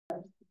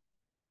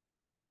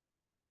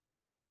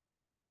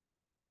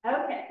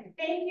Okay,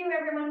 thank you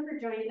everyone for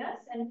joining us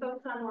and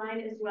folks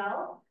online as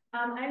well.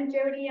 I'm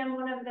Jody. I'm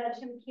one of the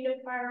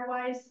Chemeketa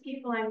Firewise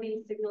people. I'm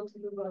being signaled to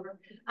move over.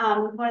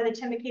 One of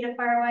the Chemeketa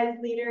Firewise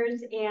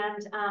leaders,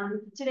 and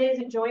today is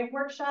a joint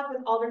workshop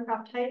with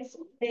Aldercroft Heights.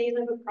 They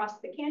live across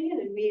the canyon,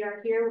 and we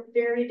are here.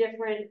 Very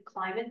different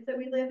climates that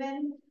we live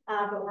in,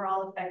 but we're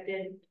all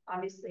affected,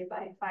 obviously,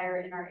 by fire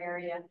in our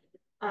area.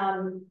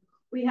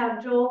 We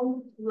have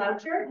Joel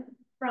Laucher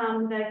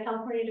from the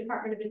California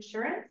Department of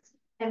Insurance.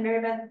 And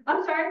Mary Beth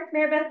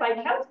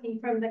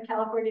Bykowsky from the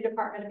California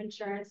Department of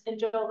Insurance, and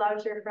Joel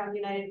Laucher from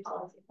United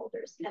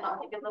Policyholders. And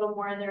I'll give a little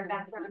more of their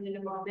background in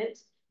a moment.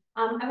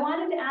 I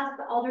wanted to ask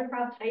the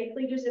Aldercroft Heights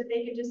leaders if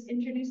they could just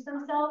introduce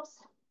themselves.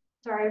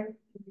 Sorry.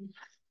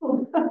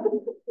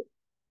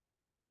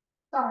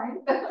 Sorry.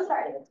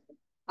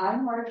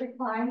 I'm Marjorie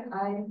Klein.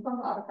 I'm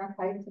from Aldercroft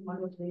Heights and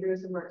one of the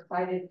leaders, and we're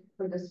excited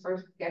for this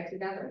first get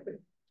together with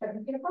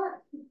Chemeketa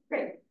Park.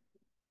 Great.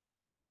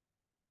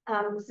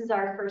 This is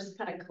our first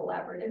kind of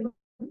collaborative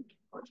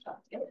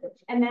workshop together.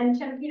 And then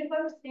Chemeketa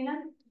folks,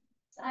 Dana?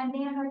 So I'm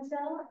Dana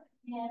Hartzell,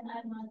 and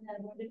I'm on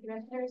the board of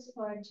directors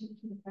for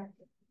Chemeketa Park.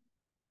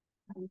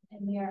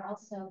 And we are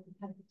also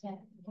happy to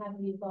have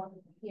you both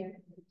here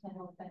to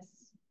help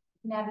us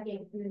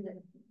navigate through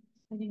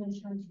the new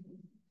insurance.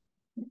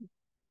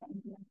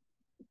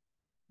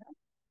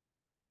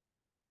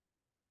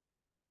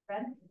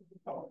 Fred?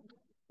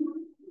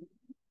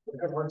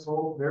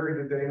 Hartzell,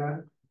 married to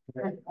Dana.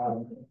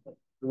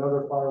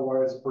 Another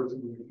Firewise person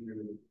in the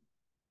community.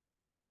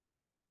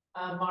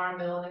 Mara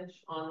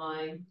Milanich,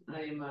 online.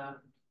 I am a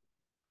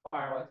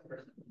Firewise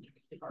person.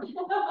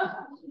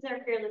 She's our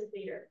fearless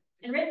leader.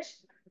 And Rich?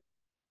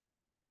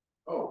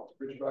 Oh,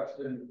 Rich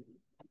Buxton.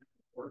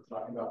 We're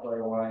talking about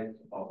Firewise,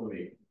 also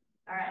me.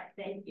 All right,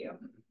 thank you.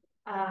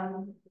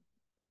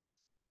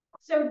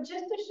 So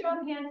just a show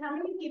of hands, how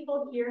many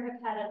people here have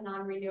had a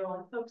non-renewal?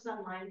 And folks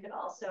online could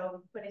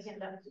also put a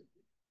hand up.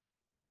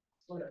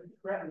 Sort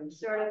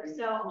of.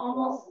 So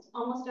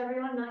almost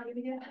everyone not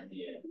using it?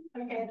 Yeah.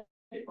 Okay.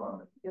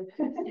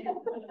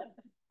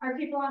 Are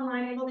people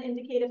online able to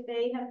indicate if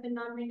they have been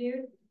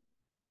non-renewed?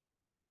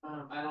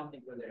 I don't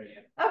think we're there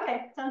yet.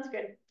 Okay, sounds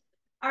good.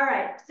 All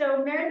right,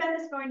 so Mary Beth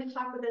is going to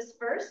talk with us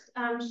first.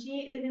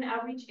 She is an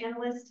outreach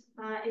analyst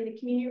in the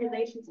Community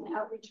Relations and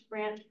Outreach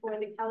branch for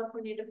the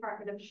California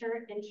Department of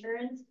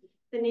Insurance.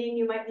 The name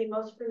you might be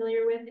most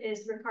familiar with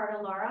is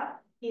Ricardo Lara.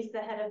 He's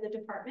the head of the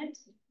department.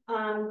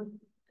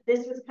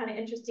 This was kind of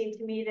interesting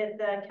to me that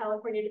the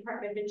California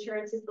Department of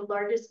Insurance is the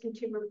largest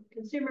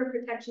consumer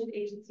protection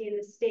agency in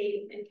the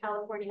state, and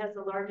California has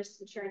the largest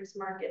insurance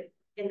market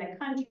in the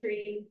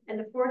country and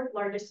the fourth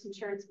largest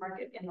insurance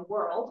market in the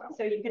world.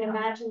 So you can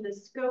imagine the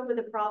scope of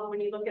the problem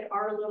when you look at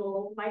our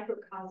little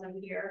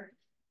microcosm here.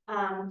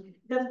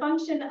 The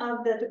function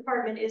of the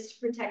department is to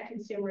protect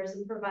consumers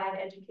and provide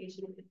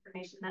education and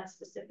information. That's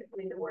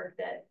specifically the work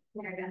that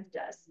Mary Beth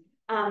does.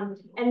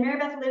 And Mary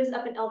Beth lives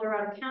up in El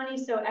Dorado County,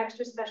 so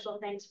extra special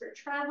thanks for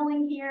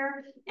traveling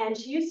here. And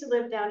she used to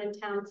live down in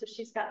town, so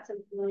she's got some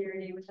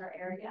familiarity with our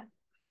area.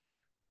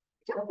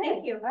 So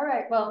thank you. All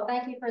right. Well,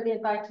 thank you for the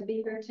invite to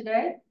be here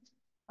today.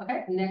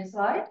 Okay, next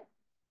slide.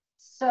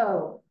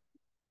 So,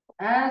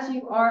 as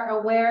you are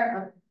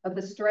aware of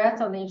the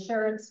stress on the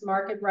insurance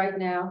market right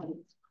now,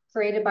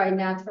 created by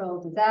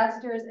natural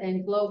disasters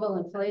and global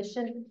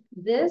inflation,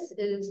 this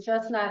is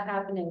just not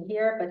happening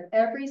here, but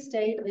every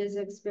state is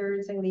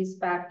experiencing these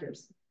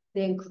factors.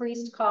 The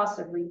increased cost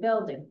of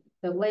rebuilding,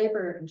 the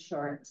labor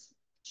insurance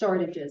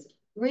shortages,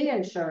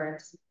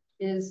 reinsurance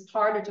is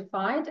harder to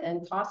find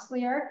and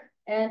costlier.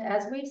 And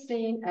as we've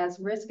seen, as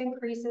risk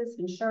increases,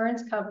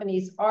 insurance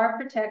companies are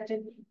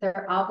protecting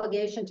their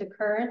obligation to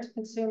current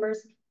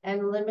consumers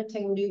and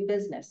limiting new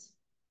business.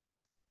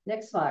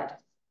 Next slide.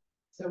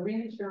 So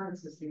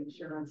reinsurance is the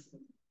insurance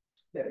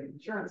that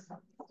insurance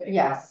companies take.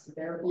 Yes,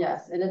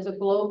 yes, and it's a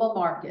global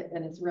market,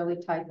 and it's really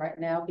tight right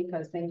now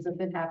because things have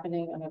been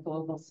happening on a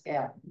global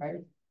scale,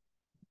 right?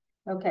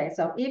 Okay,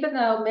 so even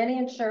though many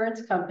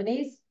insurance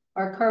companies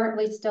are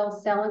currently still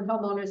selling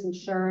homeowners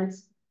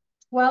insurance,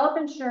 12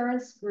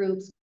 insurance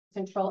groups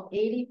control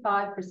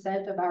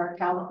 85% of our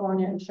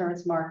California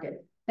insurance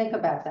market. Think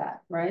about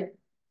that, right?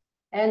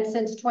 And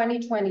since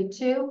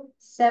 2022,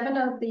 7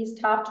 of these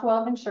top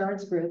 12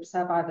 insurance groups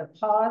have either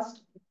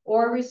paused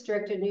or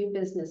restricted new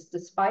business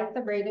despite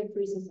the rate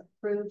increases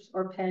approved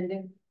or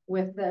pending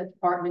with the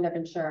Department of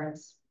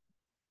Insurance.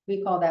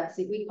 We call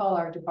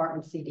our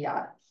department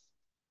CDI.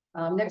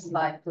 Next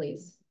slide,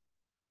 please.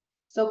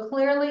 So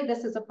clearly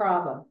this is a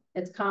problem.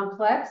 It's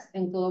complex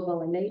and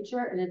global in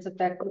nature, and it's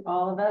affecting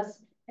all of us,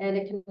 and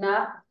it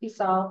cannot be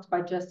solved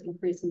by just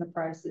increasing the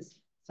prices.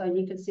 So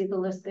you can see the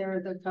list there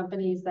of the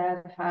companies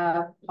that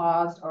have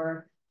paused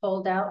or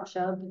pulled out.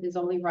 Chubb is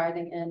only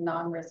writing in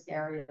non-risk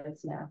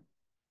areas now.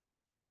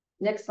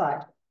 Next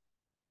slide.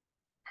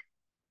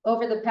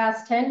 Over the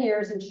past 10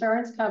 years,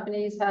 insurance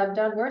companies have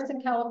done worse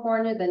in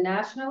California than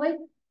nationally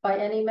by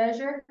any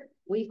measure.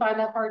 We find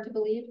that hard to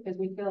believe because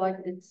we feel like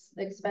it's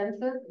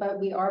expensive, but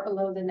we are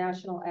below the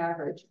national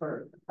average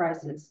for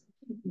prices.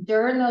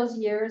 During those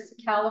years,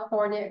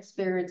 California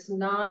experienced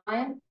 9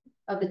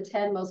 of the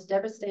 10 most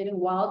devastating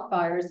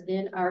wildfires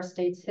in our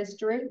state's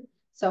history.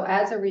 So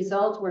as a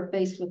result, we're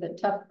faced with a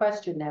tough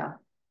question now.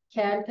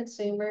 Can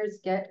consumers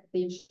get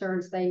the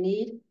insurance they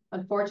need?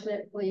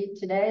 Unfortunately,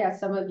 today, as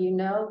some of you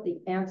know, the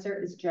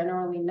answer is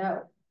generally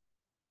no.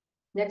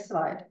 Next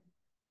slide.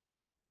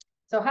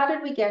 So how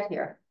did we get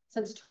here?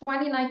 Since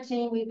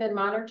 2019, we've been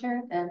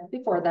monitoring, and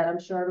before that, I'm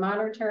sure,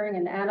 monitoring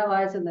and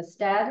analyzing the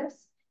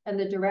status and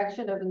the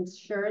direction of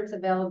insurance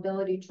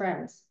availability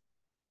trends.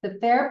 The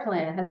FAIR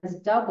plan has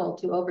doubled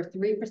to over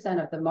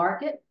 3% of the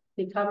market,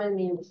 becoming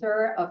the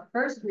insurer of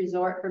first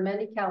resort for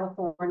many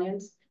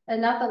Californians,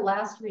 and not the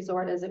last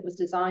resort as it was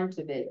designed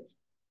to be.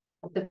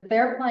 The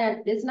FAIR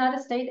plan is not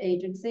a state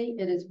agency.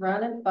 It is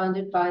run and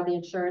funded by the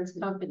insurance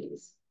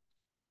companies.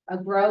 A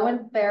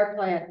growing FAIR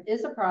plan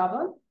is a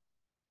problem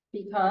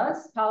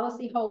because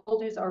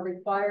policyholders are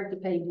required to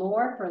pay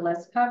more for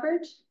less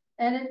coverage,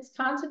 and it's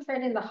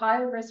concentrating the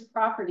high-risk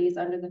properties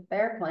under the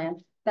FAIR plan.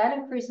 That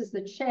increases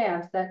the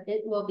chance that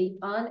it will be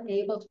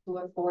unable to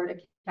afford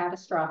a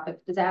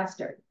catastrophic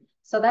disaster.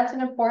 So that's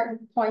an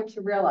important point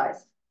to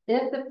realize.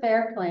 If the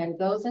FAIR plan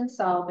goes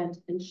insolvent,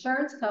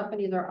 insurance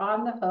companies are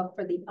on the hook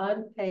for the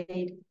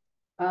unpaid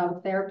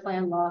FAIR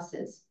plan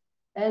losses.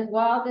 And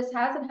while this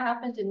hasn't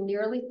happened in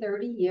nearly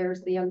 30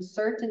 years, the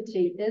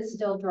uncertainty is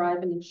still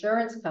driving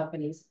insurance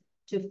companies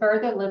to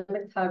further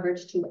limit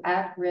coverage to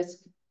at-risk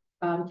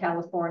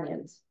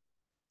Californians.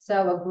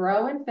 So a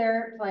growing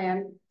FAIR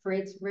plan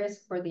creates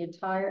risk for the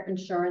entire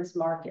insurance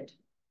market.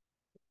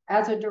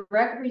 As a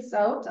direct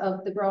result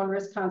of the growing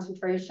risk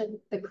concentration,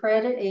 the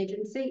credit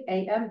agency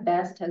AM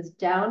Best has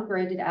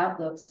downgraded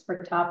outlooks for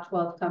top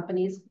 12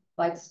 companies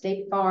like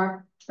State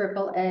Farm,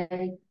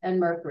 AAA, and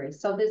Mercury.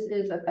 So this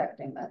is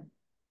affecting them.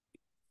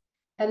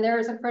 And there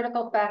is a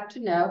critical fact to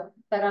know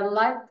that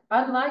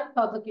unlike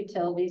public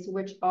utilities,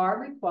 which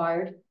are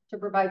required to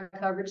provide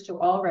coverage to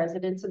all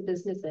residents and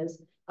businesses,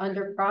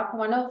 under Prop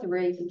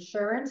 103,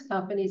 insurance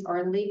companies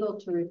are legal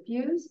to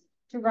refuse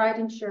to write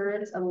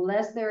insurance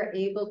unless they're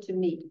able to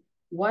meet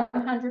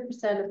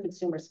 100% of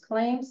consumers'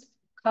 claims,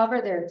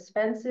 cover their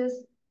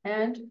expenses,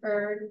 and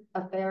earn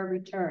a fair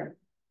return.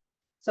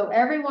 So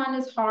everyone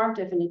is harmed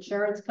if an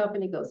insurance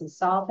company goes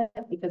insolvent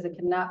because it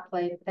cannot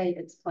pay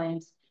its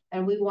claims.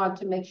 And we want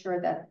to make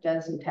sure that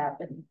doesn't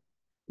happen.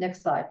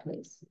 Next slide,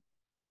 please.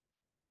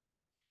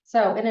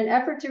 So in an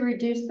effort to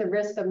reduce the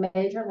risk of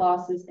major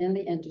losses in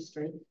the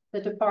industry,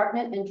 the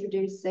department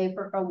introduced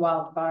Safer from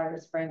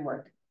Wildfires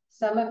Framework.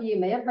 Some of you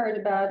may have heard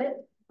about it,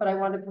 but I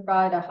want to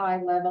provide a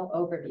high-level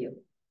overview.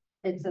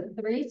 It's a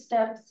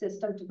 3-step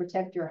system to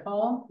protect your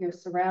home, your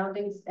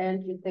surroundings,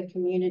 and the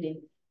community,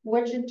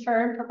 which in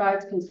turn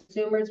provides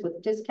consumers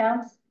with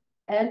discounts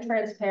and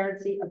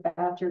transparency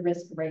about your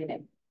risk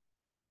rating.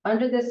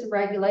 Under this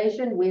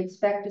regulation, we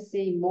expect to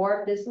see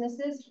more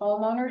businesses,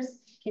 homeowners,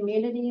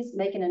 communities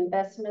making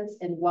investments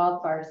in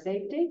wildfire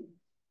safety,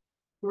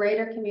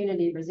 greater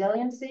community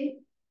resiliency,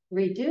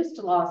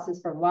 reduced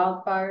losses from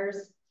wildfires,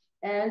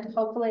 and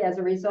hopefully as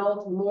a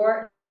result,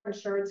 more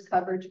insurance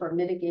coverage for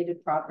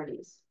mitigated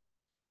properties.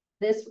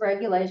 This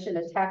regulation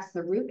attacks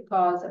the root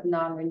cause of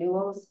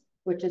non-renewals,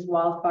 which is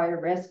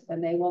wildfire risk,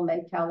 and they will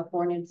make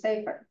Californians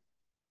safer.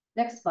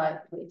 Next slide,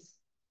 please.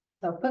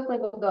 So quickly,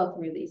 we'll go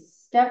through these.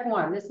 Step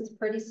 1, this is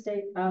pretty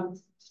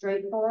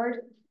straightforward.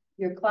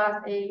 Your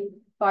Class A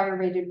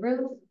fire-rated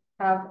roof,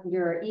 have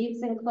your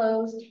eaves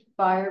enclosed,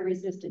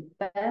 fire-resistant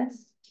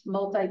fence,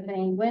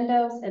 multi-pane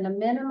windows, and a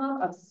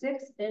minimum of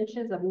 6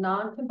 inches of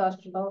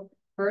non-combustible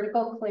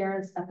vertical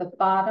clearance at the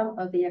bottom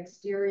of the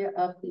exterior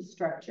of the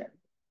structure.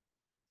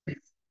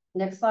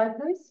 Next slide,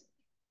 please.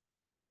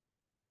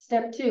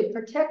 Step 2,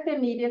 protect the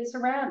immediate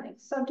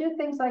surroundings. So do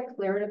things like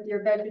clear up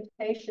your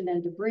vegetation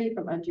and debris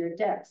from under your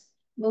decks.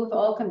 Move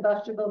all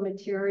combustible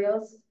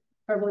materials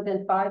from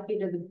within 5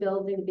 feet of the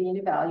building being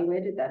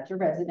evaluated, that's your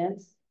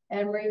residence,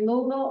 and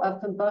removal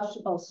of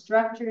combustible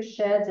structures,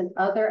 sheds, and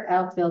other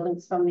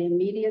outbuildings from the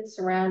immediate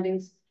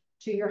surroundings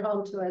to your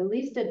home to at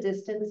least a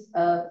distance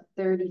of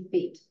 30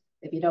 feet.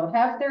 If you don't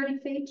have 30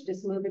 feet,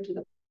 just move it to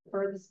the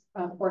furthest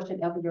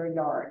portion of your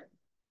yard.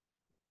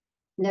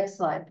 Next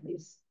slide,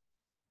 please.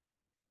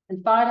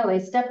 And finally,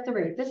 step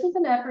 3. This is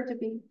an effort to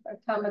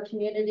become a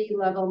community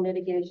level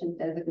mitigation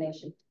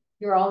designation.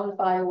 You're all in the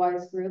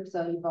Firewise group,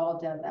 so you've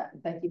all done that.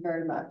 Thank you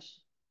very much.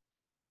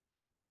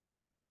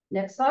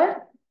 Next slide.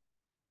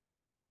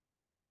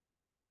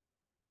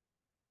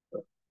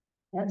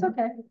 That's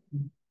okay.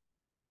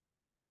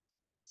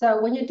 So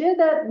when you do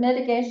the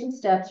mitigation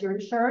steps, your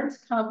insurance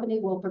company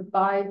will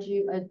provide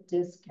you a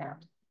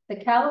discount. The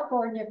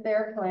California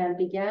FAIR Plan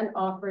began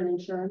offering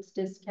insurance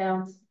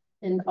discounts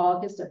in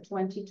August of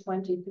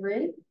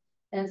 2023,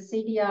 and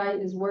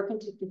CDI is working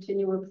to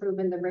continue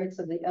improving the rates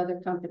of the other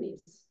companies.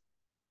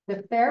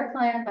 The FAIR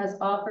Plan has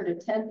offered a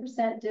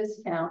 10%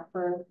 discount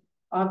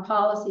on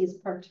policies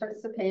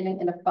participating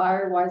in a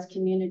Firewise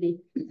community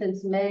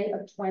since May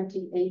of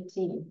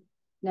 2018.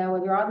 Now,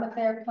 when you're on the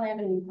FAIR plan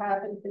and you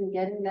haven't been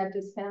getting that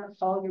discount,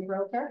 call your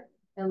broker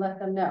and let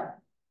them know.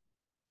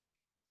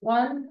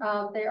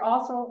 They're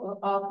also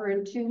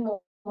offering two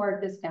more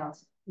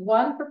discounts.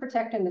 One for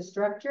protecting the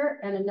structure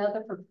and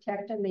another for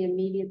protecting the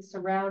immediate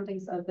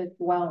surroundings of the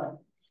dwelling.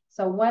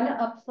 So when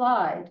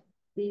applied,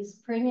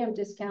 these premium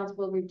discounts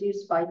will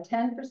reduce by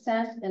 10%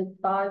 and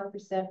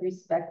 5%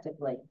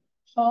 respectively.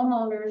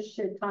 Homeowners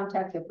should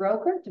contact a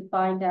broker to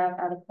find out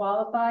how to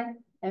qualify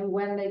and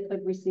when they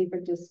could receive a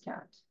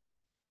discount.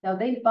 Now,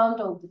 they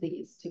bundled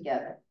these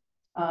together.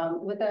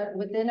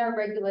 Within our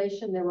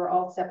regulation, they were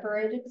all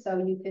separated, so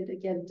you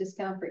could get a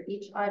discount for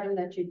each item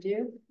that you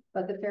do,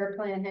 but the FAIR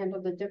plan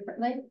handled it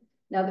differently.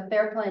 Now, the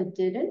FAIR plan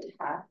didn't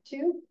have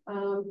to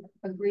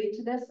agree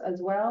to this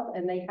as well,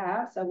 and they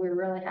have, so we're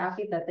really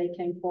happy that they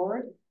came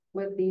forward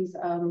with these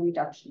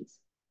reductions.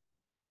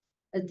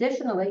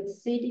 Additionally,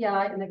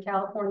 CDI and the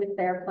California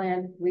FAIR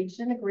plan reached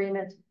an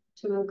agreement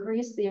to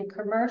increase the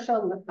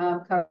commercial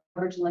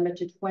coverage limit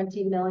to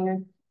 20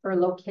 million per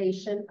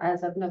location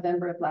as of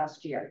November of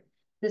last year.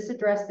 This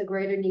addressed the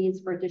greater needs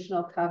for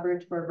additional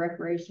coverage for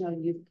recreational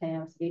youth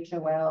camps,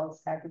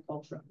 HOLs,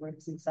 agricultural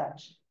groups, and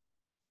such.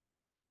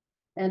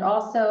 And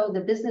also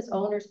the business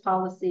owners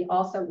policy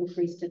also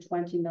increased to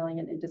 20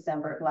 million in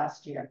December of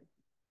last year.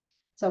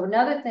 So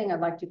another thing I'd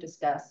like to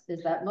discuss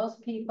is that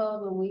most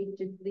people, when we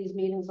did these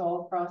meetings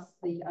all across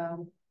the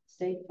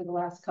state for the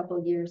last couple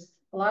of years,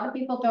 a lot of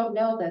people don't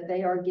know that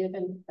they are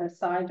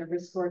assigned a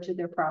risk score to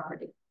their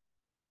property.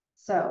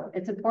 So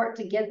it's important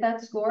to get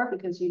that score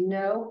because you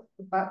know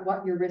about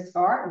what your risks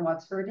are and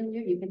what's hurting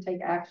you. You can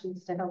take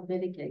actions to help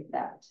mitigate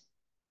that.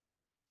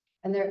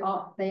 And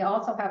they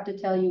also have to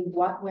tell you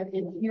what went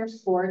into your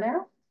score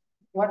now,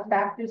 what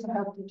factors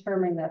help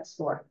determine that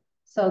score.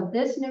 So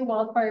this new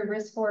wildfire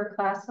risk score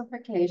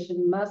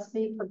classification must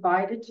be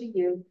provided to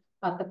you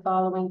at the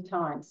following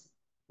times.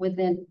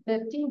 Within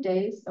 15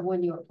 days of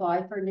when you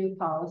apply for a new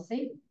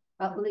policy,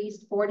 at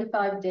least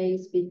 45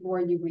 days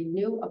before you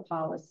renew a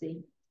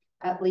policy,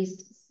 at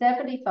least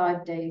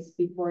 75 days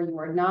before you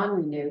are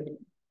non-renewed,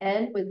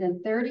 and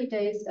within 30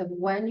 days of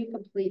when you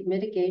complete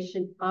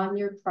mitigation on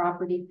your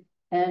property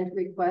and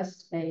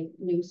request a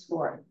new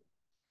score.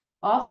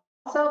 Also,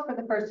 for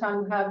the first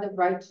time, you have the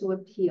right to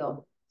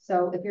appeal.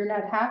 So if you're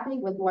not happy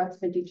with what's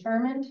been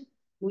determined,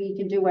 we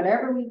can do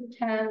whatever we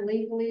can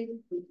legally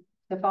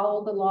to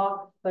follow the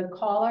law, but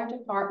call our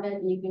department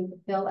and you can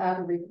fill out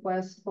a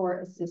request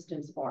for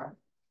assistance form.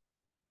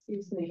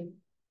 Excuse me,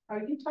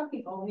 are you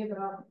talking only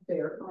about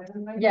FAIR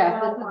plan?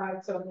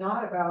 Yes. So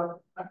not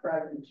about a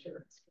private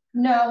insurance?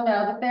 No,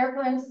 the FAIR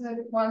plans are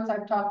the ones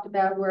I've talked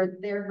about where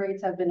their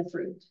rates have been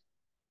approved.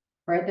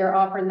 Right, they're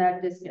offering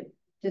that discount.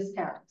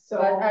 So,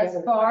 but as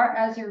far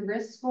as your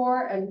risk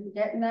score and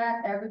getting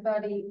that, every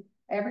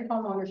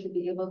homeowner should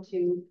be able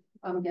to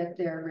get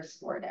their risk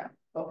score down.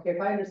 Okay,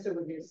 if I understood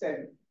what you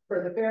said,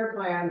 for the FAIR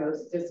plan,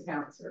 those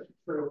discounts are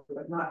approved,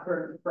 but not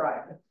for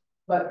private.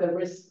 But the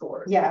risk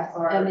scores, yes,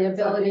 and the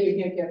ability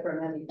you can't get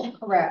from any.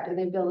 Correct, and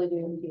the ability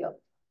to appeal.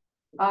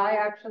 I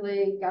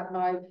actually got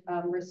my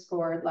risk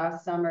score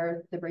last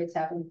summer. The rates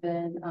haven't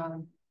been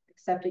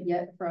accepted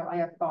yet I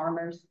have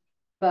farmers.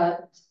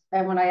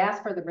 And when I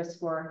asked for the risk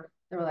score,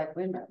 they were like,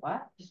 wait a minute,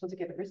 what? You're supposed to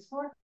get a risk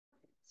score?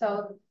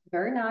 So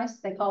very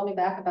nice. They called me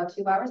back about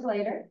 2 hours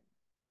later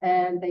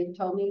and they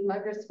told me my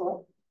risk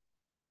score.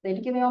 They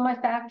didn't give me all my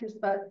factors,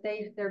 but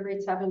their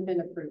rates haven't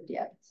been approved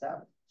yet. So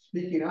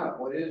speaking of,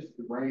 what is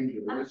the range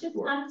of the risk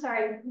score? I'm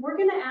sorry. We're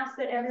going to ask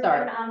that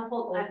everyone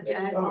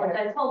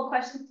hold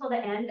questions till the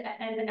end,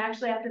 and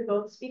actually after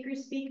both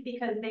speakers speak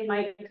because they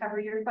might cover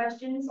your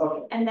questions.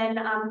 Okay. And then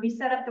we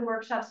set up the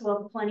workshop so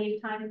we'll have plenty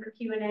of time for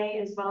Q&A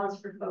as well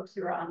as for folks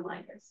who are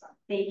online.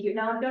 Thank you.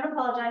 Now, don't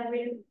apologize.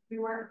 We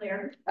weren't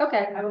clear.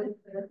 Okay.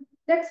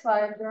 Next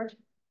slide, George.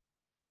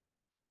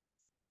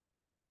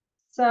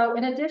 So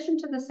in addition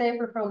to the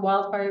safer from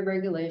wildfire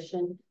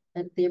regulation,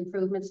 and the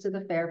improvements to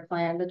the FAIR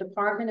plan, the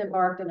department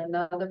embarked on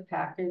another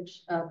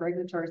package of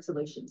regulatory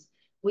solutions.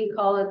 We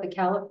call it the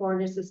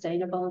California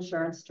Sustainable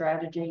Insurance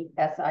Strategy,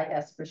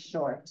 SIS for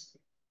short.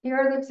 Here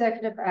are the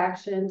executive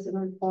actions and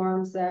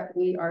reforms that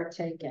we are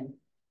taking.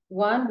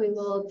 One, we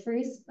will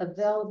increase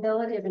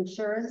availability of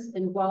insurance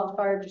in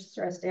wildfire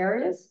distressed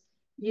areas.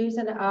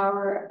 Using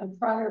our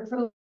prior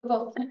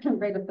approval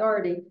rate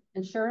authority,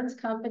 insurance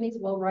companies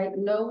will write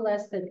no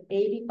less than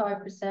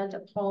 85%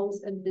 of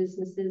homes and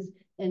businesses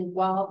in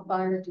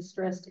wildfire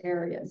distressed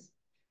areas.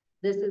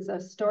 This is a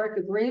historic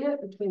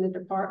agreement between the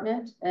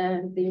department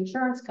and the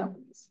insurance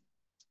companies.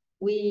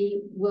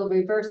 We will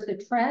reverse the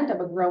trend of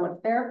a growing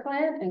FAIR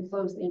plan and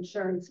close the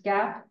insurance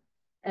gap.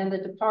 And the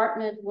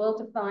department will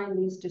define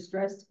these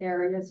distressed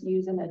areas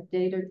using a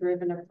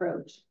data-driven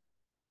approach.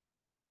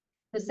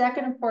 The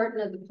second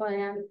important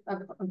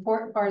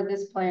part of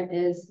this plan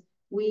is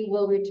we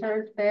will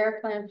return FAIR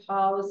plan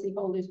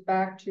policyholders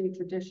back to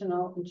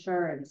traditional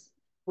insurance,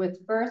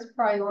 with first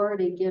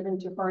priority given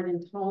to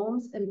hardened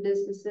homes and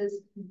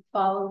businesses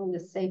following the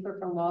safer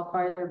from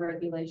wildfire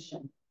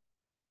regulation.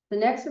 The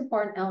next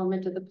important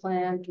element of the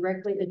plan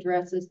directly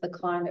addresses the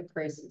climate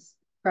crisis.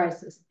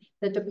 crisis.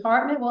 The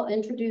department will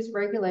introduce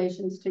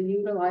regulations to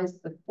utilize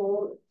the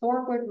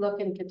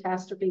forward-looking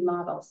catastrophe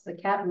models, the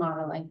CAT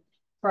modeling,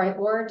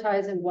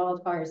 prioritizing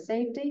wildfire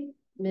safety,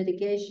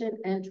 mitigation,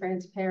 and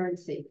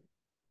transparency.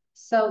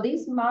 So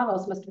these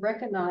models must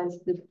recognize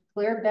the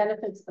clear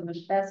benefits of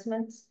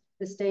investments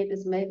the state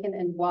is making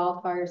in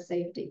wildfire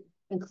safety,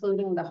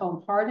 including the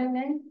home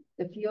hardening,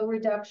 the fuel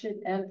reduction,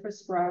 and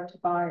prescribed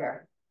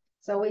fire.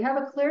 So we have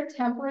a clear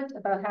template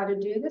about how to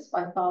do this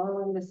by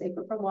following the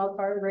Safer from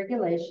Wildfire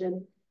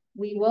regulation.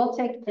 We will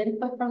take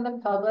input from the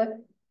public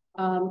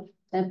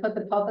and put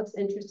the public's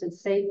interest in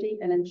safety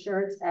and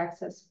insurance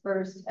access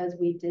first, as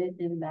we did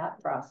in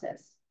that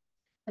process.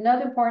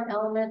 Another important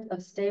element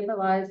of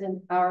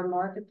stabilizing our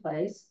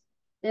marketplace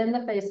in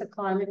the face of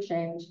climate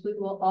change, we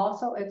will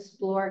also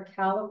explore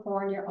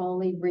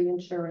California-only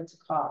reinsurance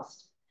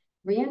cost.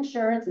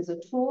 Reinsurance is a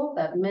tool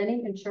that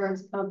many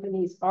insurance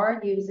companies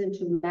are using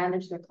to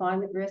manage their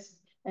climate risks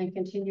and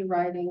continue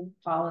writing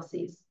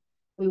policies.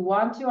 We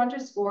want to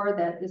underscore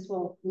that this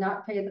will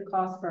not pay the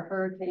cost for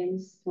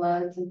hurricanes,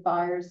 floods, and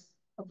fires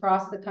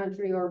across the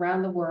country or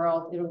around the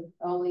world. It'll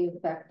only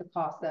affect the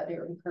costs that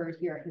are incurred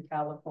here in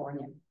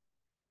California.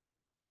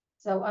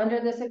 So under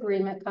this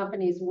agreement,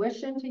 companies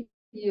wishing to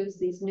use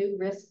these new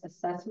risk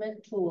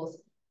assessment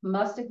tools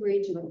must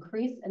agree to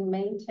increase and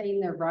maintain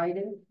their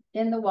writing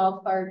in the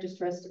wildfire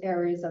distressed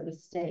areas of the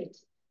state.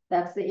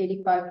 That's the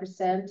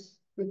 85%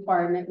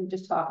 requirement we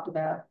just talked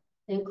about,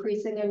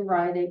 increasing in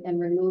writing and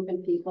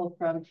removing people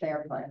from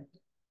FAIR Plan.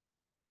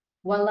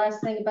 One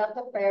last thing about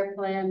the FAIR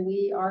Plan,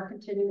 we are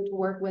continuing to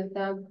work with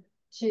them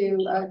to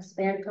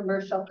expand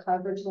commercial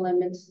coverage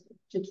limits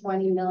to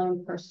 20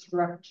 million per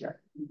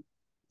structure.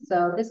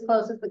 So this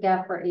closes the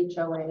gap for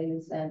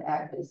HOAs and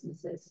ag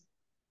businesses.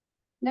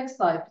 Next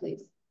slide,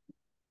 please.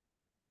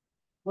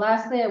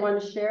 Lastly, I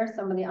want to share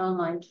some of the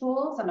online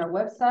tools on our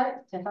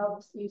website to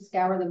help you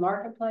scour the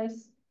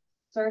marketplace.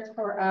 Search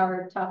for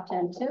our top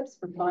 10 tips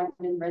for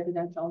finding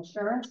residential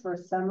insurance for a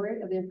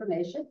summary of the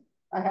information.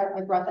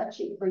 I brought that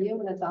sheet for you,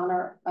 and it's on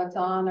our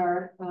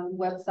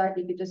website.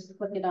 You could just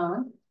click it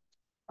on.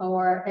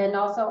 And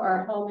also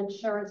our home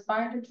insurance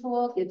finder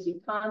tool gives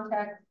you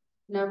contact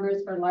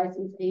numbers for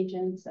licensed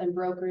agents and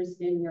brokers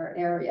in your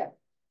area.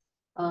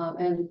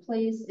 And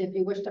please, if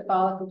you wish to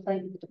file a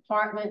complaint with the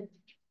department,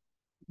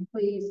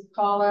 please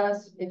call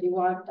us. If you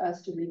want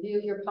us to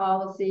review your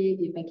policy,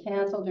 you've been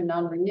canceled or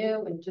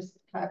non-renew, and just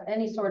have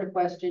any sort of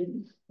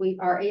question,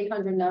 our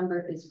 800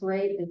 number is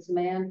great. It's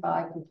manned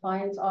by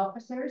compliance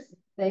officers.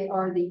 They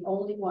are the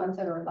only ones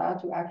that are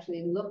allowed to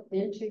actually look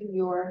into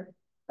your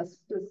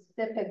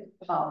specific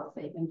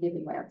policy and give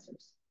you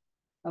answers.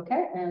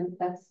 Okay, and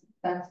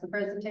that's the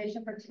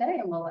presentation for today,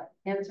 and we'll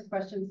answer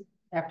questions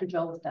after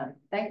Joel is done.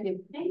 Thank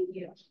you. Thank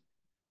you.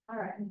 All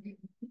right.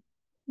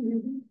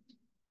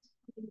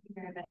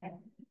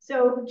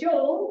 So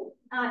Joel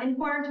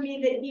informed me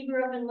that he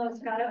grew up in Los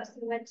Gatos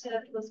and went to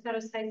Los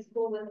Gatos High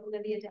School with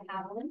Olivia de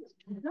Havilland.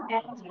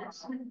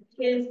 And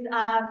his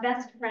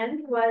best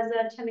friend was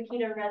a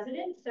Chemeketa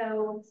resident,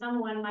 so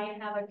someone might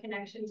have a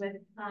connection with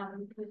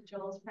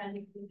Joel's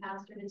friend who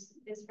pastored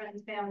his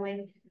friend's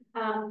family.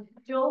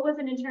 Joel was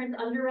an insurance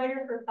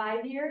underwriter for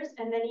 5 years,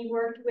 and then he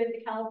worked with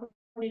the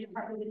California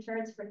Department of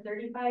Insurance for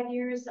 35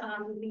 years,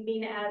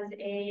 leading as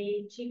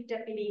a chief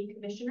deputy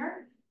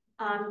commissioner.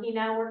 He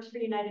now works for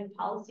United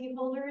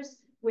Policyholders,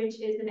 which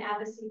is an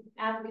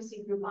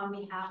advocacy group on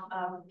behalf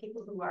of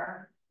people who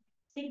are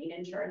seeking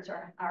insurance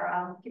or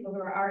are people who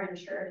are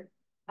insured.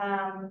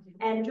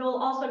 And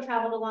Joel also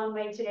traveled a long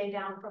way today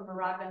down from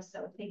Moraga,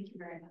 so thank you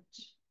very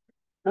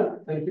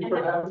much. Thank you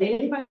for having me.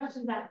 Any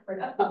questions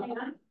afterward? Hang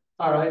on.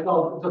 All right,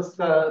 I'll just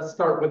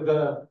start with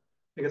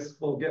I guess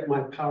we'll get my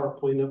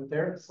PowerPoint up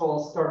there. So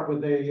I'll start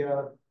with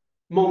a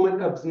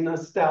moment of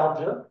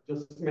nostalgia.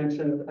 Just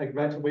mentioned I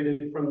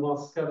graduated from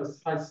Los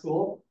Gatos High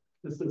School.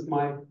 This is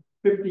my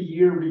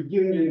 50-year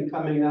reunion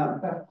coming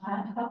up.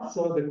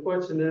 So the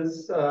question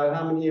is,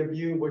 how many of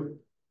you would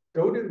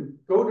go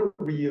to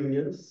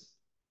reunions?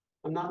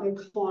 I'm not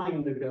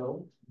inclined to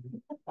go.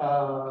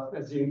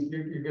 As you're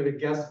going to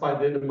guess by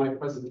the end of my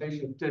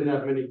presentation, didn't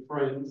have many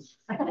friends.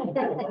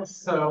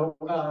 So,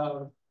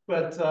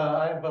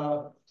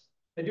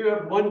 I do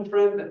have one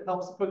friend that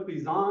helps put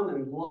these on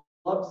and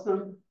loves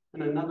them,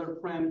 and another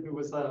friend who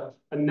was a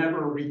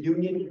never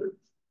reunion.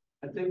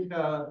 I think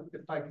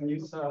if I can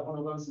use one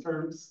of those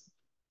terms.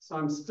 So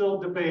I'm still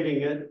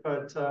debating it,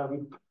 but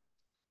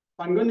if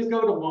I'm going to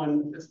go to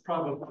one, it's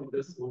probably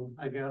this one,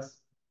 I guess.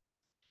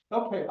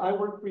 Okay, I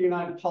work for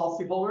United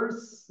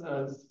Policyholders,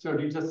 as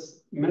Jody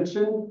just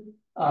mentioned.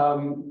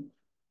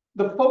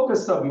 The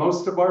focus of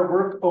most of our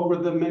work over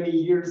the many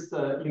years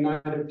that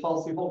United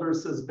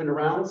Policyholders has been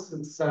around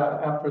since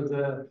after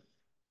the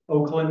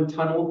Oakland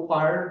Tunnel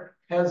fire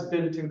has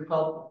been to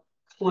help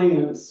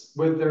claimants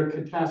with their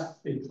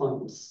catastrophe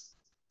claims.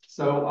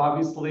 So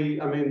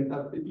obviously, I mean,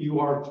 you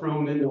are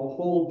thrown into a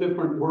whole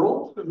different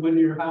world when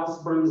your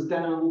house burns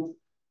down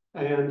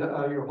and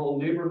your whole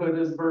neighborhood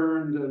is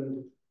burned,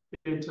 and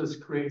it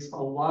just creates a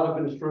lot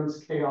of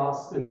insurance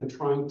chaos and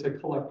trying to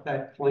collect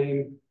that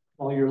claim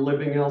while you're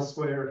living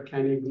elsewhere,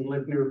 can't even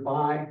live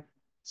nearby.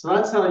 So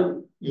that's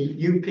how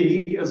UP,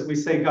 as we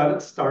say, got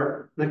its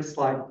start. Next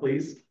slide,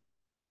 please.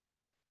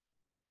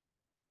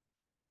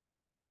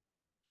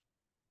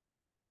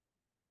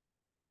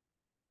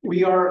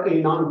 We are a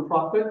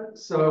nonprofit,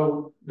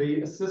 so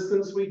the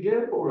assistance we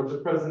give or the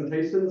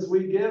presentations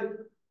we give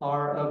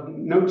are of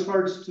no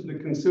charge to the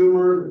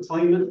consumer, the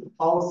claimant, the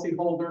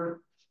policyholder.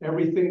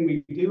 Everything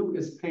we do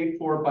is paid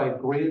for by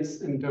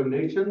grants and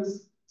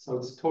donations, so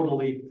it's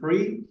totally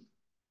free.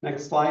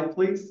 Next slide,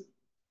 please.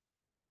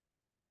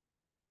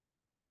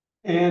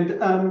 And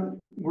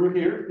we're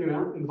here,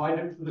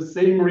 invited for the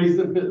same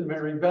reason that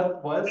Mary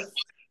Beth was,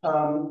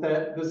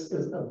 that this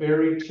is a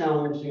very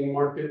challenging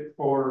market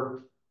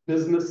for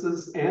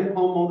businesses and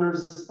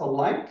homeowners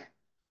alike.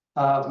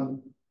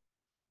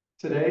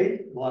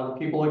 Today, a lot of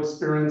people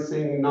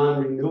experiencing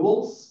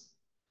non-renewals,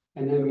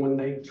 and then when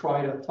they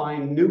try to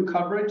find new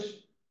coverage,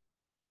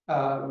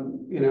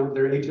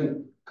 their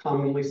agent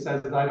commonly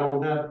says, I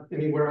don't have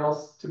anywhere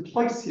else to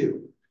place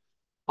you.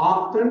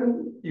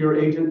 Often, your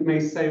agent may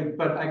say,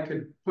 but I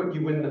could put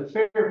you in the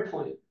FAIR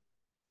plan.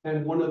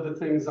 And one of the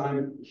things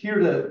I'm here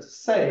to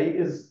say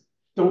is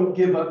don't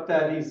give up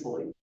that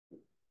easily.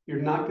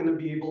 You're not going to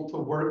be able to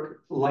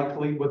work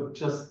likely with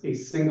just a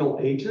single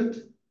agent,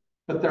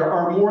 but there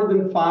are more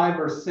than 5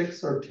 or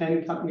 6 or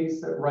 10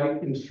 companies that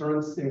write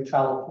insurance in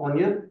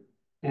California.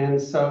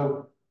 And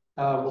so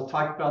we'll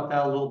talk about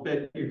that a little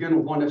bit. You're going to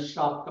want to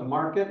shop the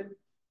market,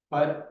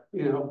 but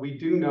we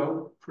do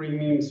know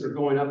premiums are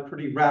going up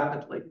pretty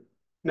rapidly.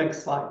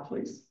 Next slide,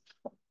 please.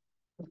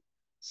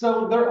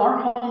 So there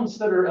are homes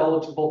that are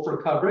eligible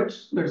for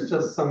coverage. There's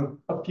just a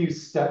few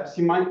steps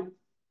you might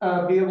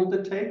be able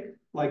to take.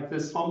 Like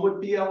this home would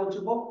be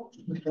eligible.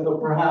 So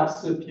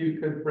perhaps if you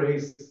could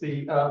raise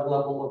the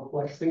level of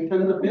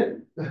Lexington a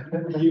bit,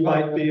 you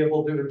might be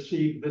able to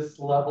achieve this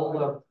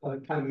level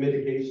of kind of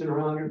mitigation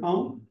around your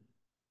home.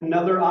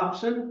 Another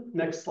option,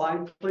 next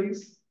slide,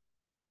 please.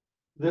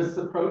 This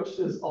approach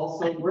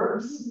also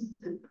works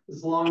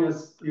as long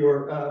as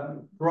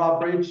your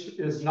drawbridge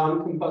is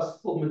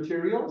non-combustible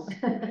materials.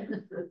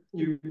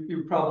 You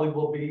probably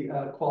will be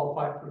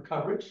qualified for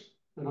coverage.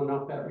 I don't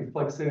know if that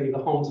reflects any of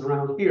the homes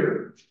around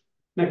here.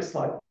 Next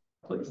slide,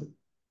 please.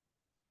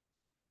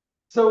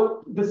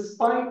 So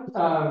despite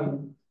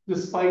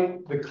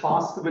the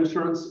cost of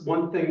insurance,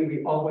 one thing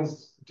we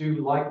always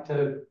do like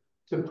to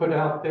put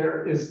out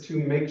there is to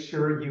make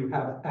sure you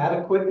have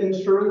adequate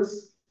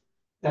insurance.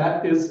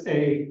 That is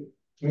a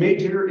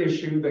major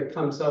issue that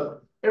comes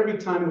up every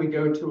time we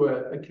go to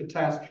a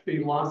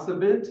catastrophe loss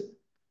event.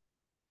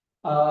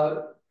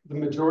 The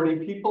majority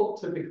of people,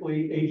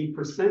 typically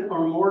 80%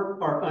 or more,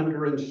 are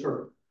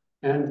underinsured,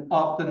 and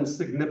often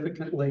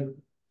significantly.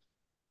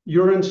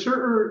 Your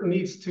insurer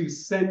needs to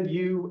send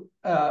you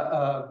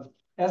an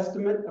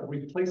estimate of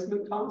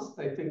replacement cost.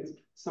 I think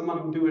some of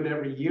them do it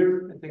every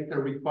year. I think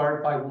they're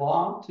required by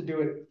law to do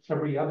it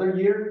every other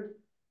year.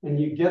 And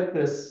you get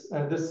this,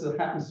 this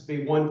happens to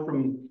be one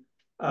from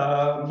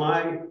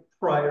my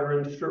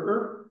prior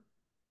insurer.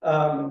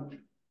 And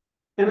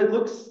it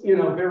looks,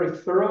 very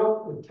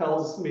thorough. It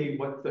tells me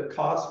what the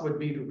cost would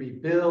be to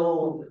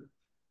rebuild,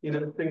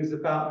 things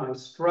about my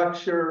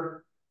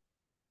structure.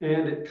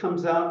 And it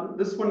comes out,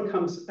 this one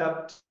comes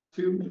up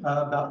to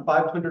about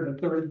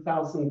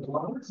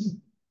 $530,000.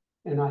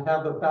 And I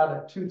have about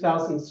a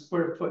 2,000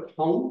 square foot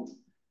home.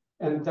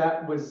 And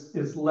that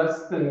is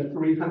less than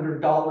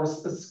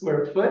 $300 a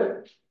square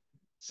foot.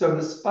 So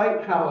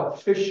despite how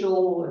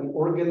official and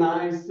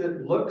organized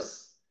it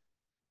looks,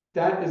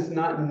 that is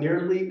not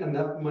nearly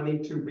enough money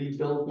to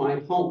rebuild my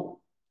home.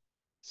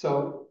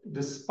 So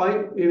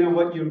despite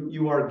what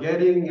you are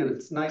getting, and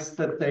it's nice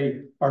that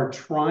they are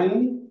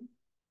trying,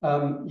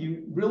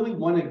 you really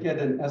want to get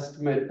an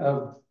estimate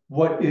of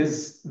what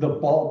is the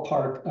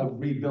ballpark of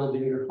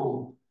rebuilding your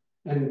home.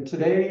 And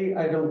today,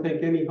 I don't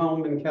think any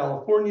home in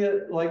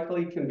California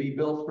likely can be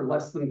built for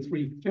less than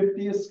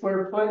 $350 a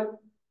square foot.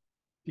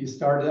 If you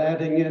start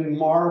adding in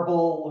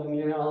marble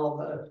and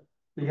all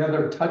the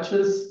other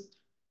touches,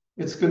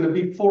 it's going to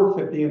be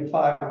 $450 and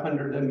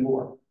 $500 and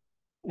more.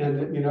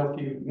 And if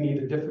you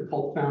need a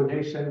difficult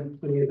foundation,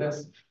 any of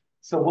this.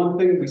 So one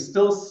thing we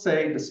still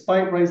say,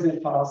 despite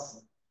raising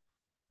costs,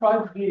 try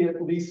to be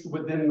at least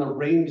within the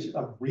range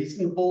of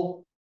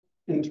reasonable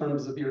in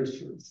terms of your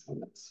insurance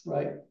limits,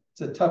 right?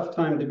 It's a tough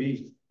time to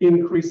be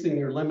increasing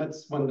your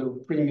limits when the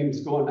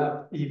premium's going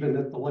up, even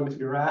at the limit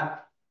you're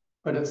at,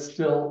 but it's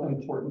still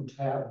important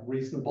to have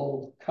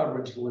reasonable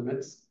coverage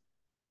limits.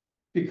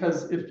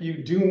 Because if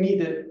you do need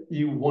it,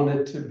 you want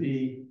it to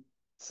be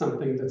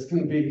something that's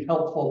going to be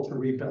helpful to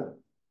rebuild.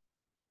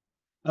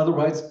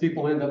 Otherwise,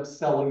 people end up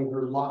selling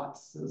their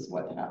lots, is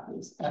what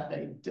happens at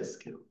a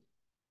discount.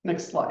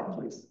 Next slide,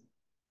 please.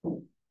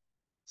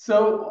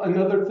 So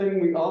another thing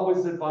we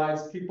always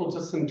advise people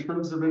just in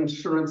terms of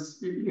insurance,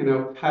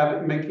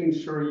 making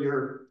sure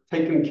you're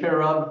taken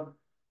care of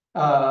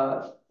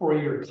for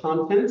your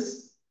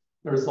contents.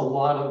 There's a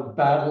lot of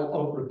battle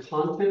over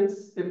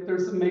contents if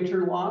there's a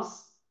major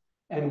loss.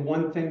 And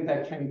one thing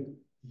that can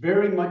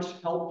very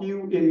much help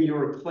you in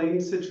your claim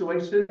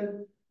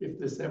situation. If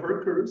this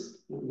ever occurs,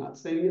 I'm not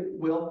saying it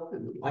will,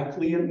 and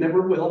likely it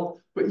never will,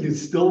 but you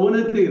still want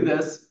to do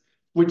this,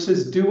 which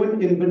is do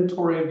an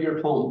inventory of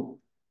your home.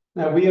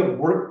 Now, we have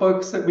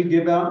workbooks that we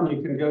give out, and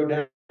you can go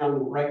down,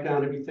 write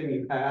down everything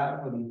you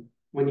have and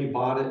when you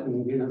bought it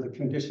and, you know, the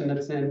condition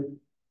it's in.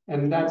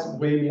 And that's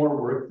way more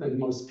work than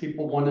most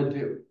people want to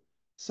do.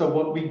 So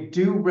what we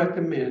do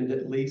recommend,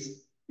 at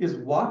least, is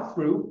walk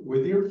through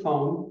with your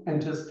phone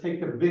and just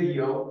take a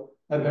video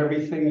of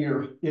everything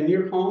you're in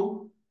your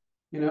home.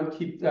 You know,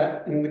 keep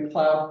that in the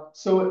cloud.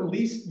 So at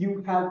least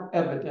you have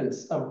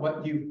evidence of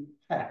what you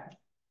had,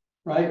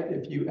 right?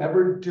 If you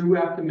ever do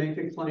have to make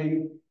a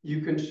claim,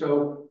 you can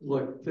show,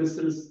 look, here's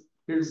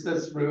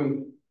this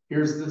room,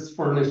 here's this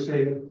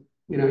furnishing.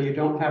 You know, you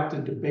don't have to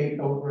debate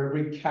over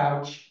every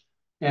couch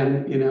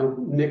and, you know,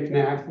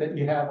 knickknack that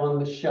you have on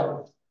the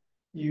shelf.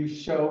 You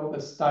show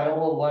the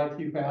style of life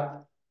you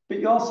have, but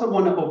you also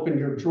want to open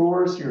your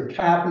drawers, your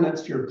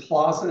cabinets, your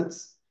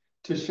closets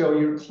to show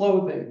your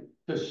clothing,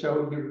 to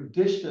show your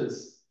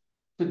dishes,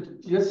 to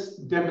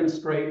just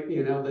demonstrate,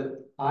 you know,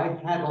 that I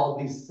had all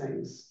these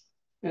things.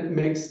 It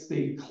makes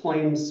the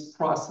claims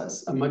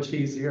process a much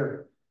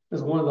easier.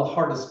 It's one of the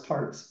hardest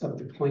parts of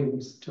the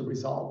claims to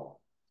resolve.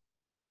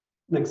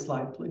 Next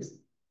slide, please.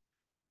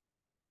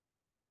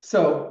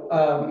 So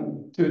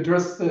to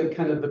address the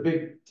kind of the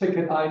big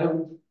ticket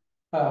item,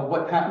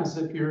 what happens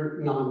if you're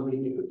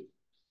non-renewed?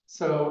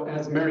 So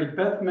as Mary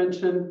Beth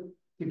mentioned,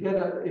 if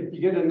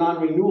you get a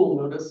non-renewal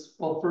notice,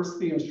 well, first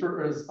the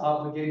insurer is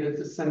obligated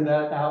to send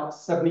that out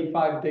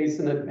 75 days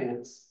in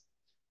advance.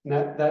 And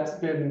that's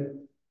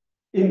been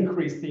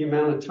increased the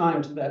amount of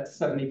time to that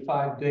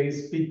 75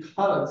 days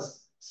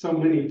because so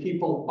many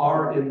people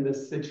are in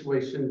this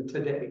situation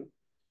today.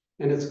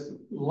 And it's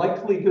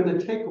likely going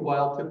to take a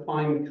while to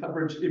find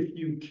coverage if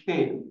you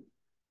can.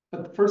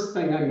 But the first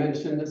thing I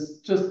mentioned is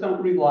just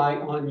don't rely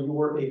on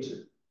your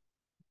agent.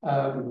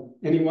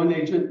 Any one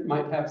agent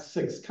might have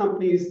 6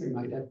 companies, they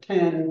might have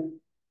 10.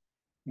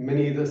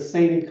 Many of the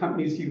same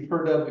companies you've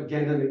heard of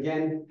again and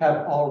again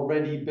have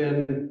already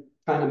been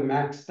kind of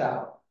maxed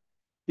out.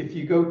 If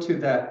you go to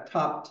that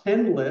top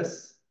 10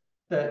 list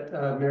that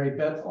Mary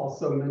Beth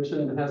also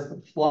mentioned, has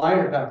the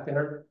flyer back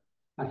there.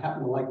 I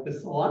happen to like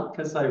this a lot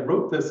because I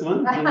wrote this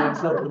one and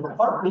it's at the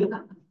department.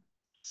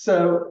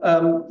 So,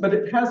 but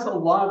it has a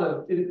lot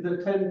of,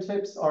 the 10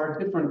 tips are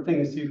different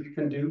things you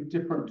can do,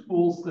 different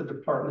tools the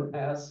department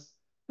has.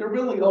 There are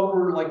really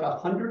over like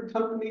 100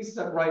 companies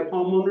that write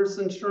homeowners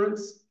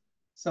insurance.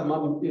 Some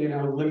of them, you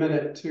know, limit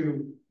it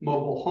to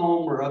mobile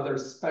home or other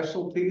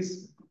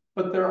specialties.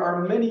 But there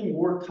are many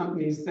more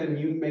companies than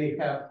you may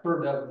have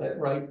heard of that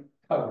write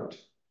coverage.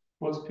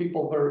 Most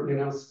people are, you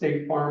know,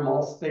 State Farm,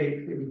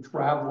 Allstate, maybe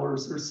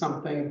Travelers or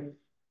something.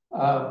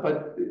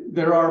 But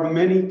there are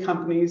many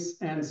companies,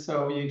 and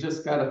so you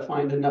just got to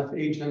find enough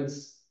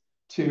agents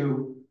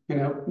to, you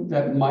know,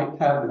 that might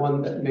have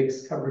one that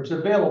makes coverage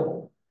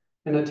available.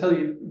 And I tell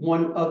you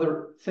one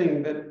other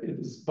thing that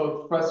is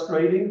both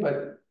frustrating,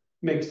 but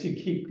makes you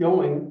keep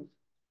going.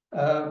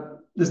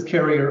 This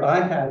carrier I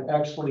had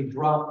actually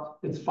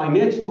dropped its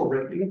financial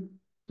rating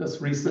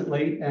just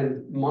recently,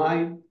 and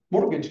my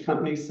mortgage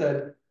company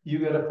said, you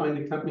got to find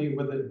a company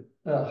with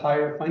a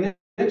higher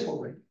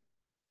financial rating.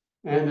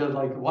 And they're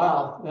like,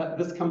 wow,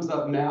 this comes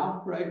up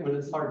now, right, when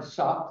it's hard to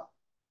shop.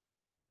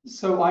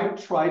 So I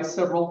tried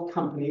several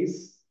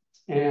companies,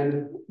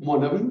 and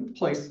one of them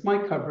placed my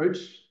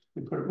coverage.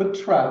 We put it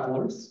with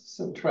Travelers,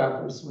 so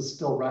Travelers was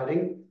still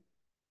writing.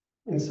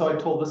 And so I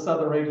told this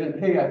other agent,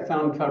 hey, I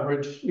found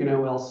coverage, you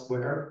know,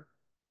 elsewhere.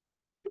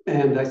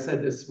 And I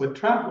said this with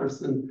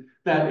Travelers, and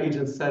that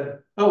agent said,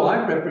 oh,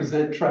 I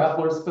represent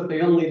Travelers, but they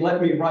only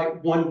let me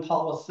write 1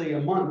 policy a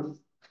month.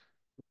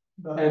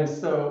 And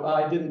so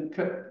I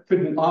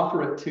couldn't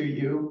offer it to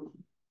you,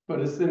 but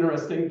it's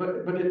interesting.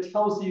 But it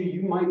tells you,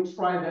 you might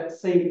try that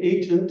same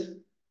agent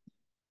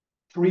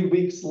 3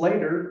 weeks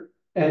later,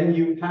 and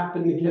you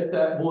happen to get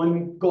that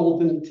one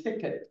golden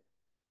ticket.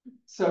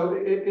 So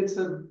it's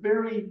a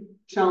very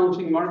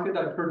challenging market.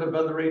 I've heard of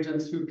other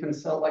agents who can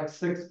sell like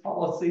 6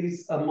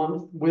 policies a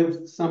month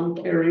with some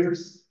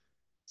carriers.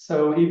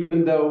 So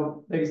even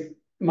though they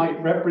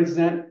might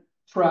represent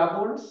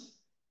Travelers,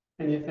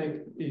 and you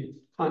think you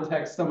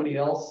contact somebody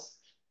else,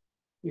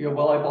 you go,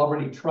 well, I've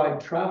already tried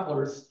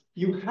Travelers.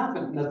 You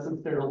haven't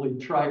necessarily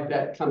tried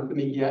that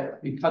company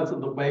yet because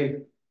of the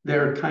way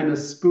they're kind of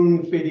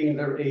spoon feeding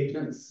their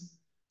agents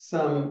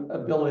some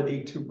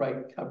ability to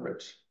write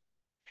coverage.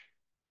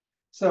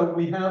 So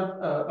we have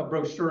a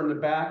brochure in the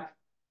back.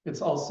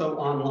 It's also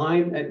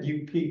online at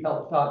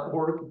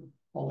uphealth.org.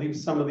 I'll leave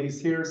some of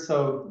these here,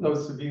 so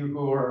those of you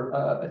who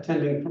are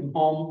attending from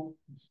home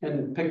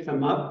can pick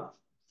them up.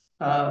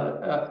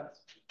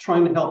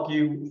 Trying to help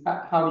you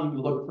how you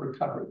look for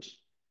coverage.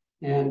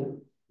 And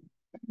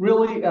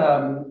really,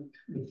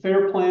 the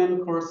FAIR plan,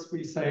 of course,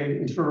 we say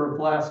insurer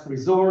of last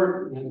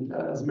resort. And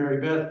as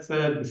Mary Beth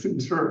said,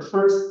 insurer of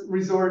first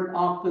resort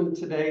often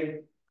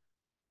today.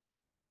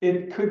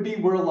 It could be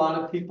where a lot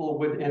of people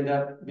would end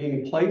up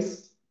being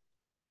placed.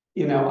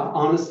 You know,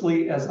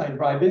 honestly, as I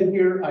drive in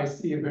here, I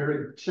see a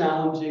very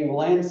challenging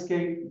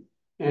landscape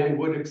and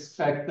would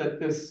expect that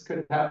this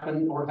could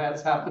happen or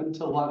has happened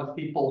to a lot of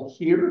people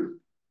here.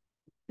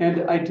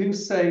 And I do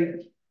say,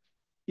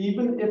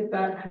 even if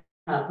that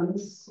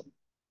happens,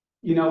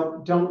 you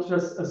know, don't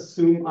just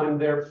assume I'm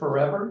there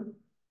forever.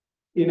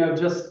 You know,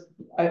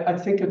 I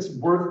think it's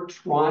worth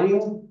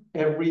trying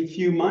every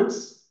few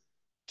months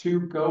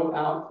to go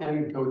out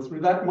and go through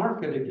that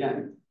market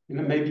again. You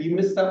know, maybe you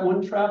missed that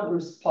one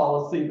traveler's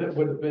policy that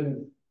would have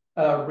been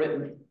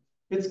written.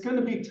 It's going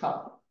to be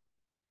tough.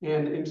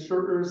 And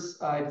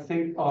insurers, I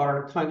think,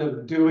 are kind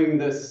of doing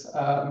this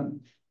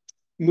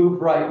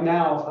move right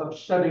now of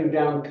shutting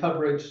down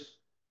coverage,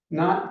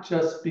 not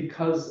just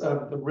because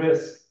of the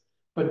risk,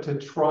 but to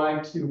try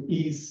to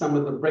ease some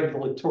of the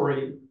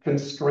regulatory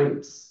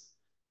constraints.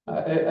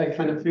 I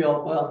kind of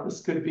feel, well,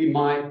 this could be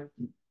my,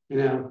 you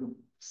know,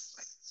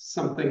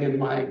 something in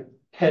my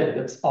head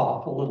that's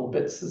off, a little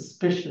bit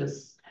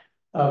suspicious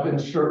of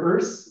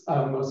insurers.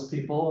 Most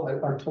people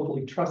are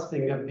totally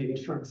trusting of the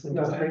insurance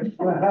industry.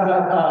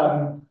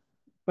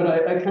 But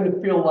I kind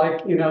of feel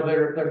like, you know,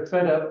 they're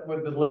fed up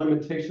with the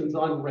limitations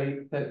on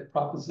rate that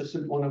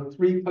Proposition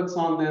 103 puts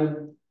on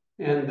them.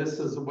 And this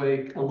is a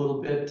way a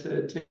little bit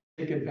to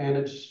take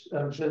advantage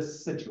of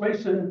this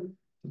situation,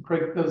 to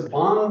break those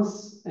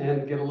bonds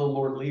and get a little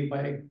more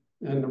leeway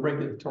in the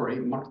regulatory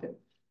market.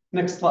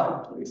 Next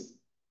slide, please.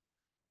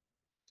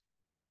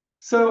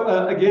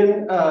 So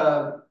again,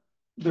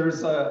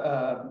 there's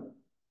a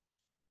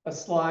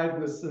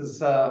slide. This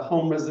is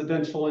home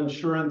residential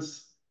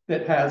insurance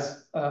that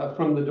has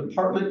from the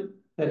department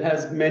that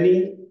has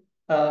many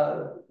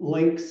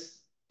links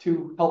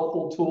to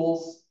helpful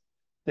tools.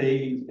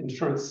 The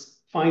insurance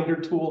finder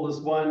tool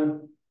is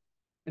one.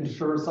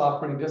 Insurers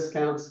offering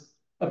discounts.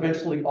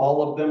 Eventually,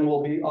 all of them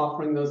will be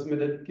offering those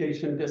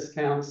mitigation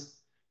discounts.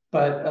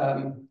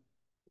 But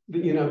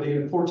you know, the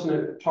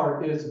unfortunate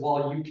part is,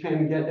 while you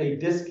can get a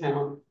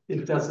discount,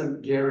 it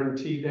doesn't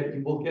guarantee that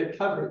you will get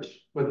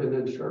coverage with an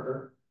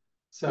insurer.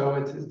 So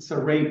it's a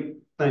rate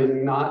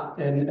thing, not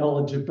an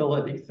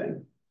eligibility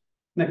thing.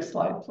 Next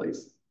slide,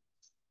 please.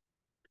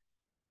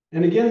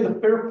 And again, the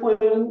FAIR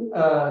Plan,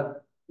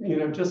 you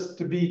know, just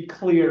to be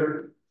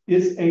clear,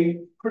 is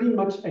pretty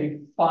much a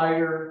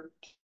fire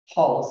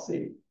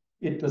policy.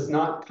 It does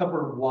not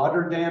cover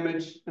water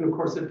damage, and of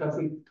course, it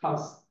doesn't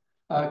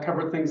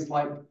cover things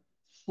like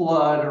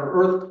flood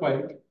or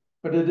earthquake,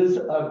 but it is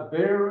a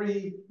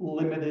very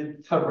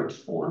limited coverage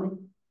form.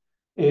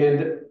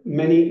 And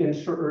many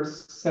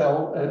insurers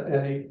sell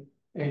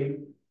a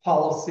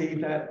policy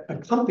that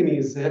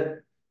accompanies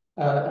it,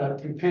 a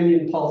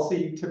companion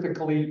policy,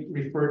 typically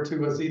referred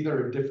to as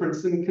either a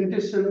difference in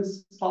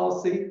conditions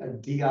policy, a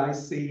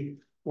DIC,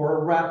 or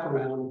a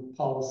wraparound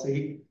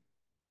policy.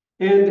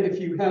 And if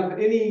you have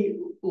any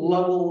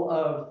level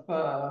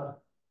of,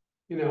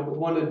 you know,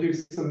 want to do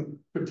some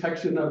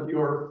protection of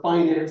your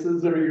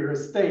finances or your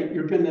estate,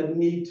 you're going to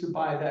need to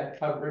buy that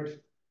coverage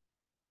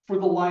for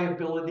the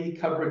liability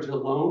coverage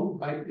alone,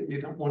 right?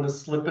 You don't want to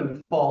slip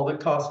and fall that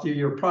cost you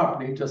your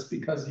property just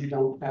because you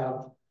don't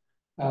have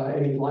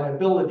any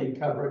liability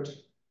coverage.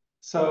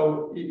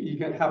 So you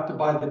have to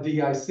buy the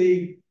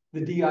DIC.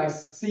 The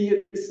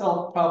DIC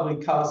itself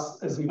probably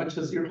costs as much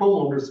as your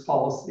homeowner's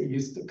policy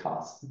used to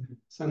cost.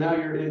 So now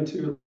you're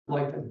into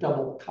like a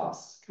double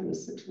cost kind of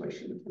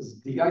situation, because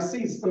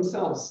DICs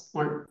themselves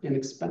aren't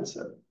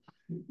inexpensive.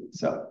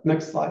 So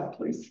next slide,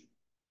 please.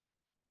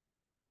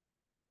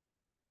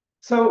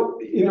 So,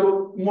 you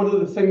know, one of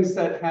the things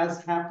that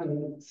has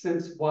happened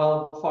since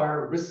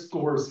wildfire risk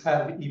scores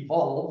have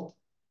evolved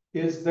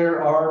is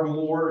there are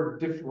more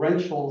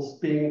differentials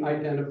being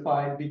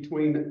identified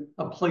between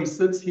a place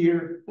that's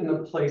here and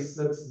a place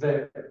that's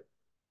there.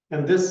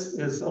 And this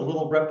is a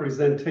little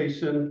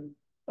representation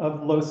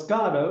of Los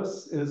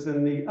Gatos is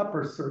in the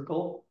upper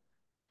circle.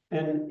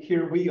 And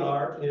here we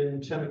are in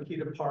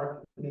Chemeketa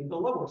Park in the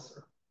lower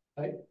circle,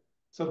 right?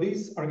 So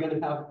these are going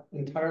to have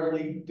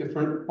entirely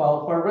different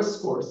wildfire risk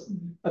scores,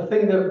 a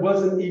thing that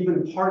wasn't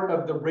even part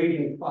of the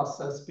rating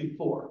process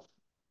before.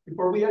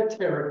 Before we had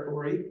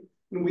territory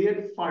and we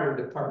had fire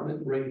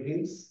department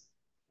ratings,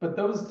 but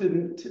those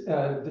didn't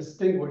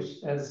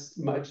distinguish as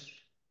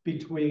much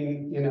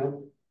between, you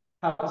know,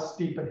 how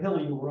steep a hill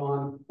you were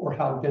on or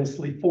how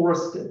densely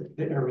forested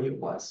the area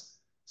was.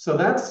 So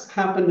that's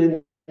happened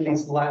in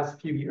these last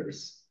few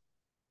years.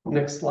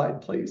 Next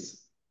slide,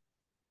 please.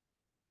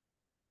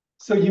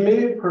 So you may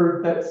have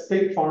heard that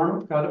State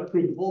Farm got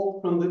approval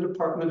from the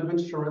Department of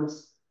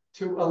Insurance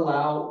to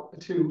allow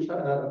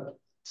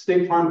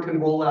State Farm can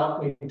roll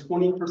out a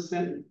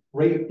 20%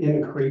 rate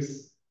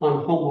increase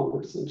on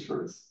homeowners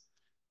insurance.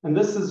 And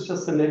this is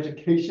just an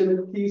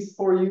education piece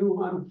for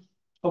you. I'm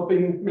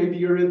hoping maybe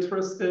you're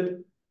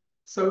interested.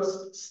 So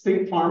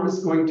State Farm is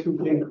going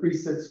to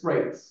increase its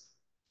rates,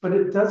 but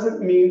it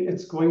doesn't mean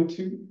it's going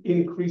to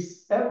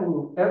increase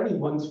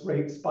everyone's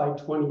rates by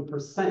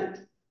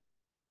 20%.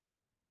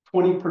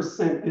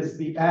 20% is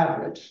the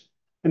average.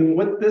 And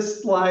what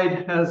this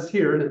slide has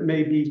here, and it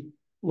may be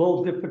a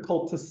little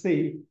difficult to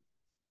see,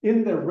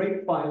 in the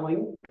rate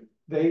filing,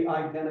 they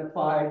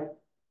identify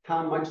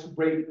how much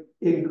rate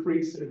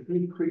increase or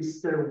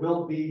decrease there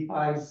will be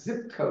by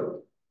zip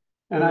code.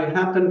 And I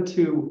happen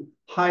to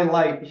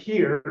highlight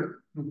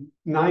here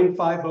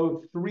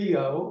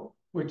 95030,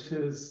 which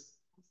is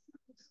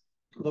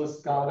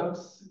Los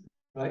Gatos,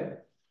 right?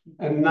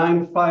 And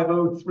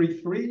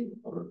 95033,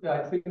 or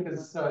I think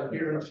is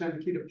here in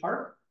Chemeketa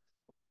Park.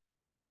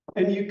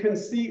 And you can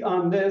see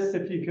on this,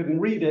 if you can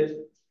read it,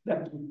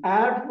 that the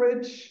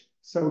average,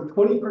 so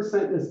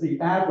 20% is the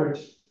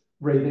average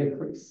rate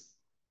increase.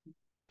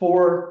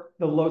 For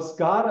the Los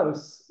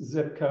Gatos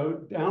zip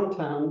code,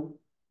 downtown,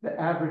 the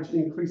average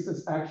increase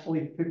is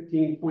actually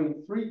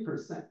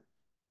 15.3%.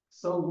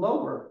 So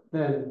lower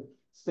than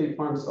State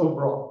Farm's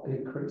overall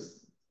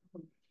increase.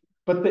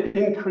 But the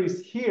increase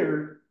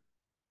here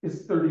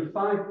is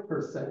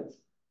 35%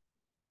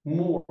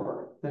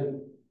 more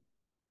than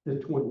the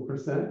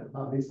 20%,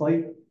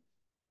 obviously.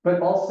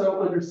 But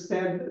also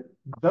understand that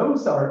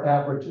those are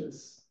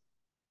averages,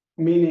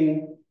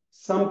 meaning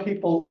some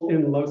people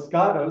in Los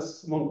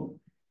Gatos won't,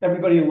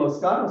 everybody in Los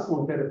Gatos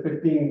won't get a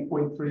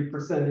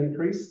 15.3%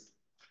 increase.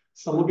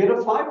 Some will get a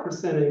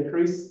 5%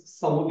 increase,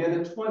 some will get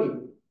a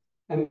 20%.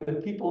 And the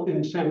people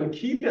in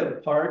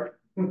Chemeketa Park,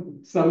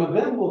 some of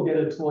them will get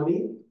a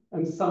 20%,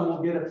 and some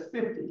will get a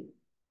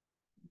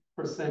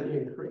 50%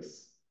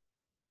 increase.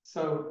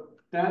 So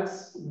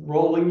that's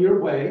rolling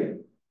your way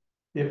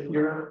if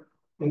you're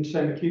in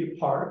Chemeketa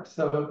Park.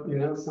 So, you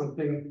know,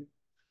 something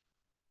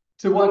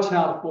to watch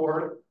out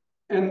for.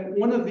 And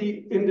one of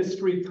the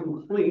industry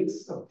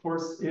complaints, of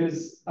course,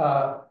 is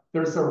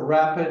there's a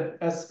rapid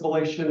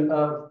escalation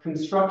of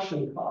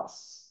construction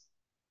costs.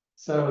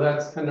 So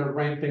that's kind of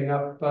ramping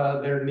up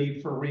their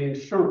need for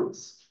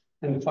reinsurance,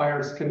 and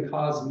fires can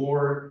cause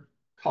more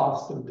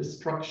cost of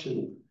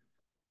destruction.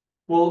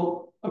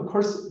 Well, of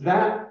course,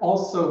 that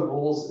also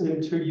rolls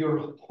into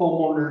your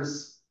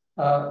homeowner's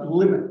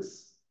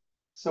limits.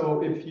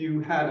 So if you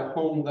had a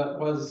home that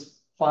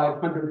was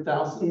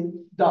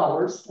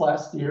 $500,000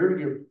 last year,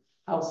 your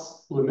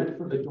house limit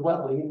for the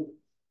dwelling,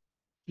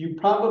 you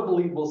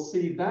probably will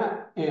see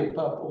that amp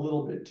up a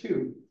little bit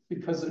too,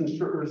 because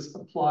insurers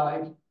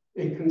apply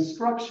a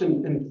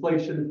construction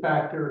inflation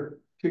factor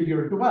to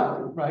your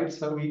dwelling, right?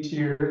 So each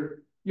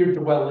year, your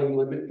dwelling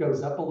limit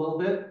goes up a little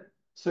bit.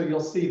 So you'll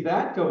see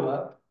that go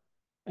up,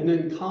 and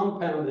then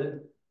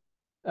compounded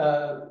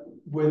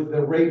with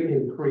the rate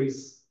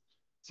increase.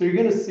 So you're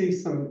gonna see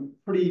some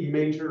pretty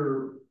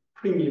major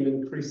premium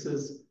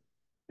increases.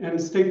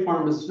 And State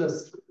Farm is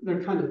just,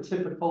 they're kind of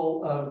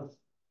typical of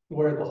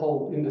where the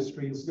whole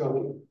industry is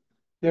going.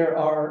 There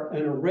are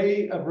an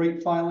array of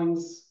rate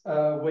filings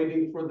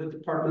waiting for the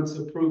department's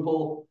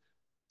approval.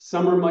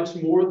 Some are much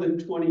more than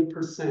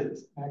 20%,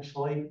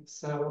 actually.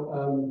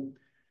 So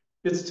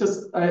it's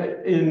just,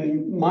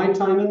 in my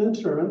time in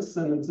insurance,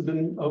 and it's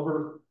been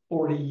over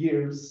 40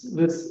 years,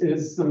 this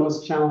is the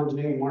most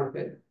challenging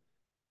market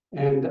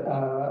and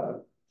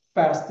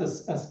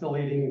fastest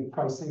escalating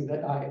pricing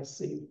that I have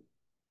seen.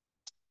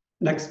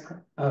 Next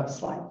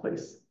slide,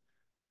 please.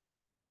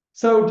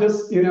 So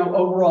just, you know,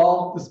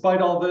 overall,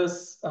 despite all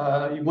this,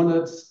 you want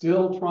to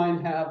still try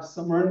and have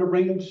somewhere in the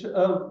range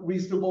of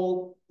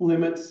reasonable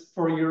limits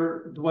for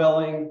your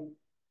dwelling.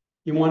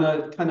 You want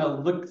to kind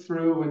of look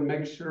through and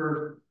make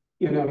sure,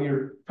 you know,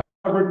 you're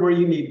covered where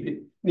you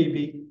need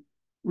be.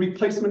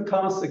 Replacement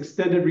costs,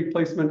 extended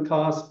replacement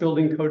costs,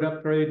 building code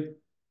upgrade,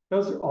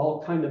 those are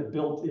all kind of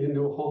built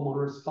into a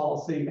homeowner's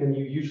policy, and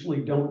you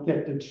usually don't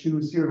get to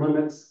choose your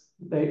limits.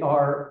 They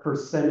are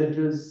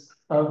percentages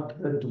of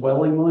the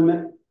dwelling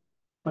limit,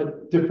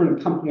 but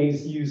different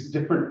companies use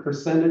different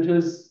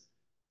percentages.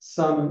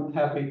 Some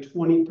have a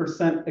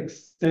 20%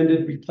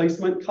 extended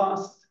replacement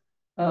cost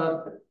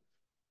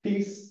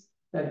piece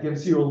that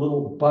gives you a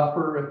little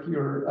buffer if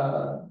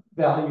your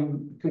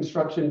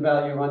construction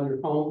value on your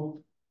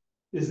home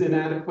is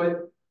inadequate.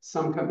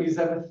 Some companies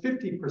have a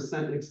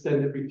 50%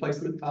 extended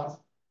replacement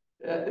cost,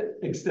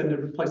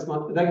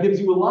 that gives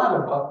you a lot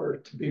of buffer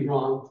to be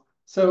wrong.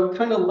 So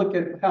kind of look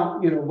at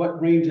how, you know,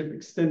 what range of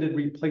extended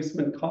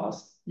replacement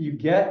costs you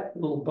get, a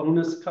little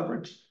bonus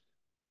coverage.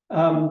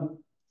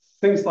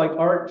 Things like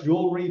art,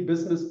 jewelry,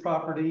 business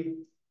property,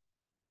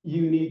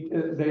 you need,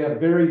 they have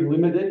very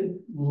limited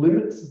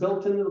limits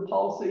built into the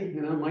policy.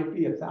 You know, it might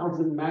be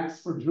 1,000 max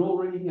for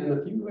jewelry. And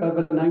if you have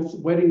a nice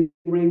wedding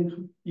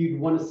ring, you'd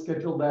want to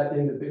schedule that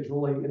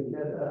individually and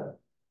get a,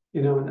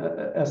 you know,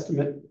 an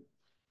estimate.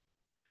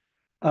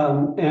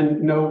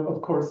 And no,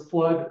 of course,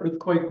 flood,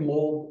 earthquake,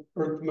 mold,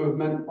 earth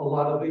movement, a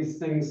lot of these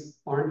things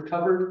aren't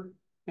covered.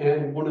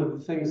 And one of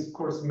the things, of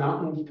course,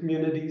 mountain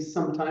communities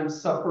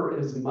sometimes suffer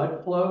is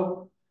mud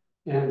flow.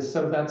 And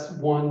so that's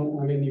one,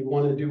 I mean, you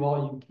want to do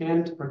all you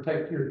can to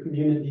protect your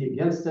community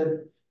against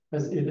it,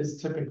 because it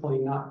is typically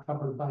not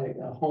covered by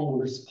a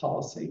homeowner's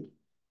policy.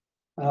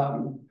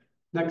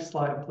 Next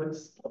slide,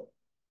 please.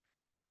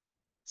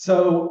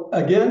 So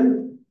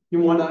again,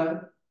 you want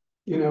to,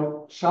 you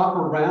know, shop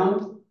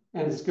around,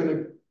 and it's going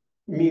to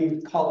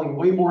mean calling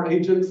way more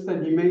agents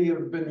than you may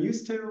have been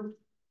used to.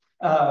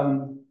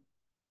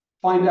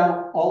 find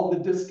out all the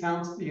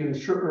discounts the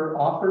insurer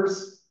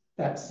offers.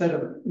 That set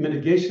of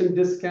mitigation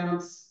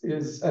discounts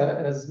is,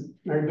 as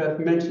Mary Beth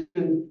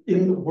mentioned,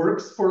 in the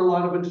works for a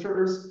lot of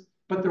insurers,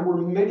 but there were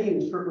many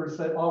insurers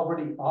that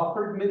already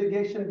offered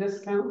mitigation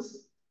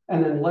discounts.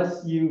 And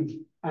unless you've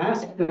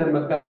asked them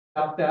about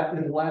that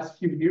in the last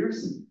few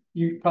years,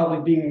 you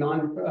probably being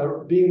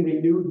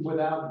renewed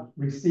without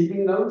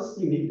receiving those.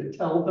 You need to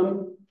tell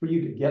them for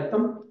you to get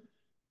them.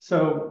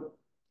 So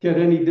get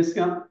any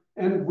discount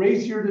and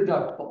raise your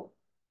deductible.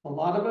 A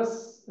lot of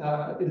us,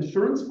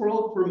 insurance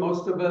world for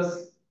most of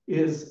us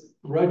is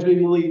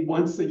grudgingly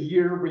once a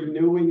year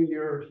renewing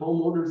your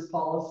homeowner's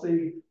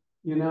policy,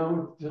 you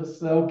know,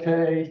 just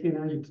okay, you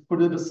know, you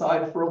put it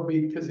aside for a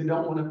week because you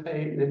don't want to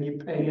pay it, and then you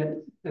pay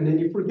it, and then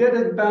you forget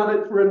about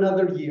it for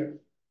another year.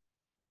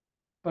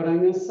 But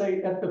I'm going to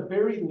say at the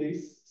very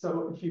least,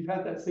 so if you've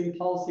had that same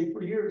policy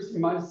for years, you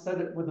might have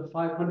set it with a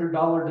 $500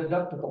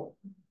 deductible.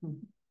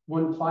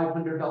 When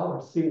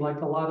 $500 seemed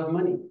like a lot of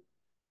money.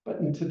 But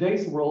in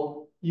today's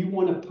world, you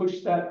want to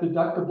push that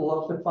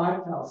deductible up to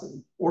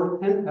 $5,000 or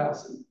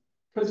 $10,000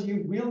 because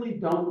you really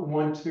don't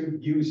want to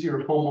use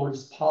your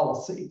homeowner's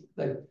policy.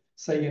 They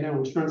say, you know,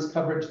 insurance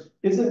coverage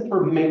isn't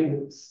for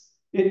maintenance.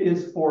 It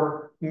is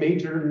for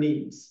major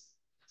needs.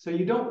 So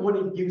you don't want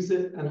to use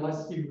it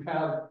unless you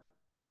have,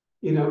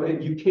 you know,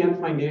 you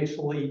can't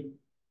financially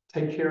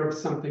take care of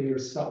something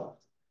yourself.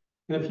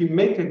 And if you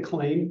make a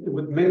claim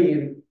with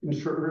many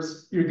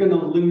insurers, you're going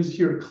to lose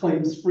your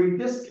claims-free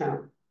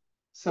discount.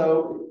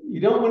 So you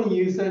don't want to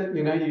use it.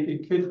 You know,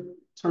 it could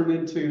turn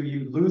into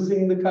you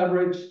losing the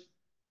coverage.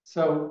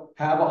 So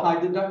have a high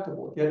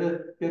deductible.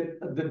 Get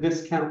the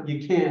discount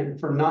you can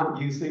for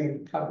not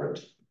using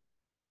coverage.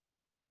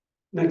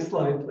 Next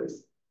slide,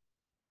 please.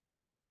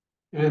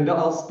 And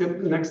I'll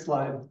skip the next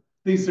slide.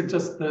 These are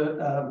just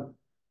the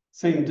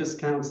same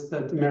discounts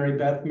that Mary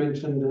Beth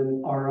mentioned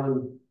and are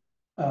on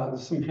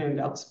some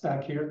handouts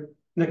back here.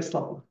 Next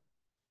slide.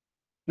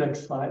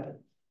 Next slide.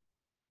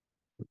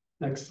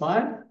 Next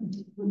slide.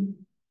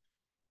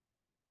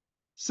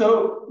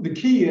 So the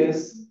key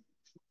is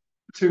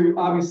to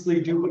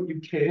obviously do what you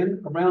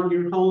can around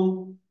your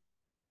home.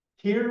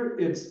 Here,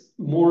 it's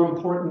more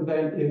important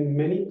than in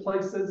many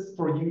places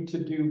for you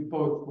to do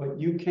both what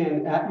you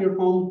can at your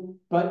home,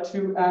 but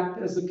to act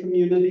as a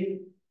community.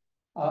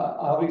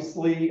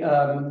 Obviously, you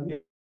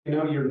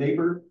know, your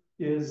neighbor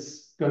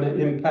is going to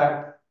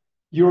impact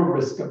your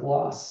risk of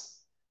loss.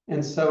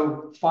 And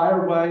so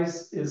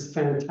Firewise is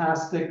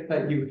fantastic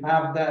that you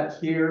have that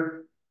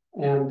here.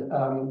 And,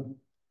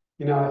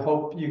 you know, I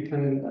hope you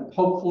can,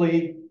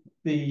 hopefully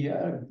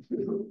the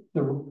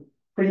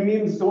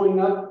premiums going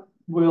up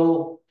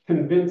will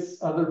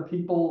convince other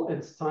people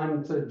it's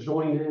time to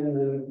join in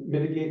and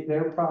mitigate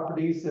their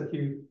properties. If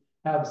you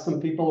have some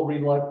people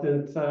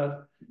reluctant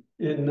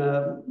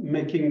in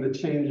making the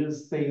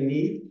changes they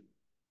need.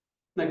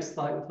 Next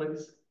slide,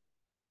 please.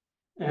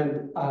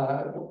 And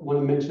I want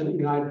to mention the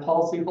United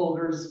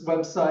Policyholders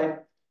website.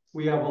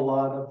 We have a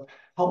lot of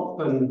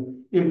help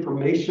and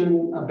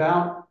information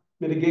about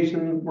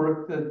mitigation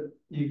work that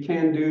you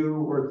can do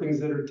or things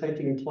that are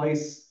taking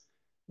place.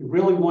 You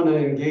really want to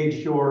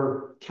engage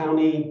your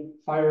county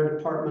fire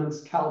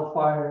departments, CAL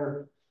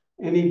FIRE,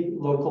 any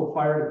local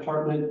fire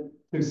department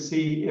to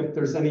see if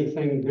there's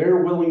anything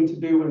they're willing to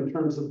do in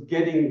terms of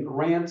getting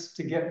grants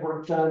to get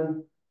work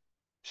done,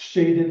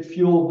 shaded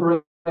fuel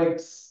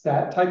breaks,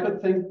 that type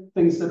of thing,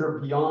 things that are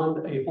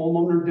beyond a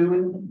homeowner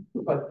doing,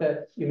 but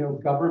that, you know,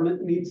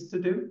 government needs to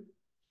do.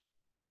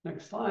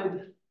 Next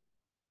slide.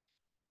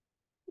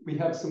 We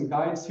have some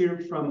guides here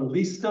from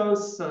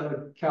Listos,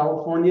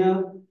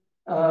 California,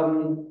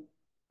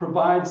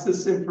 provides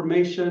this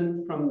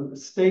information from the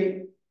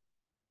state,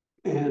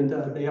 and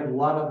they have a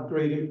lot of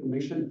great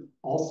information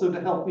also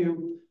to help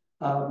you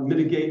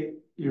mitigate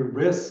your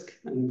risk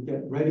and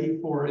get ready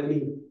for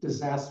any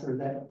disaster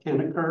that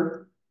can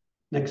occur.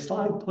 Next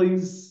slide,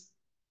 please.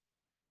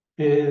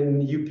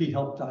 And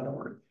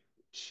uphelp.org,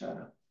 which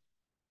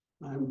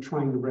I'm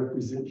trying to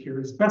represent here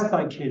as best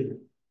I can.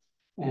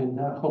 And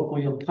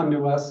hopefully you'll come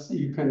to us.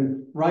 You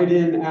can write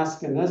in,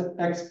 ask an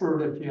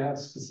expert if you have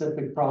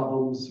specific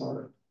problems,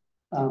 or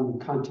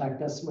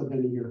contact us with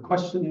any of your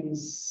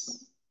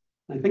questions.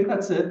 I think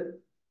that's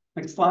it.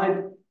 Next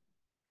slide.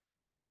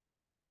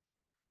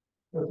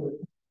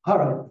 All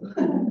right.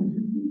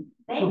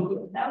 Thank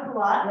you. That was a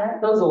lot.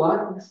 That was a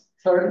lot.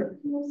 Sorry.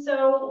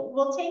 So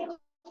we'll take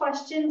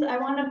questions. I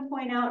want to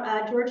point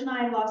out, George and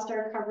I lost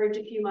our coverage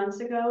a few months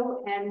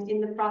ago, and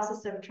in the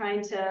process of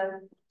trying to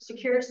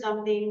secure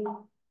something,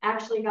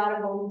 actually got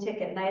a golden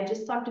ticket. And I had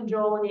just talked to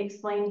Joel, and he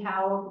explained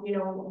how, you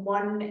know,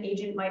 one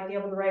agent might be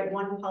able to write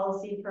one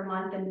policy per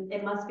month, and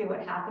it must be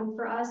what happened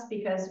for us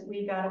because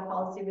we got a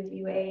policy with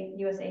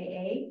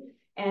USAA.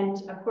 And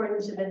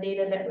according to the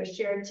data that was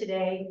shared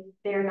today,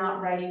 they're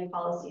not writing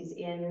policies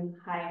in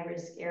high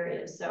risk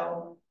areas.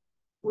 So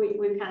we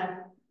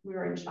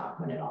were in shock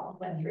when it all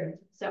went through.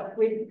 So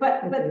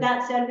but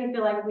that said, we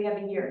feel like we have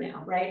a year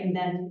now, right? And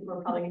then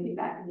we're probably gonna be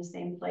back in the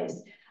same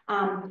place.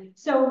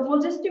 So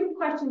we'll just do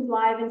questions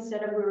live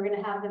instead of we were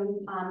gonna have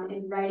them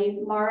in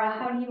writing. Mara,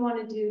 how do you want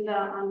to do the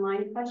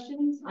online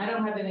questions? I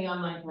don't have any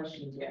online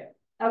questions yet.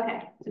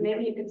 Okay, so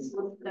maybe you could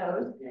slip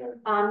those.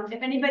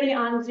 If anybody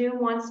on Zoom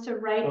wants to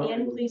write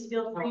in, please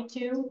feel free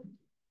to.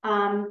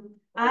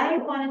 I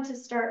wanted to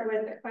start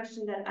with a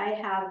question that I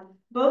have.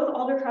 Both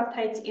Aldercroft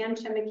Heights and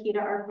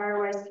Chemeketa, our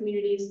Firewise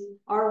communities,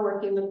 are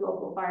working with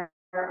local fire,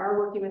 are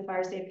working with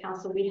Fire Safe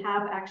Council. We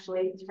have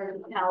actually, it's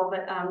hard to tell,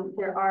 but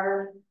there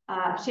are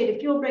shaded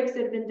fuel breaks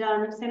that have been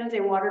done. San Jose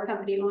Water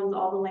Company owns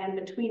all the land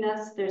between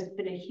us. There's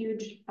been a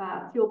huge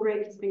fuel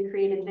break has been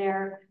created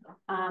there.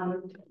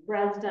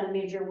 Brown's done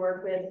major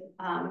work with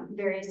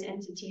various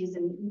entities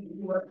and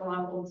work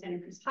along Old Santa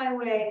Cruz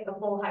Highway. The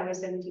whole Highway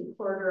 17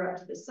 corridor up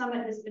to the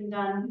summit has been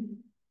done.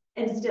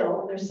 And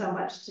still, there's so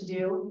much to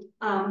do.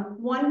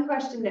 One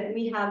question that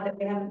we have that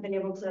we haven't been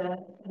able to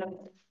kind of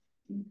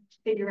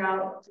figure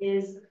out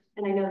is,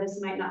 and I know this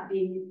might not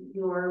be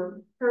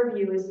your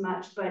purview as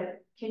much, but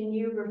can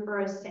you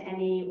refer us to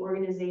any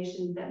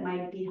organizations that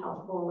might be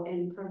helpful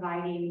in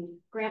providing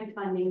grant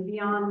funding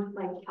beyond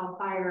like CAL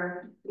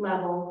FIRE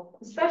level,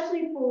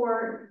 especially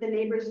for the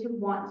neighbors who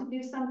want to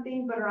do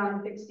something but are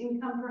on fixed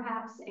income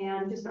perhaps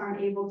and just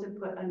aren't able to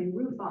put a new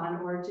roof on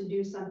or to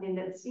do something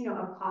that's, you know,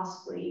 a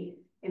costly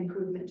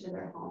improvement to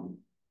their home?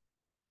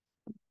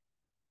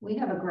 We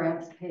have a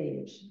grants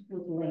page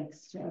with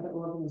links to other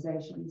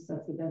organizations.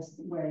 That's the best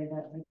way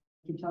that I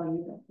can tell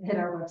you to hit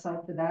our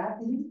website for that,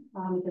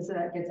 because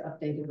that gets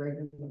updated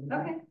regularly.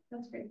 Okay,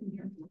 that's great.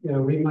 Yeah,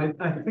 we might,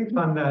 I think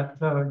on that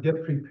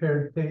get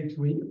prepared page,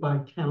 by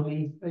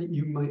county,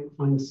 you might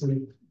find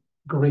some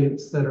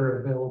grants that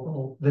are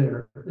available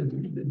there in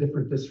the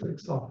different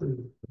districts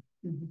often.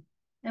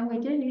 And we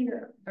did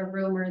hear a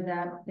rumor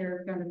that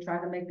they're going to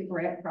try to make the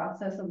grant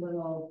process a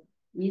little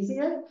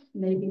easier,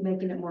 maybe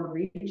making it more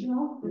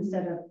regional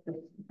instead of the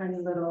tiny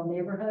little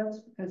neighborhoods,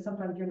 because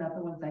sometimes you're not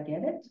the ones that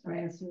get it,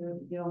 right? So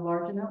you're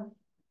large enough.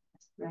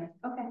 Right.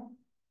 Okay.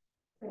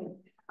 Great.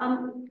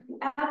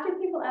 After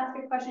people ask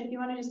a question, if you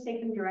want to just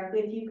take them directly,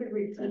 if you could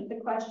repeat the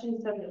question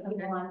so that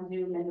people on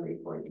Zoom and the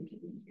recording can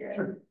hear it.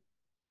 Sure.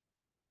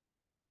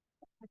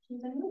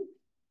 Questions, anyone?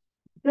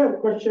 Yeah,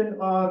 question.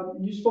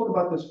 You spoke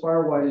about this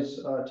Firewise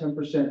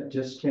 10%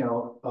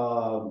 discount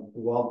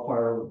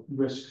wildfire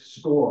risk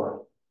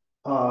score.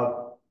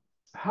 How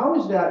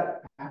would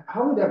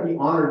that be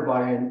honored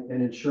by an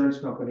insurance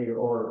company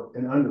or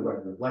an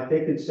underwriter? Like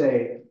they could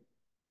say,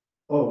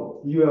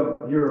 oh, you're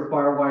a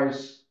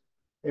Firewise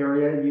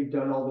area, you've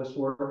done all this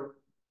work.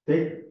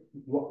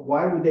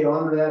 Why would they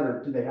honor that,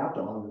 or do they have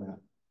to honor that?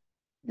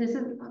 This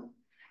is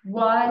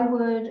why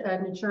would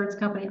an insurance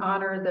company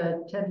honor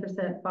the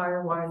 10%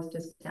 Firewise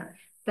discount?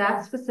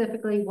 That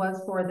specifically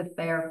was for the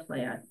FAIR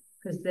plan,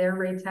 because their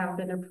rates have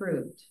been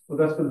approved. Well,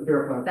 that's for the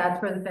FAIR plan.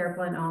 That's for the FAIR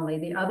plan only.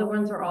 The other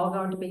ones are all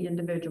going to be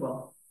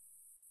individual.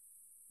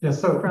 Yeah,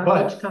 so from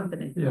each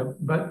company. Yeah,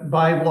 but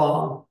by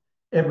law,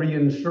 every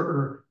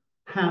insurer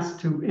has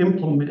to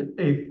implement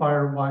a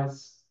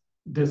Firewise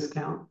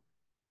discount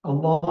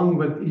along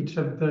with each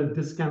of the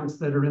discounts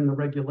that are in the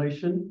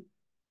regulation.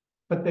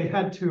 But they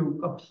had to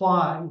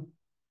apply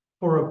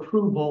for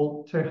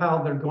approval to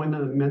how they're going to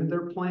amend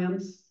their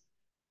plans.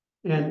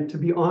 And to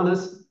be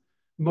honest,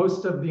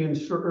 most of the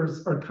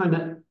insurers are kind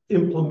of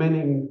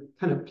implementing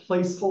kind of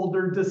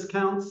placeholder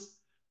discounts,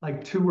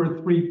 like 2 or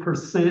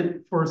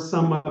 3% for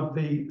some of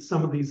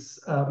these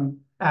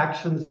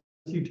actions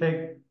you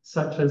take,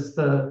 such as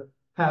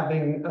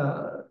having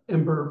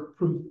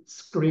ember-proof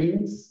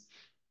screens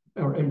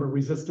or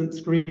ember-resistant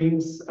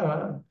screens.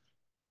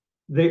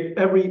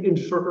 Every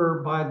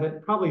insurer by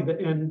probably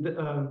the end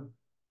of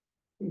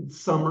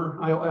summer,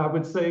 I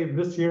would say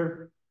this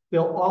year,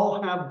 they'll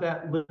all have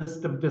that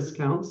list of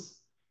discounts.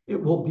 It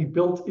will be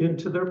built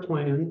into their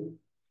plan,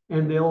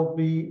 and they'll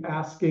be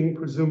asking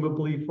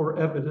presumably for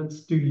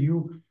evidence.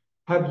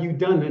 Have you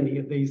done any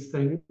of these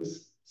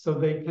things? So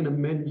they can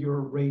amend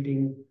your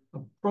rating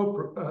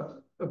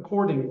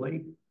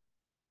accordingly.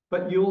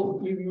 But you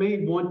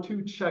may want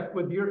to check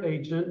with your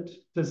agent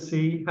to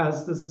see,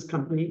 has this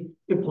company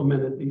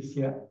implemented these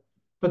yet?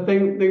 But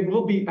they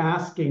will be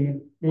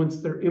asking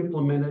once they're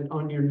implemented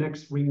on your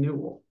next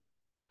renewal.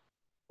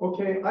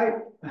 Okay,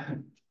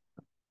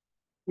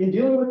 in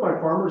dealing with my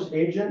farmer's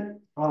agent,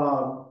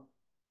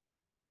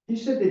 he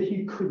said that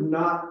he could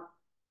not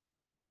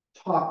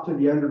talk to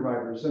the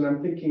underwriters. And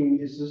I'm thinking,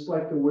 is this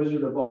like the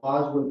Wizard of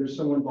Oz where there's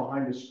someone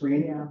behind the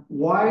screen? Yeah.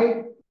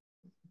 Why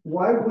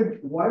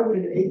would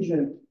an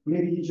agent,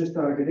 maybe he's just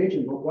not a good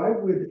agent, but why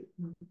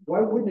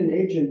wouldn't an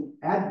agent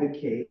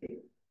advocate?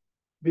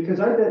 Because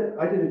I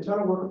did a ton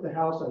of work at the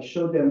house. I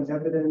showed them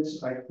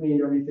evidence. I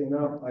cleaned everything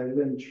up. I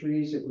limbed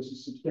trees. It was a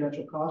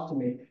substantial cost to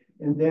me.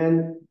 And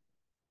then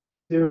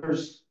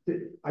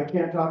I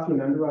can't talk to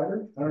an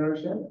underwriter. I don't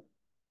understand it.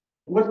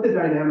 What's the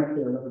dynamic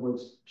there? In other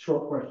words,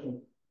 short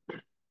question.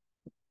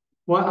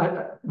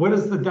 Well, what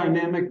is the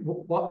dynamic?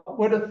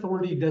 What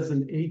authority does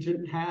an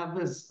agent have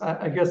is,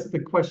 I guess, the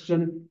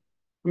question.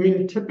 I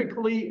mean,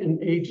 typically an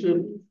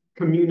agent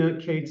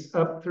communicates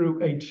up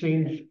through a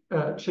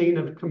chain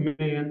of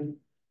command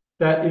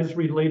that is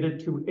related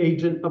to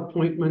agent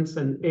appointments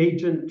and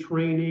agent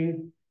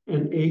training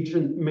and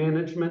agent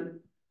management.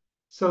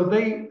 So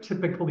they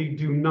typically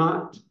do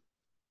not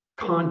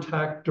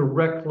contact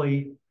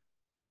directly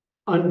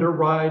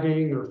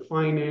underwriting or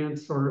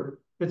finance, or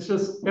it's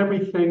just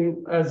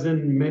everything, as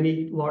in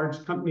many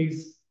large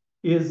companies,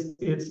 is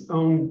its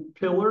own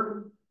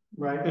pillar.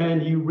 Right.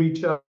 And you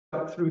reach out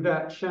through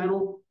that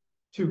channel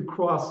to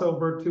cross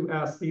over to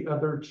ask the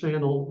other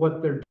channel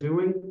what they're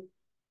doing.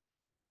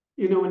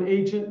 You know, an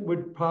agent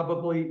would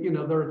probably, you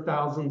know, there are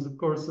thousands, of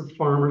course, of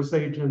farmers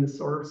agents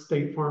or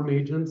state farm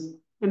agents,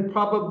 and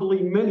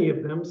probably many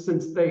of them,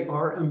 since they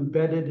are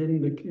embedded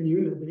in the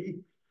community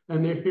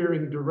and they're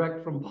hearing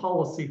direct from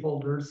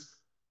policyholders,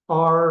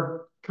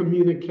 are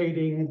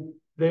communicating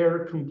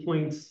their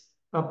complaints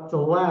up the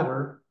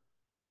ladder.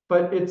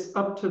 But it's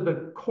up to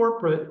the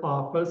corporate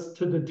office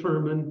to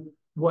determine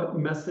what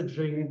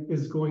messaging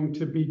is going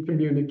to be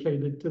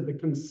communicated to the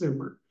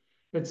consumer.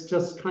 It's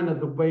just kind of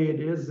the way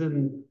it is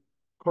in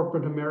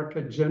corporate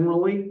America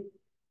generally.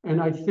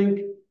 And I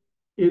think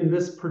in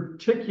this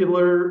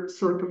particular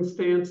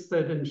circumstance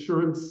that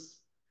insurance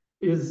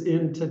is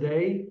in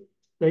today,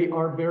 they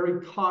are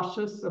very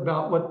cautious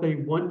about what they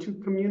want to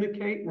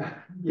communicate.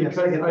 Yes,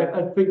 Because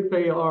I think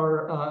they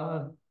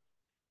are,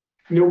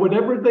 you know,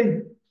 whatever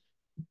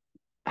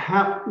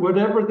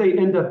they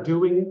end up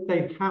doing,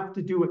 they have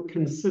to do it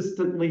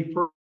consistently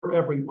for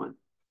everyone,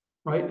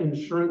 right?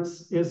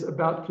 Insurance is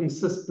about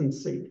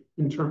consistency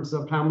in terms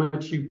of how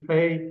much you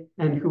pay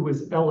and who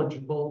is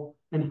eligible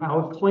and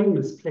how a claim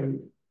is paid.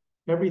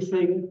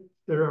 Everything,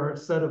 there are a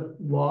set of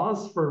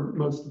laws for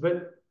most of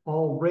it.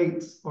 All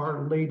rates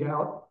are laid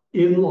out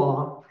in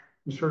law.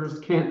 Insurers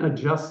can't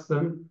adjust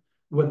them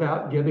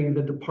without getting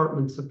the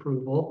department's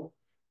approval.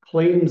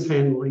 Claims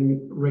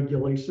handling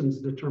regulations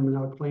determine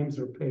how claims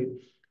are paid.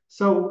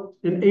 So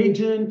an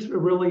agent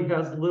really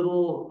has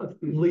little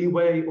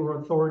leeway or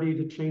authority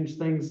to change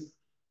things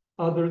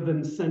other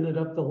than send it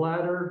up the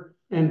ladder,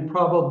 and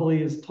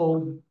probably is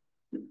told,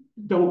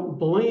 don't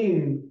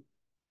blame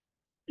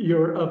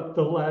your up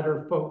the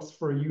ladder folks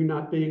for you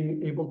not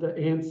being able to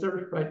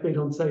answer, right? They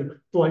don't say,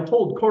 well, I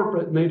told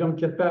corporate and they don't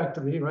get back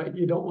to me, right?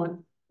 You don't want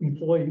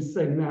employees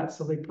saying that.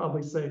 So they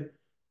probably say,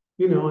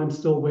 you know, I'm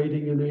still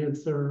waiting an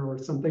answer or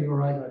something,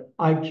 or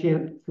I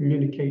can't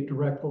communicate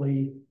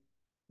directly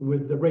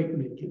with the rate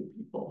making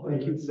people.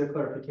 Thank you for the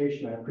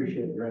clarification. I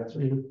appreciate your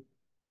answer.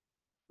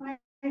 Yeah.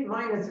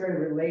 Mine is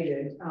very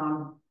related.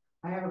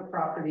 I have a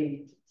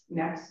property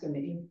next to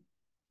me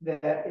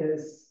that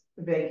is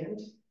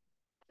vacant.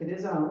 It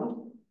is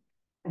owned,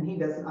 and he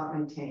does not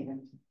maintain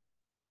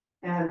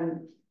it.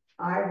 And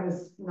I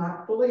was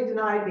not fully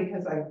denied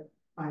because I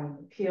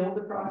appealed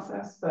the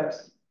process, but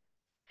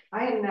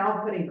I am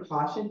now putting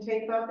caution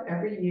tape up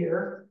every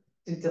year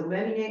to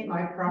delineate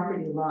my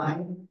property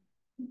line.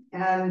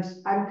 And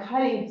I'm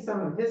cutting some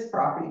of his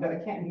property, but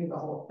I can't do the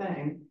whole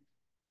thing.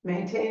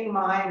 Maintaining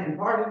mine and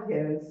part of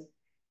his.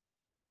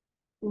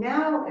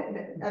 Now,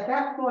 at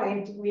that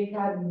point, we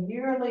had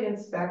yearly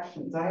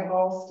inspections. I have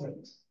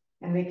Allstate,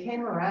 and they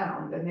came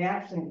around and they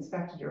actually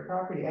inspected your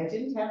property. I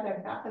didn't have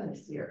that happen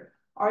this year.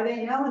 Are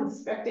they now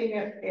inspecting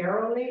it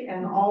airily,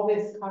 and all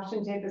this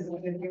caution tape is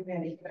going to do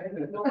any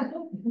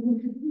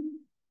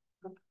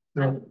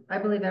good? I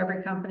believe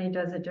every company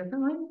does it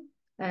differently,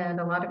 and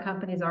a lot of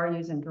companies are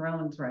using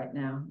drones right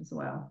now as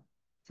well.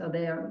 So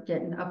they are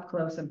getting up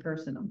close and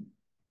personal.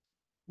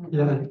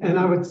 Yeah, and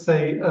I would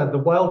say the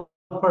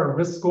wildfire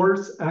risk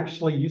scores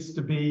actually used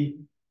to be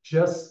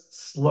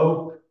just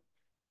slope,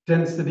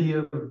 density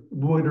of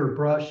wood or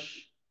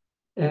brush,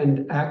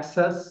 and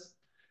access.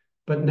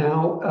 But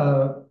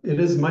now it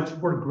is much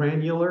more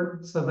granular.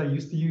 So they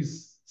used to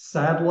use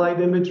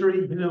satellite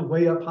imagery, you know,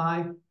 way up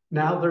high.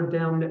 Now they're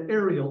down to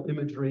aerial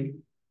imagery,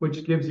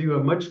 which gives you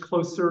a much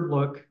closer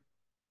look.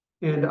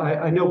 And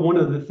I know one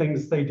of the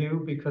things they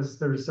do, because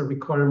there's a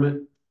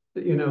requirement,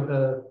 you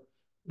know,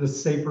 the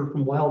safer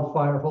from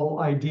wildfire whole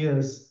idea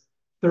is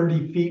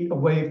 30 feet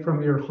away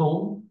from your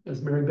home,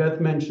 as Mary Beth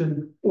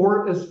mentioned,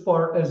 or as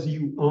far as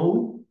you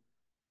own.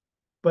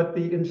 But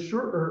the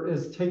insurer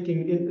is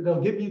taking in,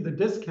 they'll give you the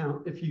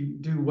discount if you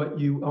do what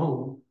you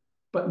own.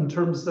 But in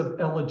terms of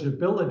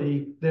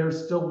eligibility, they're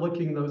still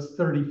looking those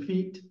 30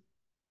 feet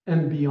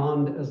and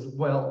beyond as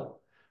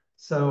well.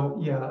 So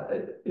yeah,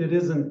 it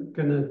isn't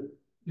gonna,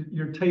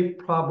 your tape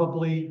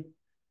probably,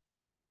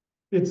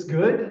 it's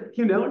good,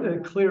 you know, to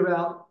clear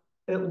out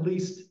at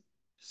least,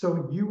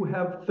 so you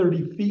have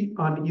 30 feet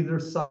on either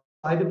side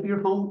of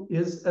your home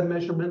is a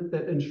measurement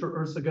that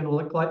insurers are gonna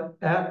look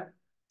at.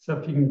 So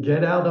if you can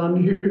get out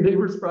on your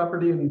neighbor's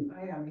property and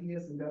I am, he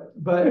isn't though.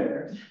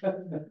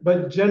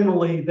 but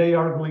generally they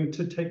are going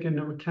to take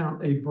into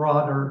account a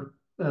broader,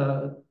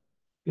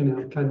 you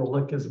know, kind of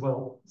look as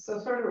well. So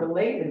sort of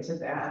related to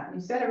that,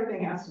 you said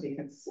everything has to be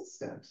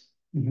consistent,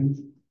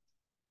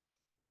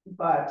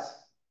 but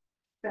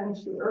then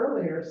she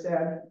earlier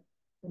said,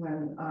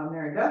 when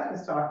Mary Beth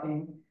was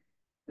talking,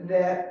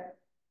 that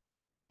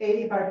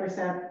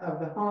 85% of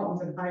the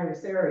homes in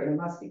high-risk area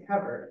must be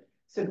covered.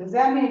 So does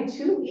that mean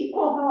two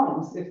equal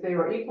homes, if they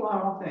were equal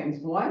on all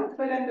things, one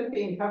could end up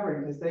being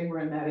covered because they were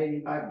in that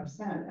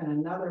 85% and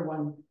another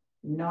one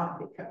not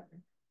be covered?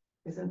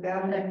 Isn't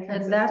that an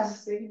And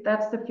that's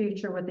the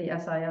future with the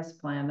SIS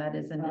plan. That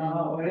isn't.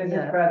 Oh, it isn't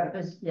yeah,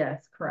 present.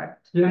 Yes,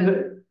 correct. Yeah,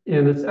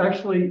 and it's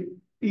actually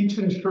each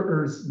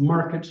insurer's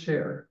market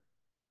share.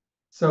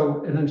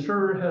 So an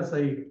insurer has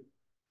a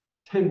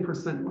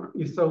 10%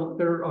 market. So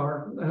there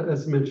are,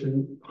 as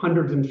mentioned,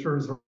 100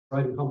 insurers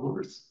writing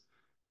homeowners.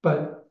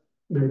 But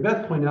Mary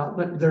Beth pointed out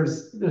that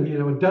there's,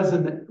 a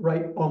dozen that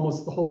write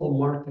almost the whole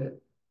market.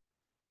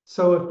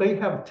 So if they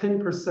have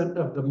 10%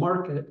 of the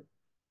market,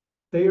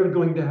 they are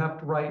going to have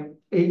to write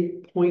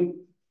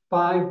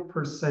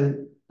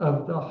 8.5%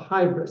 of the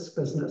high risk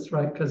business,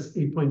 right? Because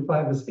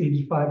 8.5 is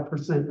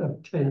 85%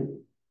 of 10.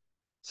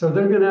 So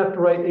they're going to have to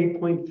write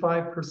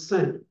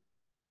 8.5%.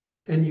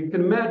 And you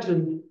can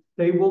imagine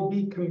they will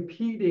be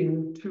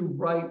competing to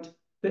write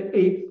the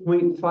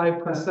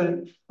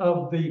 8.5%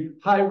 of the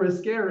high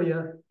risk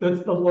area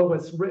that's the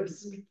lowest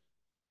risk.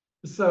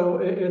 So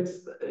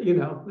it's,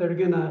 they're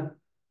gonna.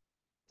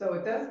 So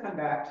it does come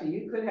back to,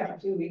 you could have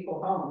two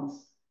equal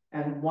homes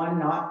and one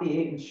not be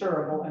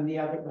insurable and the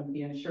other one be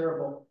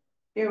insurable,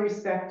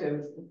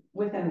 irrespective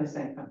within the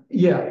same country.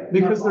 Yeah,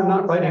 because they're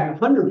not writing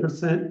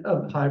 100%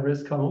 of high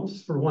risk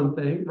homes for one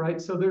thing,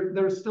 right? So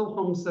there's still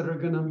homes that are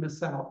gonna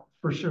miss out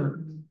for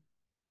sure.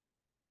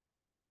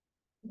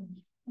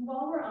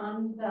 While we're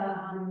on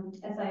the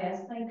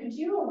SIS plan, could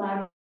you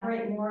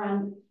elaborate more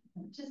on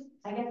just,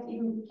 I guess,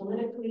 even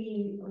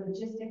politically,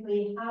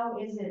 logistically, how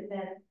is it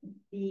that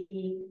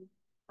the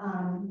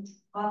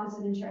Office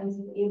of Insurance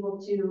is able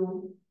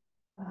to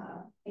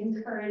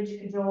encourage,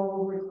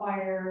 cajole,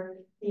 require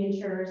the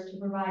insurers to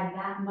provide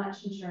that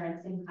much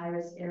insurance in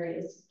high-risk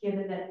areas,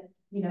 given that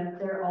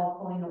they're all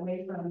pulling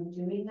away from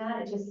doing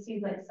that? It just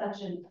seems like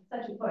such a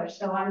push.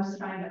 So I'm just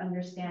trying to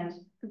understand.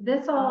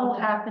 This all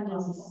happened in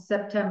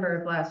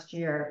September of last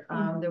year.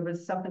 There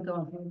was something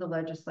going through the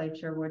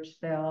legislature which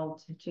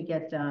failed to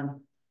get done.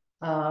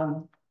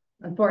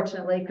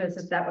 Unfortunately, because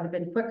if that would have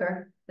been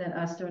quicker than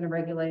us doing a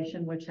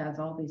regulation, which has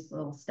all these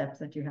little steps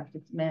that you have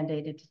to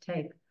mandated to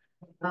take.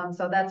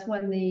 So that's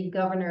when the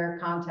governor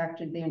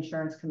contacted the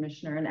insurance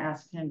commissioner and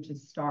asked him to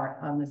start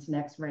on this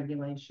next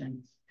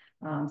regulation.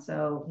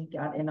 So he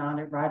got in on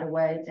it right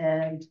away.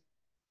 And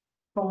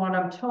from what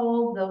I'm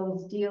told,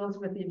 those deals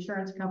with the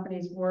insurance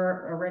companies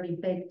were already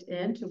baked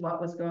into what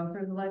was going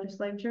through the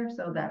legislature.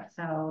 So that's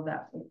how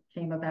that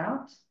came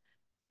about.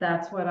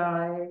 That's what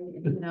I,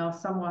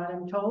 somewhat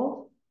am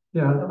told.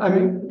 Yeah, I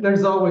mean,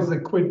 there's always a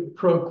quid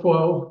pro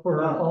quo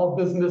for all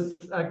business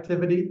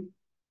activity.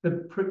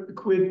 The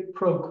quid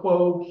pro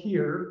quo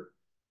here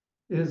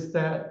is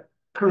that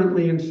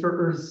currently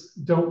insurers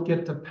don't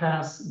get to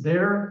pass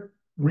their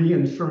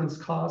reinsurance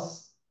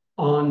costs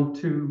on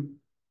to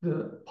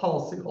the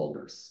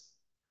policyholders.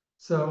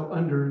 So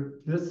under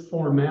this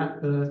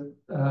format,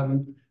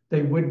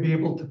 they would be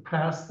able to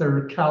pass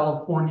their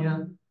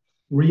California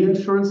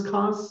reinsurance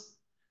costs.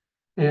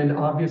 And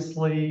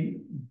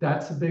obviously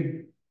that's a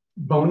big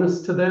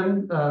bonus to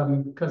them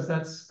because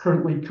that's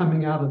currently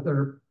coming out of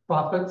their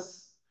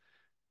profits.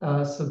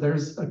 So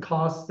there's a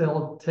cost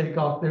they'll take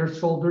off their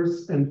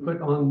shoulders and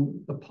put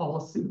on the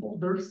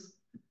policyholders.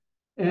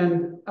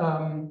 And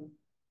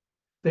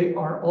they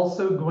are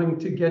also going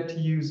to get to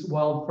use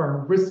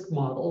wildfire risk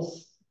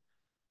models.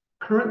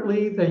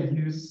 Currently, they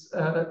use,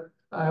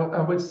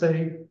 I would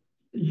say,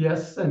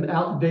 yes, an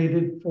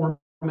outdated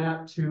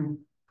format to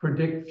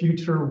predict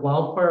future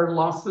wildfire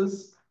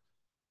losses.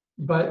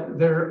 But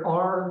there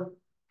are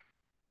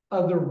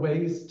other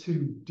ways to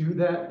do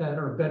that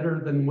are better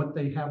than what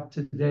they have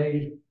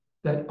today,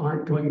 that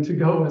aren't going to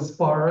go as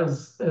far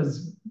as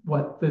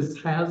what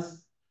this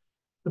has.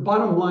 The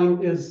bottom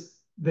line is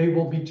they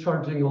will be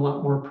charging a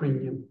lot more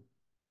premium.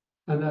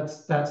 And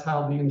that's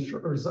how the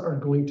insurers are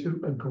going to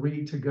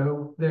agree to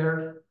go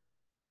there.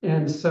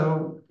 And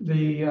so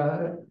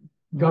the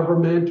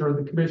government or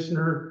the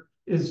commissioner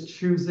is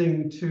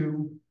choosing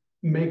to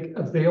make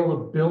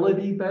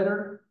availability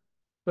better,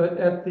 but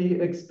at the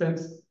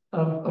expense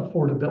of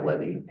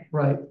affordability,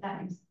 right?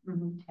 Thanks.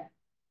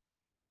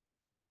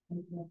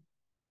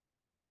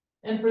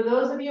 And for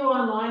those of you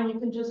online, you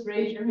can just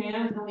raise your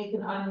hand and we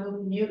can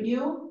unmute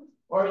you,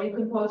 or you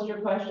can post your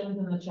questions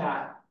in the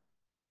chat.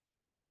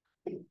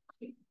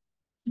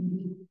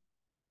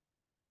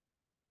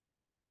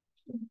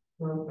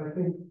 Well, I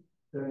think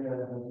Diana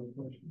has a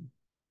question.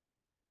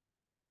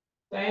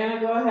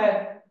 Diana, go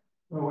ahead.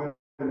 Oh, wait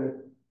a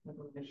minute.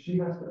 She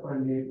has to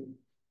unmute.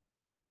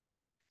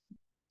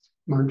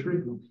 Marjorie?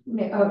 Did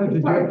you have a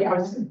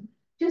question?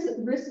 Just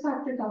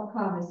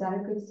riskfactor.com, is that a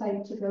good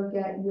site to go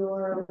get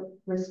your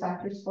risk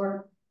factor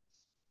score?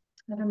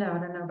 I don't know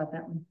about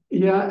that one.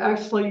 Yeah,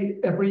 actually,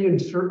 every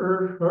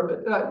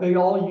insurer, they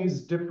all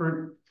use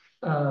different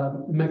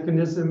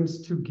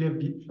mechanisms to give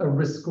a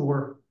risk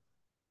score.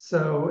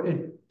 So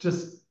it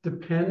just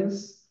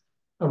depends.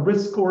 a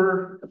risk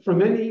score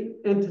from any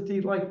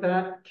entity like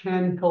that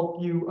can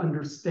help you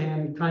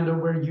understand kind of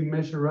where you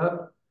measure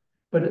up,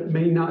 but it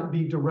may not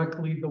be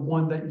directly the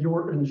one that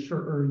your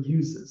insurer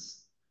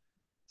uses.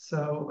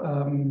 So,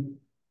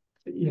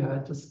 yeah,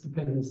 it just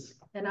depends.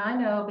 And I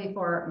know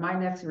before my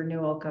next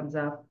renewal comes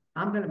up,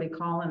 I'm gonna be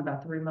calling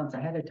about 3 months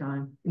ahead of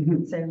time,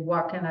 saying,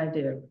 what can I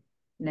do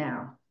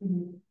now?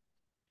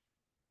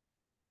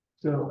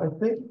 So I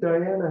think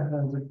Diana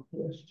has a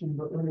question,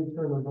 but let me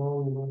turn the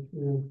volume on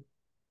here.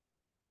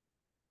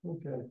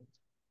 Okay.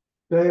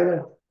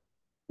 Diana,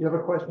 you have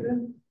a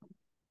question?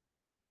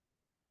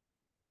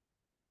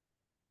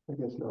 I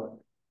guess not.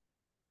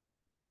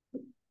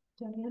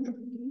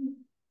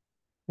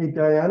 Hey,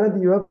 Diana,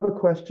 do you have a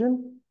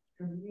question?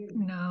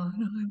 No,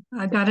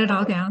 I got it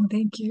all down.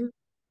 Thank you.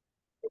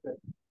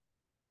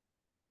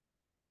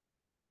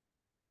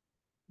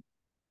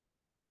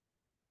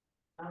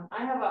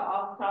 I have an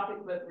off-topic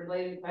but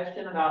related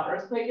question about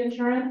earthquake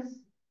insurance.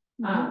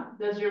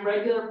 Does your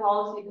regular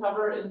policy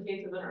cover in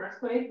case of an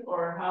earthquake,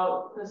 or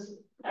how? Because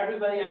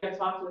everybody I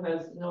talked to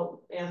has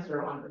no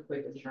answer on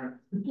earthquake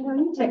insurance.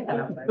 You take that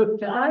up.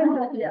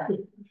 Yeah.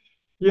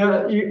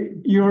 Yeah,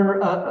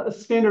 your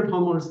standard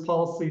homeowners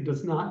policy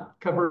does not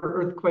cover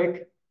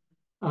earthquake.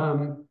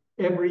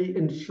 Every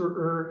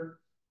insurer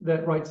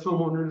that writes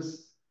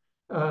homeowners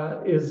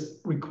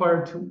is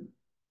required to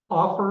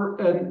offer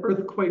an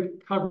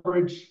earthquake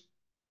coverage,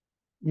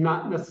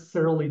 not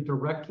necessarily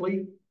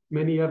directly.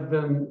 Many of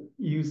them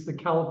use the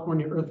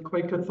California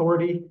Earthquake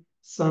Authority.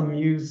 Some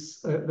use,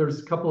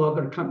 there's a couple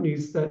other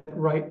companies that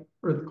write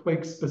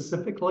earthquake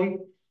specifically.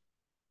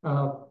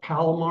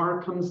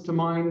 Palomar comes to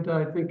mind,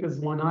 I think is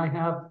one I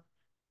have.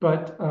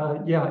 But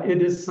yeah,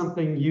 it is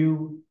something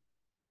you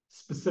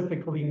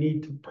specifically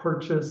need to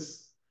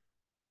purchase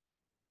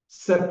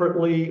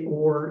separately,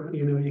 or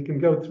you can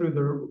go through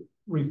the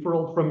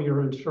referral from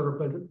your insurer,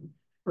 but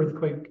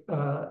earthquake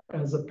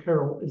as a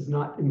peril is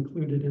not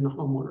included in a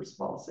homeowner's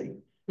policy,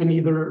 and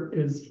neither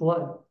is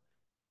flood.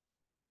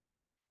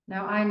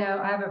 Now, I know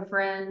I have a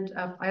friend,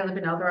 I live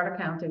in Eldorado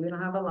County. We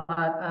don't have a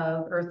lot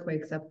of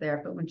earthquakes up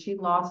there, but when she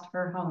lost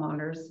her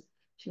homeowners,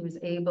 she was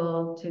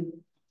able to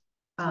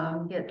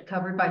get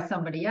covered by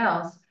somebody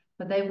else,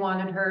 but they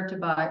wanted her to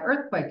buy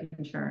earthquake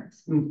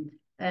insurance.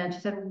 And she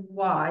said,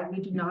 why? We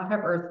do not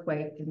have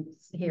earthquake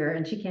here.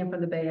 And she came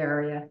from the Bay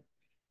Area.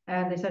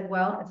 And they said,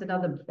 well,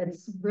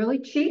 it's really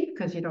cheap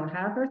because you don't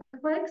have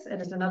earthquakes, and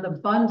it's another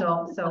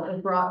bundle. So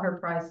it brought her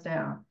price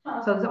down.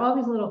 So there's all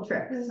these little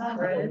tricks,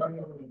 right?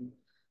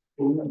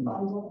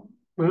 Well,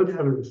 that's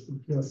interesting.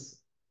 Yes.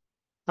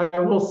 I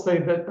will say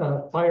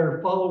that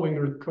fire following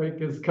earthquake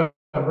is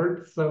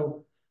covered.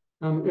 So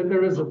and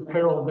there is a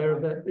peril there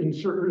that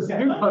insurers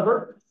do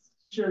cover.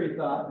 Sure you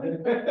thought. There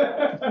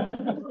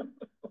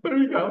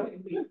you go.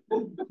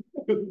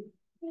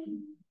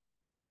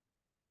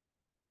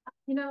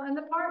 And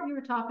the part you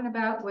were talking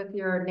about with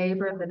your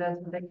neighbor that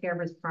doesn't take care of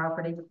his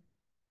property,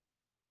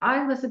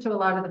 I listen to a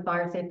lot of the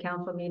fire safe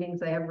council meetings.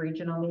 They have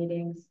regional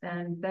meetings,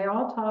 and they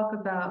all talk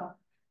about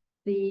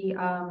the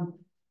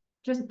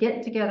just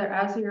get together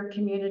as your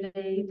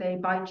community. They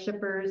buy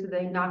chippers,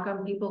 they knock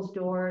on people's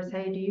doors.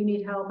 Hey, do you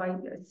need help?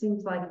 It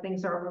seems like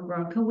things are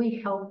overgrown. Can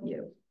we help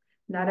you?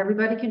 Not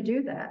everybody can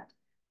do that,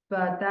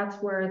 but that's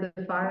where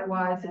the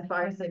Firewise and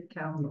Fire Safe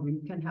Council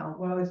can help.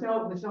 Well, there's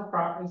no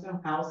property, there's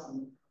no house.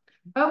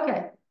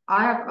 Okay,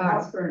 I have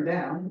House burned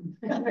down.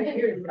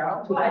 Here you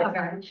go.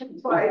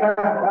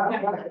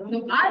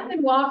 I've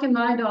been walking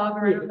my dog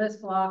around this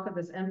block of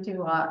this empty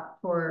lot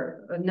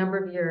for a number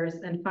of years,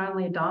 and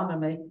finally it dawned on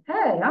me,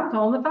 hey, I'm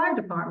calling the fire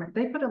department.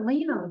 They put a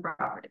lien on the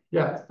property.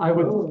 Yeah, I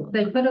would.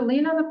 They put a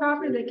lien on the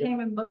property. They came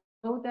and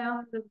mowed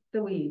down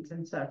the weeds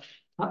and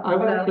such. I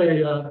would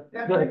say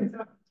that brings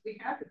up, we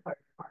have the fire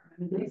department,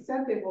 and they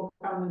said they will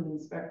come and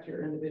inspect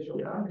your individual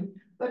property.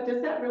 But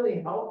does that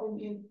really help? I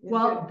mean,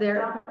 well,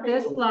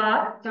 this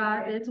lot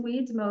got its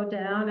weeds mowed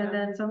down, and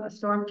then a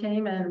storm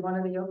came and one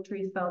of the oak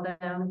trees fell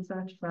down and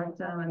such, but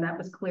and that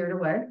was cleared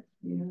away.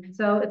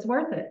 So it's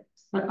worth it.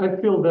 I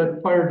feel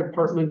that fire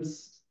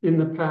departments in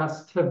the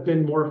past have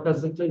been more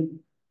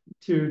hesitant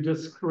to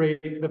just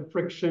create the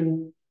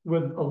friction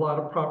with a lot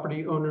of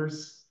property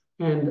owners.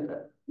 And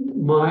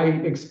my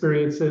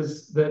experience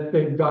is that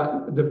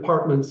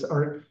departments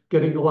are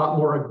getting a lot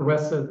more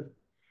aggressive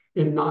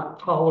in not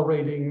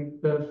tolerating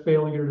the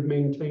failure to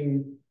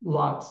maintain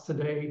lots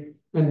today,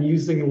 and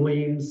using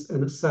liens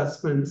and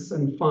assessments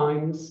and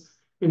fines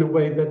in a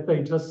way that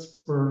they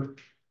just were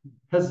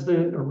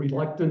hesitant or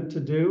reluctant to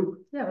do.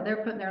 Yeah, but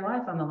they're putting their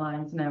life on the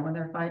lines now when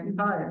they're fighting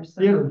fires.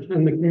 So. Yeah,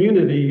 and the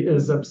community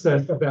is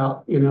upset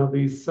about,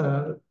 these,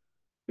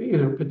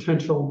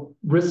 potential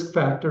risk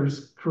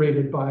factors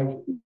created by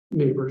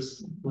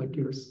neighbors like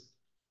yours.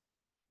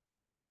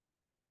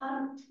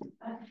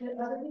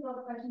 Other people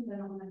have questions, I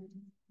don't want to.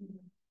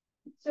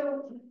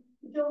 So,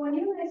 Joel, when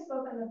you guys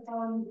spoke on the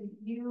phone,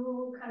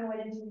 you kind of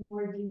went into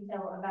more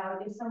detail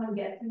about if someone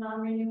gets a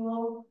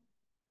non-renewal,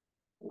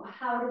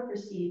 how to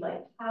proceed,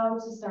 like how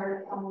to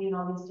start following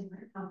all these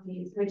different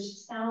companies, which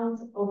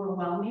sounds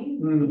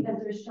overwhelming because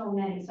there's so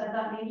many. So I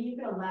thought maybe you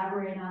could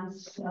elaborate on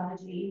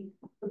strategy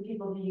for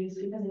people to use,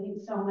 because I think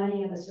so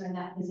many of us are in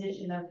that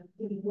position of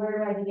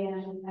where do I begin?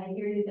 And I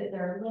hear you that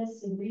there are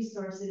lists and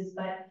resources,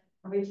 but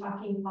are we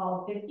talking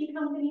all 50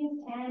 companies,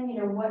 10?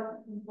 You know,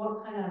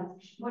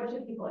 what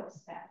should people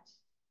expect?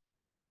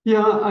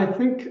 Yeah, I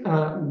think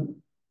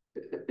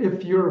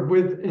if you're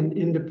with an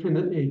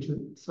independent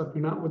agent, so if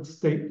you're not with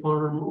State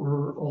Farm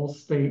or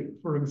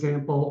Allstate, for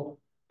example,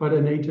 but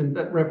an agent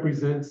that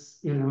represents,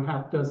 you know,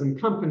 half dozen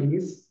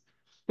companies,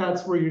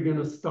 that's where you're going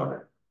to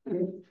start.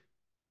 And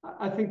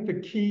I think the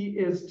key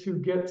is to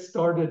get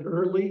started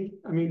early.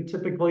 I mean,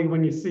 typically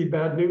when you see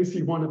bad news,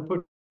 you want to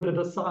put it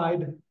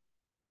aside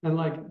and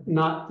like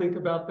not think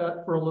about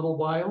that for a little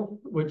while,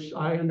 which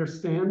I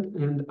understand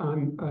and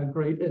I'm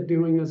great at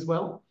doing as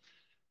well.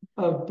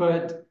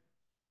 But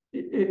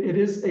it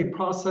is a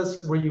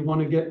process where you want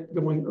to get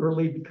going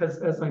early because,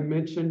 as I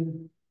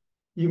mentioned,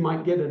 you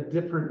might get a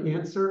different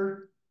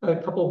answer a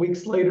couple of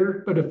weeks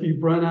later, but if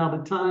you've run out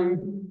of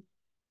time,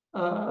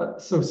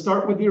 so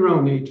start with your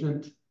own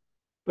agent,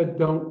 but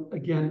don't,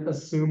 again,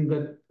 assume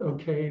that,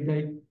 okay,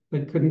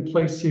 they couldn't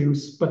place you,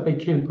 but they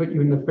can put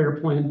you in the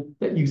FAIR plan,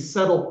 that you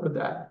settle for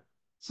that.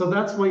 So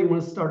that's why you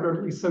want to start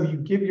early, so you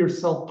give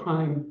yourself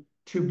time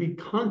to be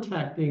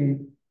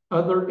contacting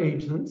other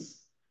agents.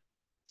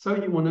 So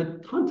you want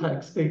to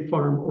contact State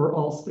Farm or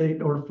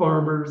Allstate or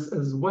Farmers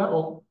as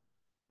well,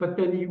 but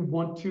then you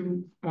want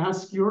to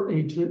ask your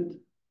agent,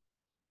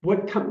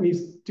 what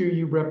companies do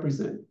you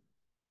represent,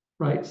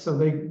 right? So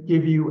they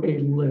give you a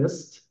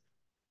list,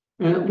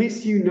 and at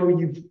least you know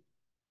you've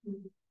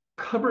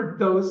covered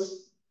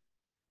those,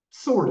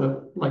 sort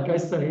of, like I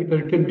say,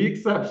 there can be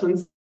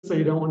exceptions, so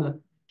you don't want to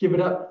give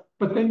it up,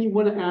 but then you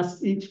want to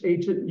ask each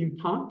agent you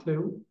talk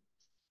to,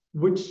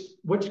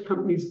 which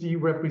companies do you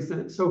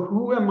represent? So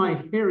who am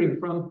I hearing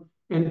from?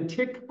 And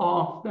tick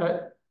off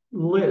that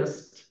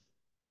list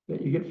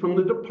that you get from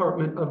the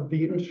department of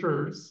the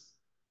insurers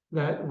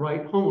that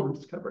write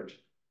homeowners coverage.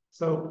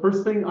 So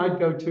first thing I'd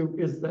go to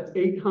is the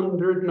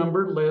 800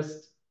 number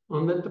list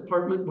on the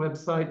department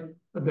website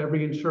of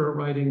every insurer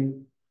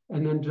writing,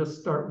 and then just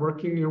start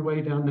working your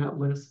way down that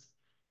list.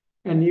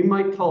 And you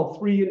might call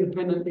 3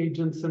 independent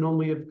agents and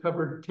only have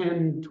covered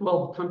 10,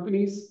 12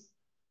 companies.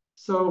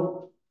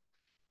 So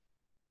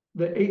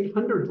the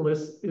 800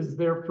 list is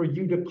there for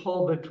you to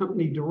call the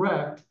company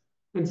direct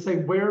and say,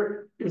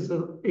 where is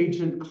an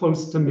agent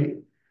close to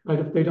me? Right?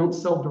 If they don't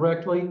sell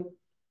directly,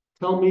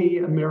 tell me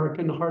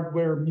American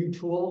Hardware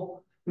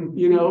Mutual,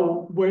 you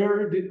know,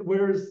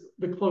 where's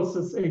the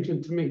closest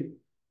agent to me?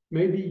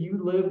 Maybe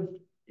you live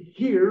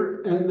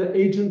here and the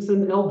agent's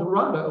in El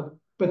Dorado,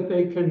 but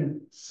they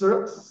can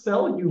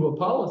sell you a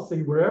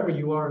policy wherever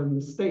you are in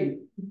the state.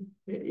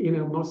 You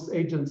know, most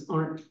agents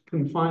aren't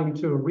confined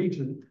to a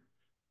region.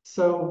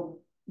 So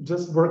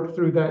just work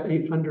through that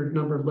 800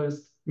 number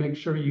list. Make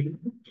sure you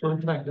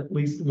contact at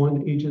least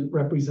one agent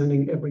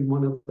representing every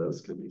one of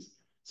those companies.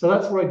 So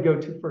that's where I'd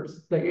go to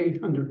first, the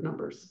 800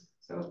 numbers.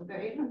 So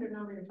the 800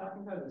 number you're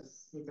talking about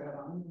is that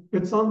on?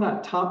 It's on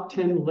that top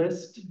 10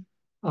 list.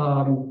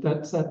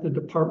 That's at the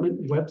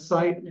department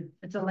website.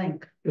 It's a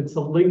link. It's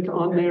a link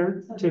on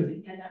there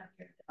to,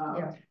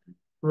 Yeah.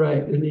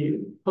 right, and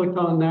you click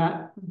on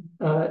that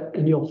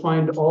and you'll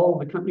find all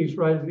the companies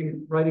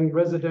writing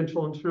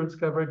residential insurance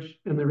coverage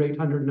and their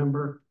 800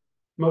 number.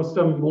 Most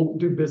of them won't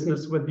do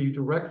business with you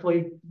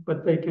directly,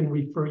 but they can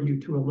refer you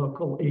to a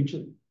local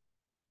agent.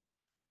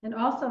 And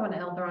also in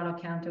El Dorado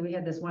County, we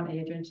had this one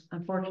agent,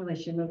 unfortunately,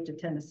 she moved to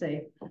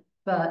Tennessee,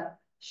 but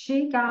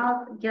she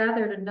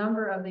gathered a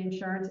number of the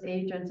insurance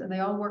agents and they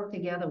all worked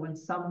together when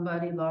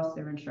somebody lost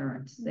their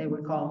insurance. They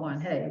would call one,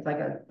 hey, it's like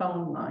a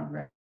phone line,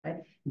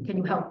 right? Can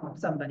you help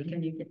somebody?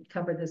 Can you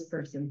cover this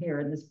person here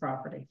in this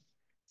property?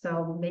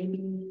 So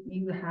maybe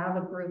you have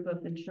a group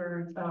of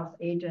insurance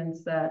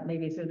agents that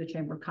maybe through the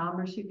Chamber of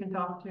Commerce you can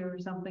talk to or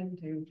something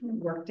to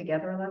work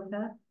together like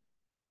that.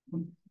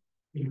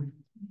 Yeah.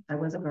 I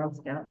was a Girl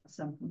Scout at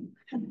some point.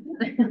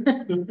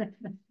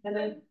 And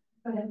then,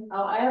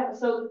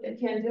 so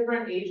can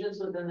different agents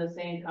within the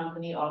same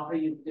company offer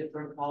you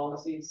different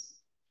policies?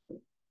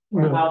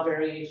 Or No. how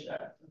variation,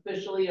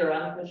 officially or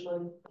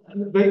unofficially?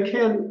 They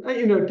can,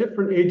 you know,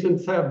 different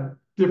agents have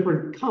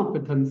different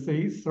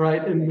competencies,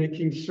 right, in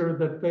making sure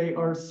that they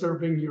are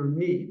serving your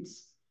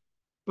needs.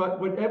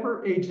 But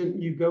whatever agent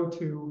you go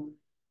to,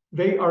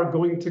 they are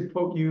going to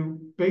quote you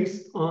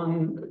based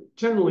on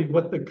generally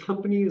what the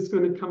company is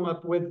going to come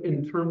up with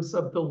in terms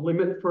of the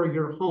limit for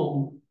your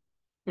home.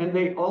 And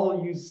they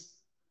all use,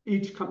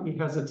 each company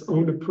has its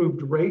own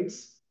approved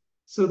rates.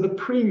 So the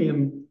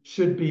premium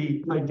should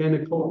be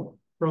identical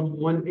from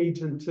one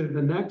agent to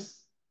the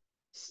next.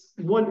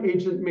 One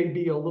agent may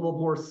be a little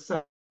more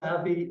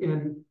savvy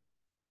in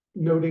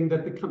noting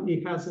that the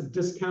company has a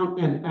discount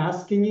and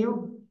asking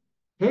you,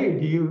 hey,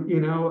 do you,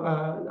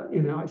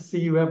 I see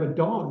you have a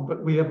dog,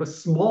 but we have a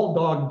small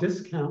dog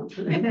discount.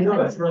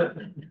 That's right.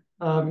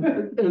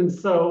 And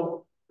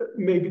so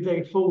maybe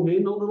they hone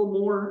in a little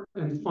more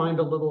and find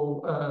a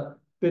little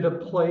bit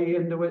of play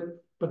into it.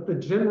 But the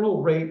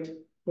general rate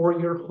for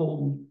your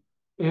home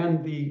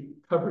and the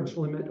coverage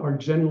limit are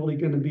generally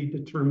going to be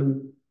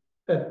determined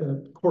at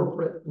the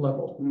corporate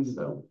level.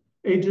 So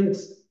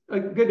agents, a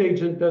good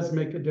agent does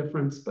make a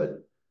difference,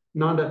 but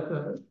not at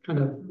the kind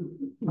of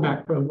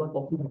macro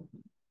level.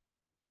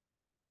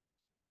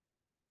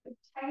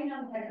 Tagging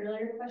on that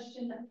earlier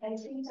question, I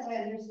think that I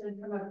understood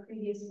from a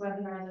previous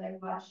webinar that I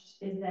watched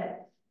is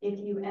that if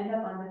you end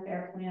up on the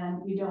FAIR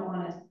plan, you don't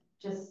want to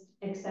just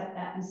accept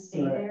that and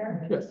stay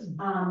there. Yes.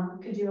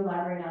 Could you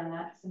elaborate on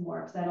that some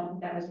more? Because I don't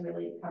think that was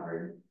really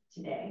covered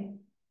today.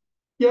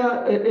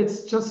 Yeah,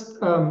 it's just,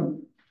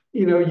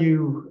 you know,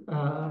 you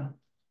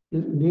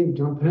need to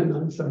jump in,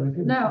 I'm sorry.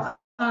 No,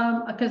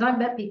 because I've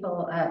met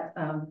people at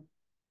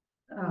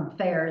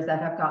fairs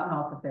that have gotten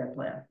off the FAIR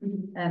plan.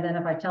 And then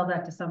if I tell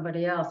that to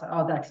somebody else,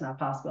 oh, that's not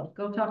possible.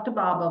 Go talk to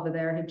Bob over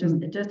there. It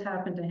just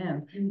happened to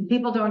him.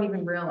 People don't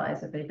even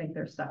realize that they think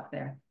they're stuck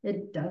there.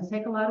 It does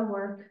take a lot of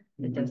work.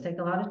 It does take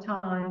a lot of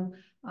time.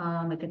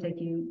 It could take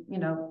you, you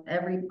know,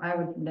 I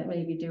would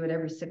maybe do it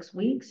every 6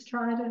 weeks,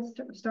 try to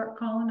start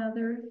calling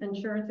other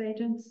insurance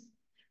agents.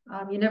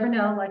 You never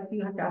know, like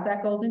you have got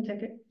that golden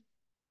ticket.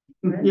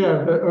 Right?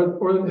 Yeah,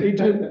 or the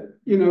agent,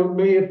 you know,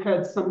 may have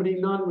had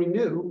somebody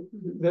non-renew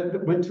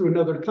that went to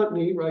another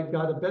company, right,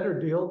 got a better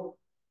deal,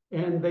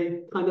 and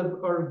they kind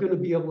of are going to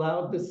be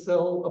allowed to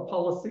sell a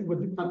policy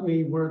with the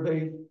company where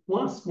they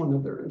lost one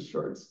of their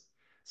insureds.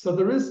 So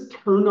there is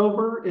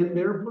turnover in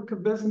their book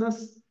of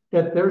business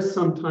that they're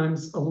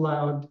sometimes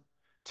allowed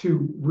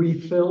to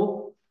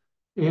refill.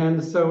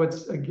 And so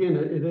it's, again,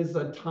 it is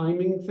a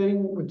timing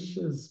thing, which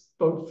is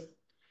both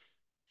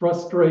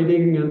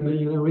frustrating and,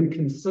 you know,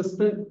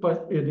 inconsistent,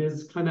 but it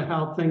is kind of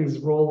how things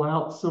roll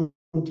out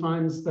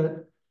sometimes,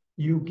 that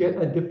you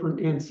get a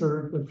different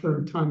answer the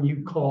third time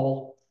you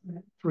call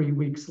 3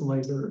 weeks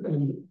later.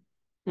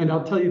 And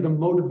I'll tell you, the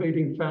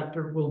motivating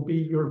factor will be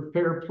your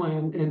FAIR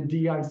plan and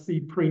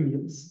DIC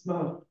premiums.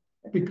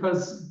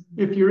 Because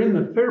if you're in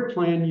the FAIR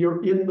plan,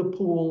 you're in the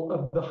pool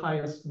of the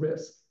highest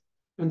risk.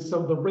 And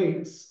so the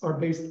rates are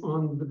based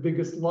on the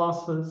biggest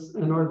losses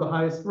and are the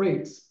highest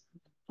rates.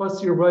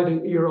 Plus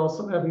you're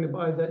also having to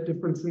buy that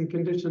difference in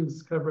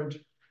conditions coverage.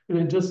 And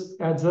it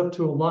just adds up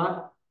to a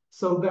lot.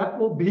 So that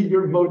will be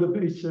your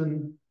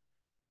motivation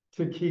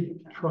to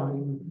keep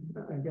trying,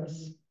 I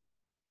guess.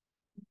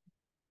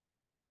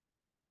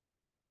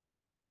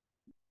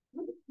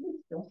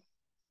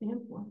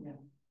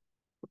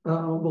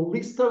 Well,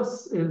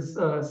 listos is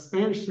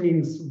Spanish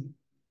means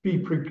be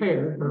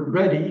prepared or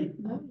ready.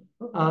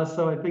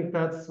 So I think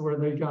that's where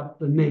they got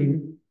the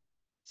name.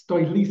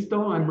 Estoy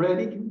listo, I'm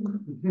ready.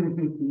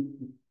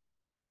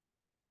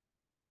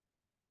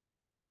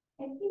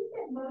 I think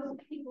that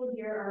most people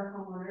here are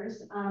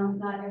homeowners,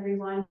 not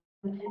everyone.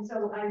 And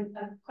so a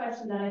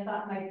question that I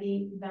thought might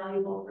be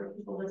valuable for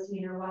people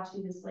listening or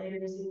watching this later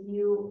is, if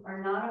you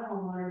are not a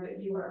homeowner,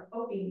 but you are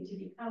hoping to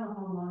become a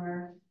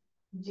homeowner,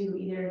 do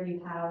either of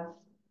you have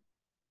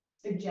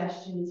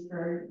suggestions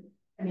for,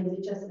 I mean, is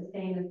it just the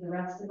same as the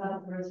rest of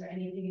us, or is there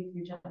anything if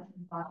you're just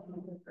buying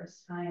for the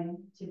first time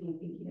to be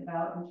thinking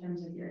about in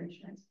terms of your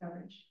insurance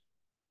coverage?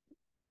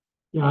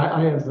 Yeah,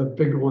 I have a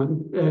big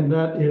one, and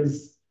that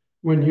is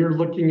when you're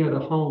looking at a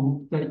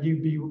home that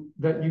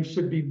you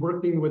should be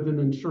working with an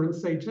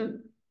insurance agent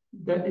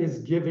that is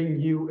giving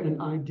you an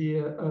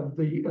idea of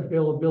the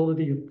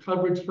availability of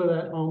coverage for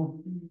that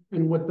home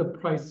and what the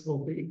price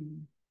will be.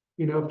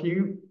 You know, if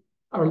you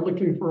are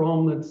looking for a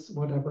home that's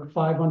whatever,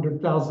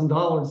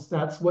 $500,000,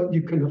 that's what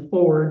you can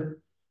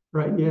afford,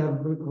 right? You have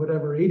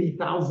whatever,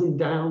 80,000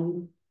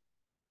 down.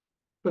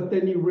 But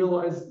then you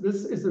realize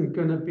this isn't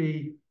going to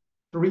be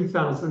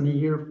 3,000 a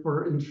year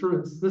for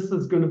insurance. This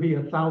is going to be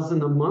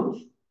 1,000 a month.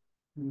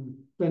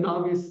 Then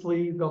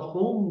obviously the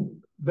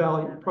home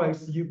value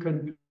price you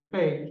can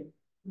pay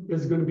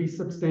is going to be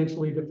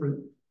substantially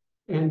different.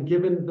 And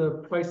given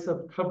the price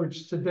of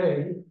coverage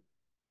today,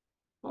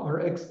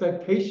 our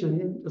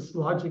expectation, just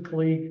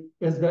logically,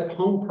 is that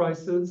home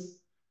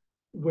prices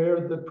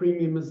where the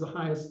premium is the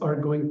highest are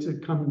going to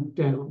come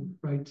down,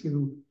 right,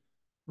 to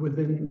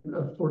within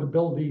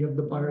affordability of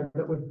the buyer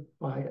that would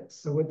buy it.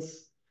 So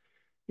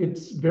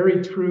it's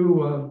very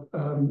true of,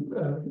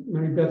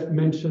 Mary Beth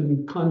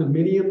mentioned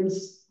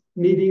condominiums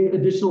needing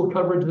additional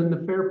coverage in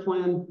the FAIR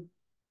plan.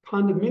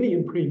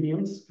 Condominium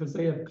premiums, because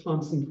they have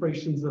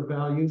concentrations of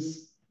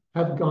values,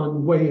 have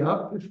gone way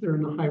up if they're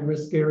in a high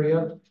risk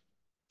area.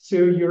 So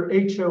your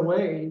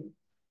HOA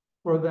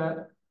for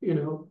that, you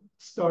know,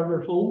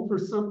 starter home for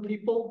some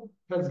people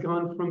has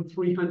gone from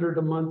 $300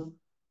 a month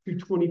to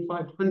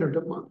 $2,500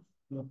 a month.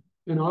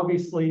 And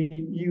obviously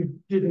you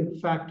didn't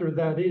factor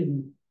that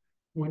in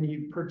when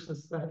you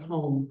purchased that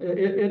home.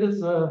 It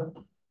is a,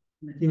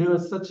 you know,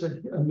 it's such a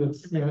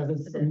mess. Yeah,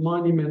 it's a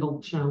monumental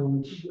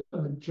challenge,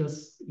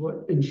 just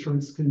what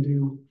insurance can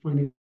do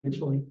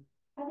financially.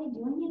 Are they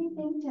doing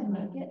anything to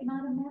make it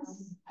not a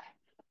mess?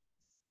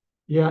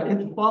 Yeah,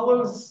 it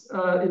follows,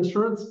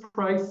 insurance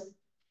price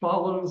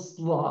follows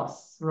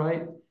loss,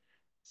 right?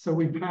 So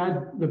we've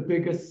had the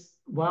biggest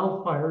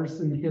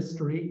wildfires in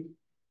history.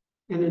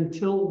 And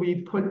until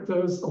we put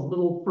those a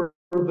little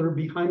further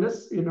behind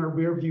us in our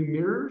rearview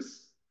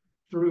mirrors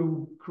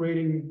through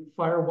creating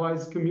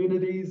fire-wise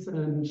communities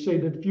and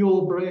shaded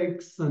fuel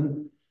breaks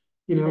and,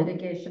 you know,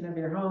 Mitigation of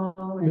your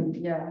home and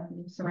yeah,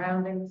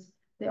 surroundings.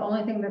 The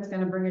only thing that's going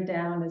to bring it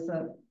down is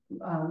a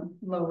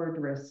lowered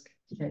risk,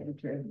 to tell you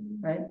the truth,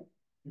 right?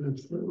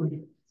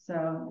 absolutely.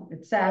 So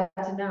it's sad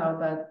to know,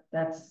 but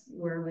that's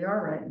where we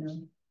are right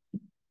now.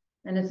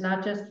 And it's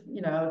not just,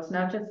 you know, it's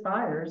not just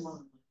fires,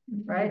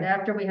 right?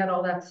 After we had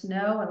all that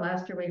snow and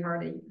last year we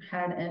hardly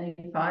had any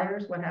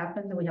fires, what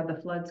happened? We had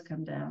the floods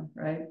come down,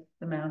 right?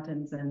 The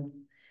mountains, and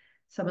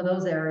some of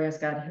those areas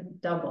got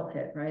double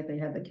hit, right? They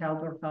had the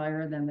Caldor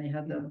fire, then they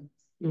had the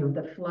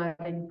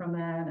flooding from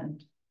that,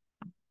 and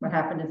what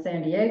happened in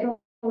San Diego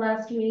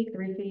last week,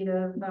 3 feet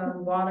of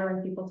water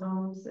in people's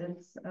homes.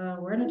 It's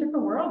we're in a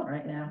different world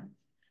right now.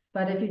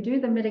 But if you do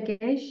the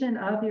mitigation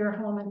of your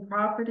home and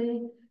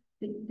property,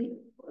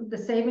 the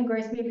saving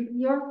grace, maybe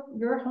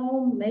your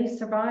home may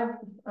survive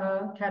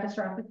a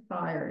catastrophic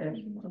fire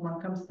if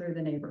one comes through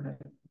the neighborhood.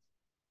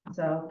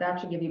 So that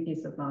should give you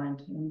peace of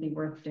mind and be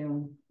worth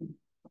doing.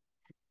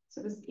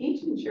 So does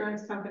each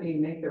insurance company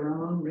make their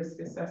own risk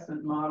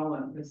assessment model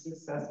and risk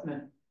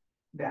assessment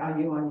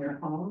value on your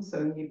home?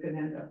 So you could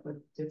end up with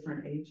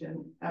different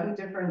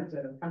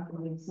different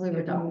companies. We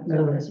were talking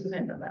about this, you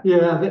know that.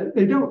 Yeah,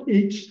 they don't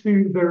each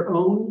do their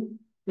own.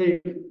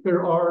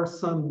 There are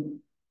some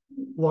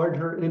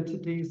larger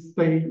entities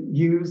they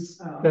use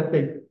that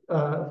they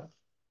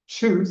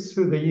choose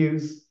who they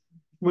use.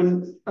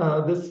 When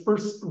this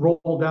first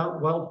rolled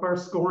out, wildfire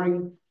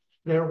scoring,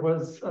 there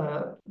was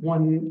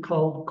one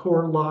called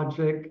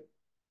CoreLogic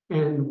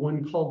and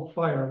one called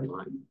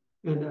Fireline.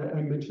 And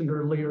I mentioned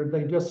earlier,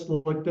 they just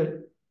looked at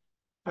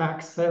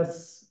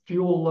access,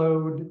 fuel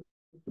load,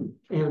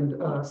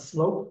 and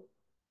slope.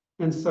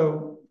 And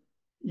so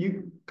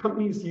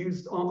companies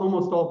used,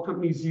 almost all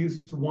companies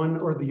used one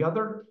or the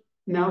other.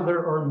 Now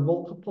there are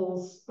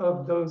multiples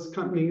of those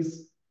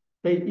companies.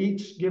 They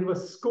each give a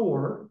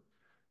score.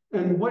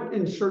 And what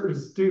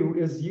insurers do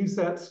is use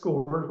that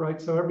score, right?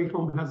 So every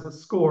home has a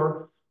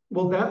score.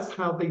 Well, that's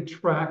how they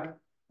track,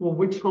 well,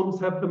 which homes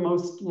have the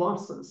most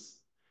losses.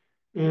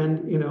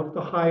 And, you know, if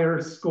the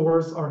higher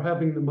scores are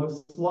having the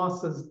most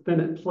losses, then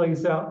it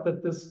plays out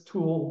that this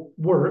tool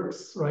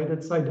works, right?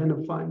 It's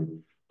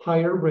identifying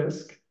higher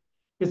risk.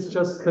 It's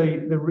just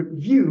the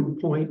review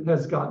point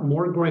has got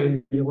more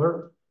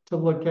granular to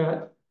look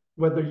at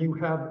whether you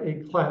have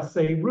a Class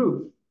A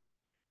roof.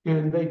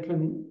 And they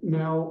can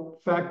now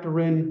factor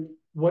in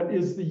what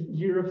is the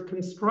year of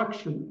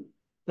construction.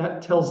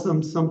 That tells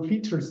them some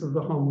features of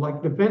the home,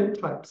 like the vent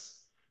types.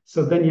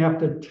 So then you have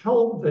to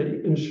tell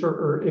the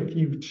insurer if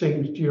you've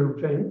changed your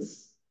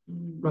vents,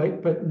 right?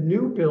 But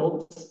new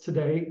builds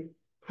today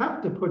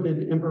have to put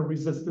in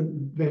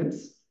ember-resistant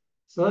vents.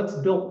 So that's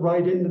built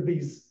right into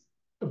these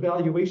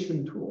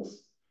evaluation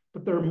tools.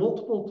 But there are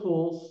multiple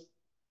tools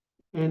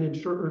and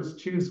insurers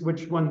choose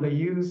which one they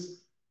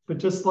use. But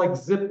just like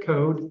zip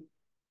code,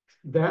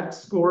 that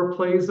score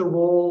plays a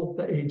role,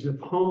 the age of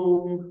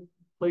home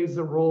plays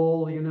a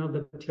role, you know,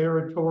 the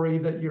territory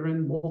that you're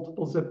in,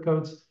 multiple zip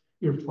codes,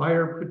 your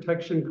fire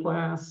protection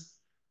class.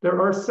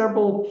 There are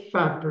several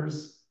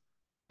factors,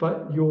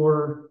 but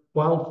your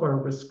wildfire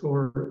risk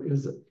score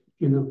is,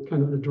 you know,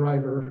 kind of the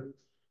driver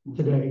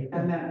today.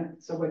 And then,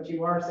 so what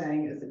you are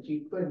saying is that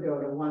you could go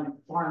to one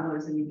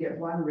farmers and you get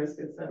one risk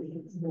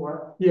assessment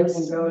score. Yes,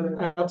 and go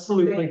to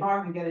absolutely. the same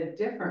farm and get a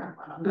different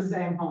one on the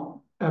same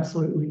home.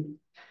 Absolutely.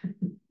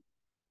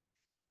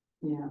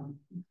 Yeah.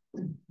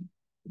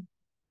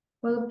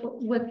 Well,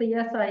 with the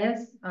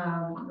SIS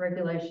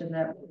regulation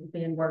that is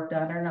being worked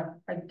on,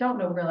 I don't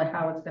know really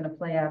how it's going to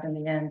play out in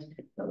the end,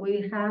 but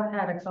we have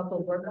had a couple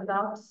of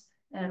workshops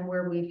and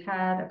where we've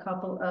had a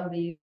couple of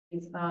these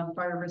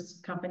fire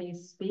risk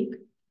companies speak.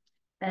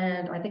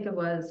 And I think it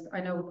was, I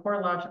know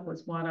CoreLogic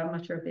was one, I'm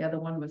not sure if the other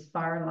one was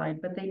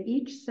Fireline, but they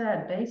each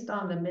said based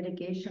on the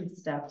mitigation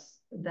steps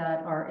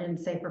that are in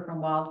Safer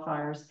from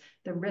Wildfires,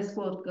 the risk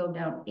will go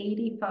down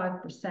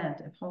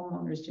 85% if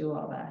homeowners do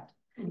all that.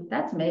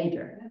 That's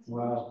major.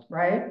 Wow.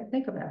 Right?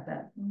 Think about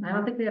that. I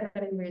don't think they have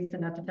any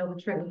reason not to tell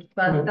the truth,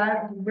 but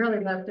that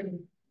really left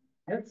an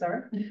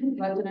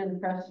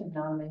impression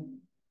on me.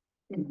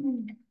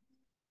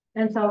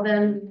 And so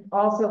then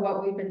also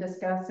what we've been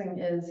discussing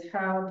is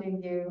how do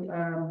you,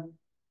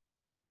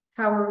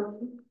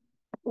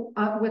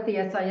 with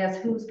the SIS,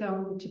 who's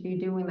going to be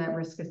doing that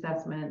risk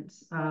assessment?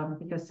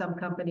 Because some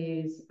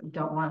companies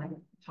don't want to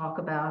talk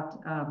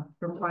about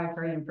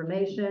proprietary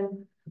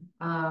information.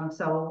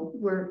 So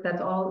that's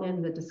all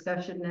in the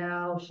discussion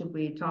now. Should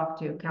we talk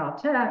to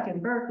Caltech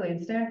and Berkeley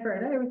and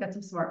Stanford? Hey, we've got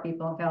some smart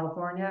people in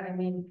California. I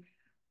mean,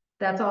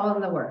 that's all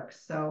in the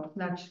works. So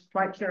not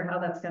quite sure how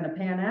that's going to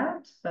pan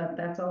out, but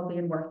that's all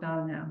being worked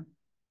on now.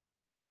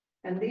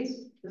 And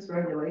this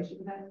regulation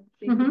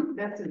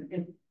that's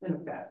in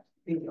effect.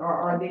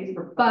 Are these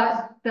proposed?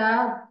 But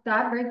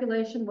that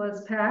regulation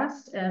was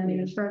passed and the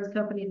insurance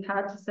companies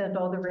had to send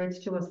all the rates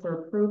to us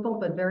for approval,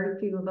 but very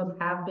few of them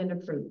have been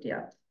approved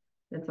yet.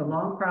 It's a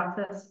long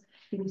process.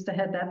 He used to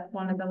head that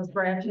one of those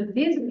branches.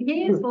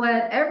 He's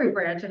led every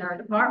branch in our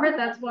department.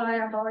 That's why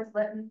I'm always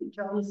letting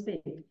Joe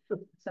speak.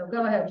 So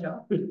go ahead,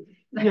 Joe.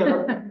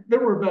 Yeah, there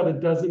were about a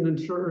dozen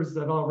insurers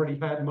that already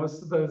had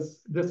most of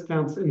those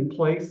discounts in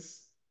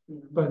place.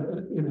 But,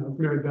 you know,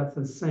 Mary Beth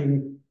is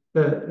saying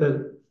that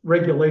the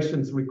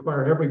regulations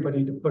require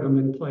everybody to put them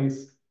in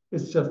place.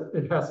 It's just,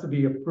 it has to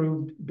be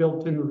approved,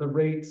 built into the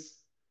rates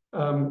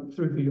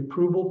through the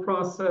approval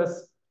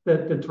process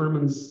that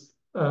determines,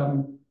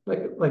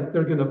 like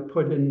they're gonna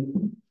put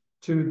in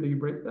to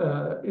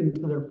the,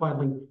 into their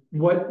filing,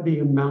 what the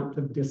amount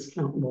of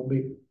discount will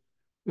be.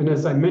 And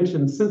as I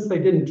mentioned, since they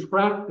didn't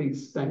track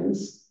these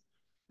things,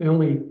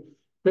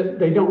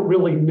 they don't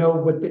really know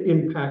what the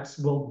impacts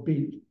will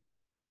be.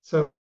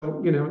 So,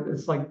 you know,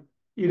 it's like,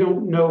 you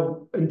don't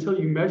know until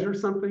you measure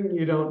something,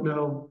 you don't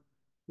know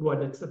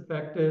what its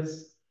effect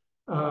is.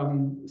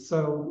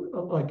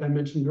 So like I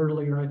mentioned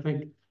earlier, I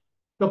think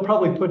they'll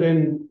probably put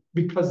in,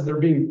 because they're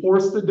being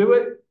forced to do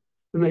it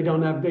and they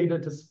don't have data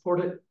to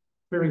support it,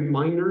 very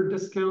minor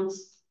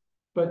discounts.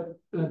 But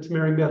to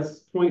Mary Beth's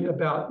point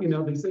about, you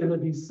know, these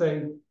entities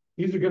say,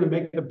 these are going to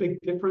make a big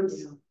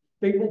difference. Yeah.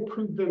 They will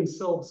prove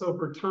themselves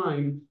over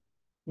time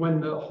when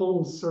the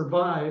homes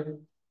survive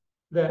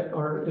that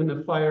are in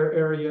a fire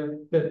area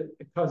that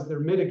because they're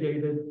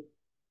mitigated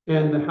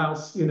and the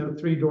house, you know,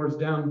 3 doors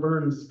down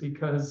burns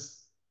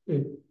because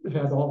it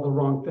had all the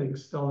wrong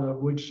things, still a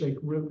wood shake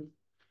roof.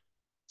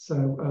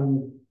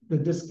 So the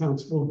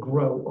discounts will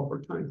grow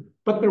over time,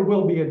 but there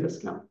will be a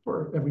discount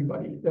for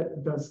everybody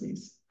that does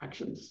these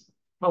actions.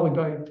 Probably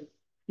by,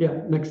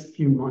 next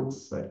few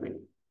months, I think.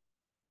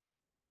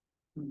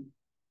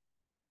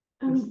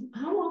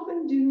 How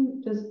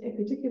often does a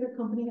particular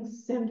company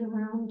send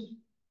around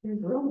their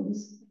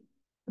drones?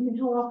 I mean,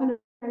 how often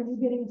are you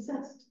getting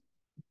assessed?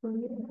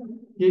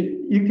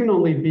 You can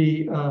only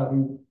be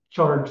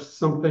charged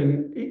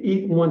something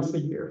once a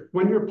year.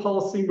 When your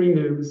policy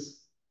renews,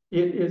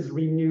 it is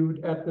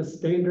renewed at the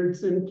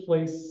standards in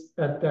place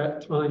at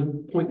that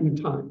point in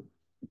time.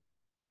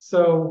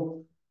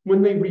 So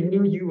when they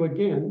renew you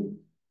again,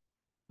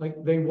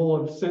 like they will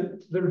have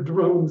sent their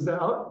drones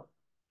out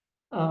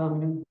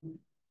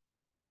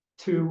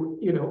to,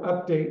 you know,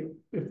 update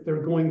if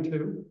they're going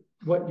to,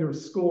 what your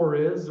score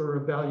is or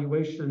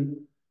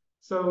evaluation.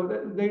 So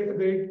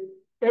they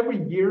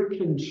every year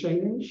can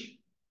change,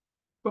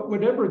 but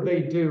whatever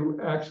they do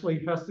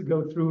actually has to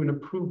go through an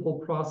approval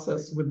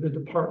process with the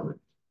department.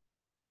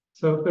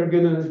 So if they're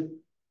gonna,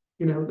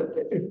 you know,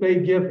 if they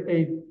give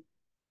a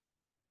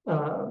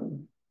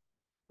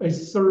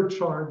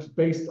surcharge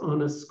based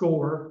on a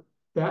score,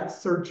 that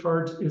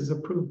surcharge is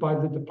approved by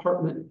the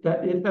department,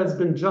 that it has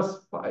been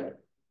justified,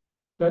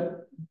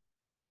 that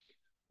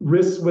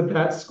risks with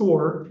that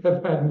score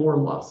have had more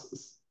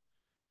losses.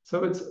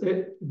 So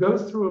it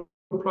goes through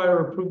a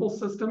prior approval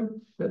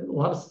system that a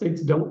lot of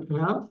states don't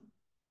have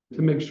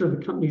to make sure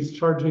the company's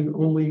charging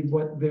only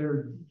what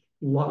their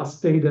loss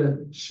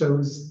data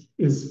shows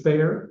is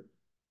fair,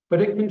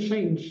 but it can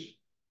change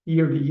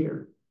year to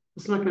year.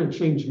 It's not going to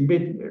change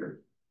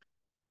mid-year.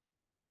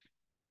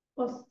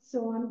 Well,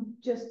 so I'm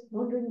just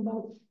wondering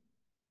about,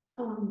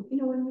 you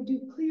know, when we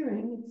do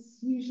clearing, it's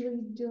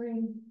usually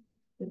during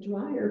the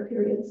drier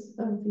periods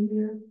of the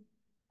year.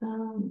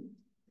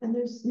 And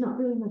there's not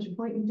really much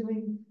point in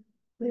doing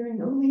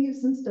clearing of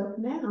leaves and stuff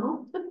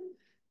now.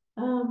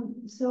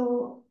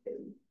 So,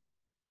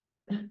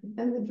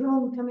 and the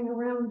drone coming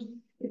around,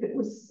 if it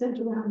was sent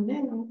around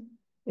now,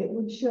 it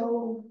would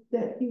show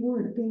that you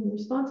weren't being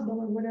responsible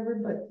or whatever,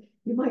 but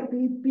you might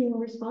be being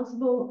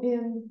responsible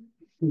in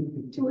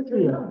 2 or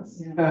 3 months.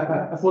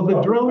 Yeah. Well,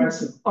 the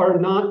drones are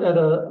not at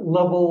a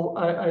level,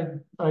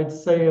 I'd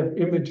say, of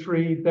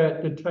imagery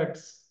that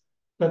detects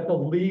that the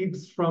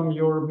leaves from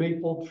your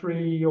maple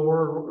tree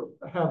or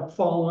have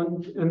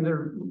fallen and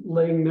they're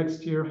laying next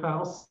to your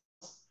house.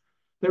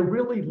 They're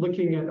really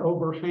looking at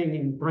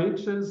overhanging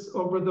branches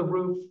over the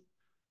roof.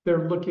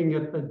 They're looking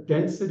at the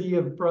density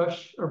of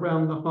brush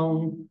around the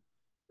home.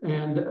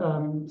 And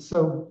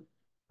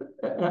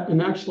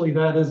and actually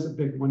that is a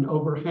big one,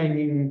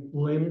 overhanging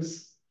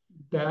limbs.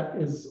 That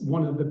is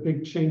one of the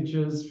big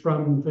changes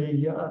from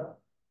the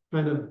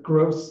kind of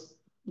gross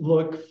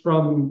look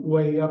from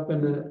way up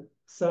in a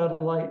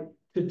satellite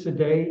to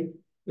today,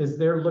 is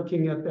they're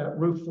looking at that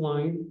roof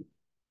line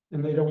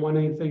and they don't want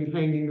anything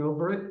hanging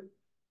over it.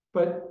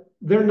 But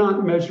they're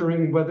not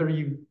measuring whether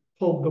you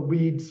pulled the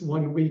weeds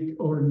 1 week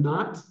or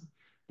not.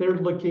 They're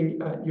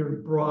looking at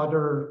your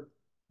broader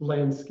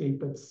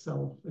landscape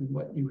itself and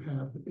what you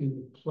have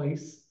in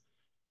place.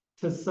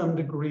 To some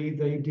degree,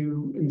 they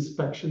do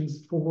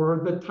inspections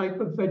for the type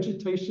of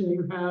vegetation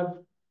you have.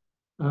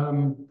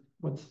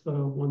 What's the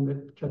one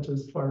that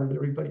catches fire that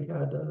everybody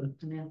had?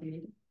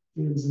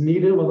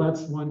 Zanita. Well,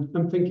 that's one.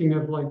 I'm thinking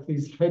of like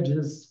these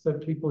hedges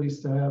that people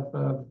used to have.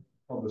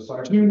 On the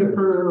side.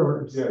 Juniper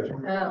or.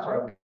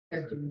 Yeah.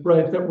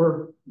 right, that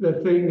were the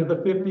thing of the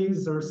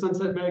 50s or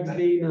Sunset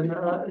Magazine and,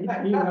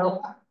 you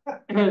know,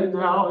 and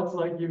now it's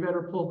like, you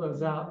better pull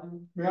those out.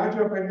 May I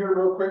jump in here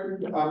real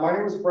quick? My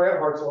name is Brad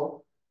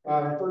Hartzell.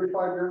 I'm a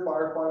 35-year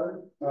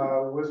firefighter,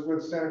 was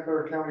with Santa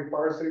Clara County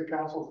Fire Safe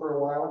Council for a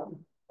while.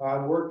 I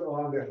worked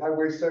on the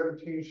Highway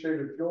 17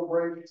 shaded fuel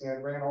break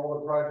and ran all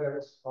the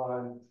projects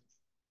on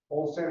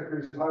Old Santa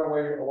Cruz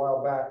Highway a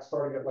while back,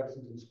 starting at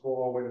Lexington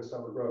School all the way to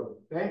Summit Road.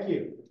 Thank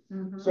you.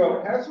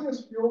 So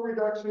hazardous fuel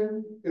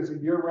reduction is a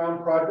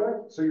year-round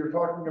project. So you're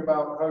talking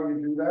about how you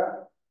do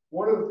that.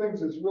 One of the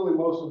things that's really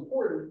most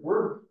important,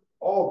 we're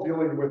all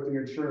dealing with the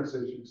insurance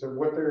issues, and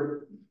what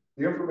the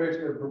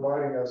information they're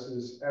providing us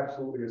is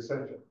absolutely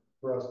essential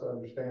for us to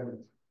understand it.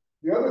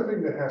 The other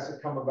thing that has to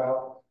come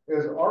about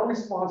is our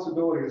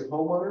responsibility as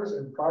homeowners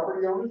and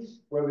property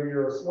owners, whether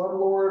you're a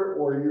slumlord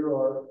or you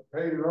are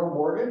paying your own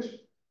mortgage,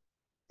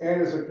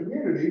 and as a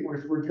community,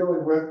 which we're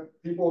dealing with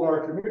people in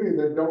our community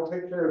that don't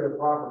take care of their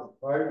property,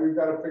 right? We've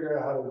got to figure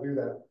out how to do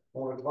that. I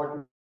want to talk to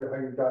you about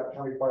how you've got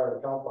county fire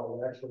and CAL FIRE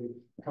to actually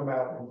come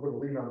out and put a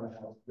lien on the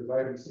house, because I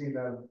haven't seen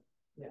them,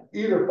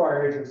 either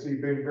fire agency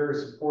being very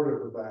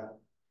supportive of that.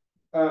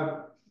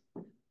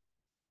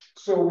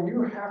 So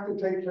you have to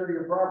take care of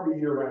your property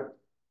year round,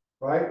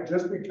 right?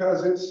 Just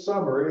because it's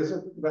summer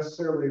isn't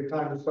necessarily the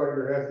time to start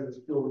your hazardous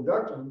fuel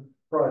reduction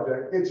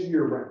project. It's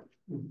year round,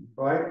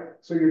 right?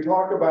 So you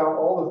talk about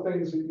all the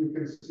things that you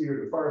can see at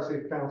the Fire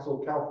Safe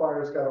Council. CAL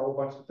FIRE's got a whole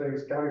bunch of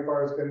things. County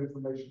Fire's got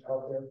information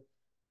out there.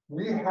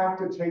 We have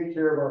to take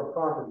care of our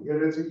property,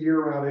 and it's a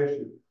year-round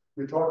issue.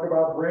 We talk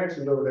about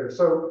branches over there.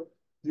 So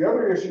the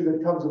other issue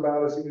that comes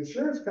about is the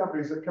insurance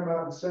companies that come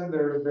out and send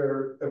their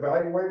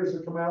evaluators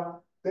that come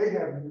out, they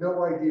have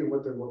no idea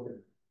what they're looking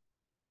at.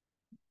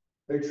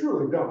 They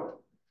truly don't.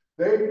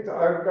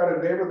 I've got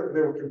a neighbor that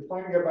they were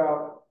complaining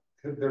about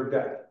their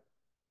deck,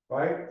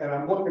 right? And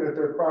I'm looking at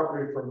their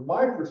property from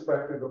my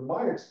perspective and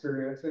my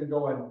experience and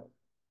going,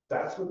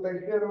 that's what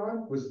they hit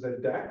on, was the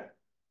deck,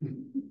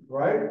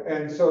 right?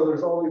 And so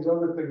there's all these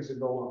other things that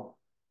go on.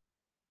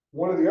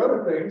 One of the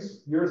other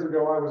things, years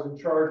ago, I was in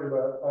charge of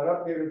an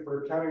updated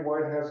for a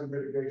countywide hazard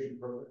mitigation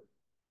program.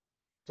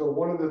 So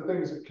one of the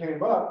things that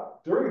came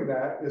up during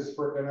that is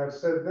and I've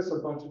said this a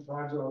bunch of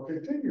times and I'll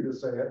continue to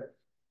say it,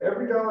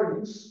 every dollar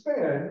you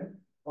spend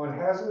on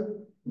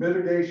hazard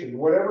mitigation,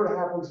 whatever it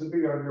happens to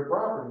be on your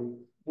property,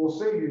 will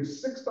save you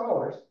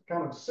 $6,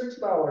 count of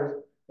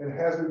 $6 in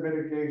hazard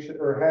mitigation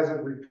or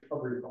hazard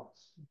recovery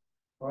costs,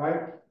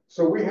 right?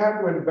 So we have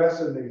to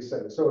invest in these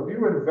things. So if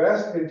you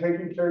invest in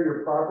taking care of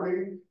your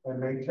property and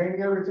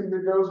maintaining everything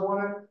that goes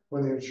on it,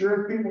 when the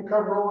insurance people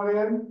come rolling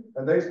in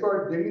and they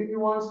start digging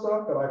you on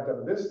stuff that I've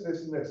done this,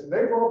 this, and this, and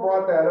they've all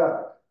brought that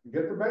up. You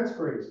get the vent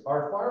screens.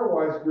 Our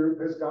FireWise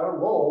group has got a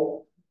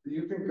role that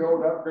you can go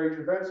and upgrade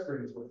your vent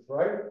screens with,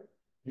 right?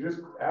 You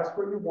just ask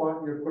what you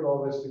want, you put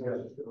all this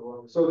together.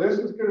 So this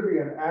is going to be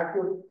an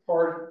active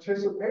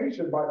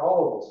participation by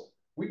all of us.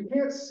 We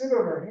can't sit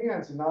on our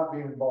hands and not be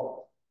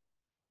involved.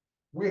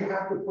 We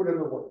have to put in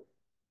the work.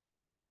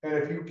 And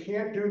if you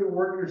can't do the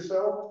work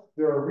yourself,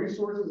 there are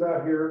resources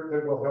out here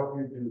that will help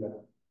you do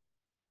that.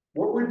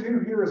 What we do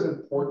here is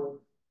important,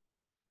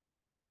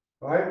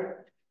 right?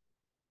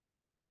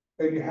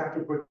 And you have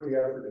to put the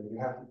effort in,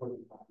 you have to put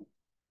the time.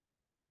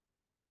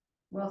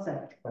 Well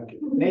said. Thank you.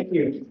 Thank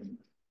you.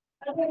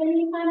 Okay,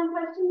 any final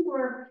questions?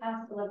 We're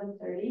past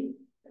 11:30.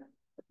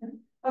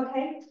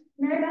 Okay,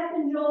 Mary Beth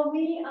and Joel,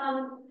 we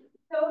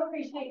so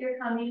appreciate your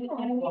coming,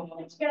 and we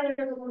put together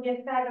a little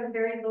gift bag of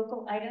very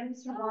local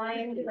items,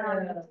 wine,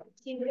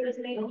 team was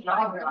made.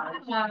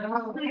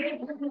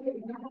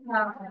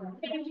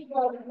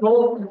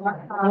 Gold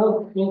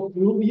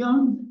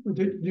bullion?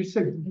 Did you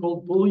say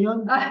gold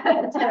bullion?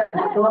 Yes.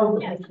 Wow.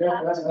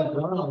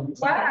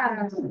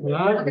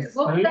 Wow.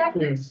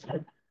 Nice.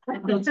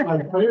 Thank you. That's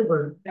my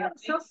favorite.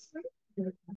 That's so sweet.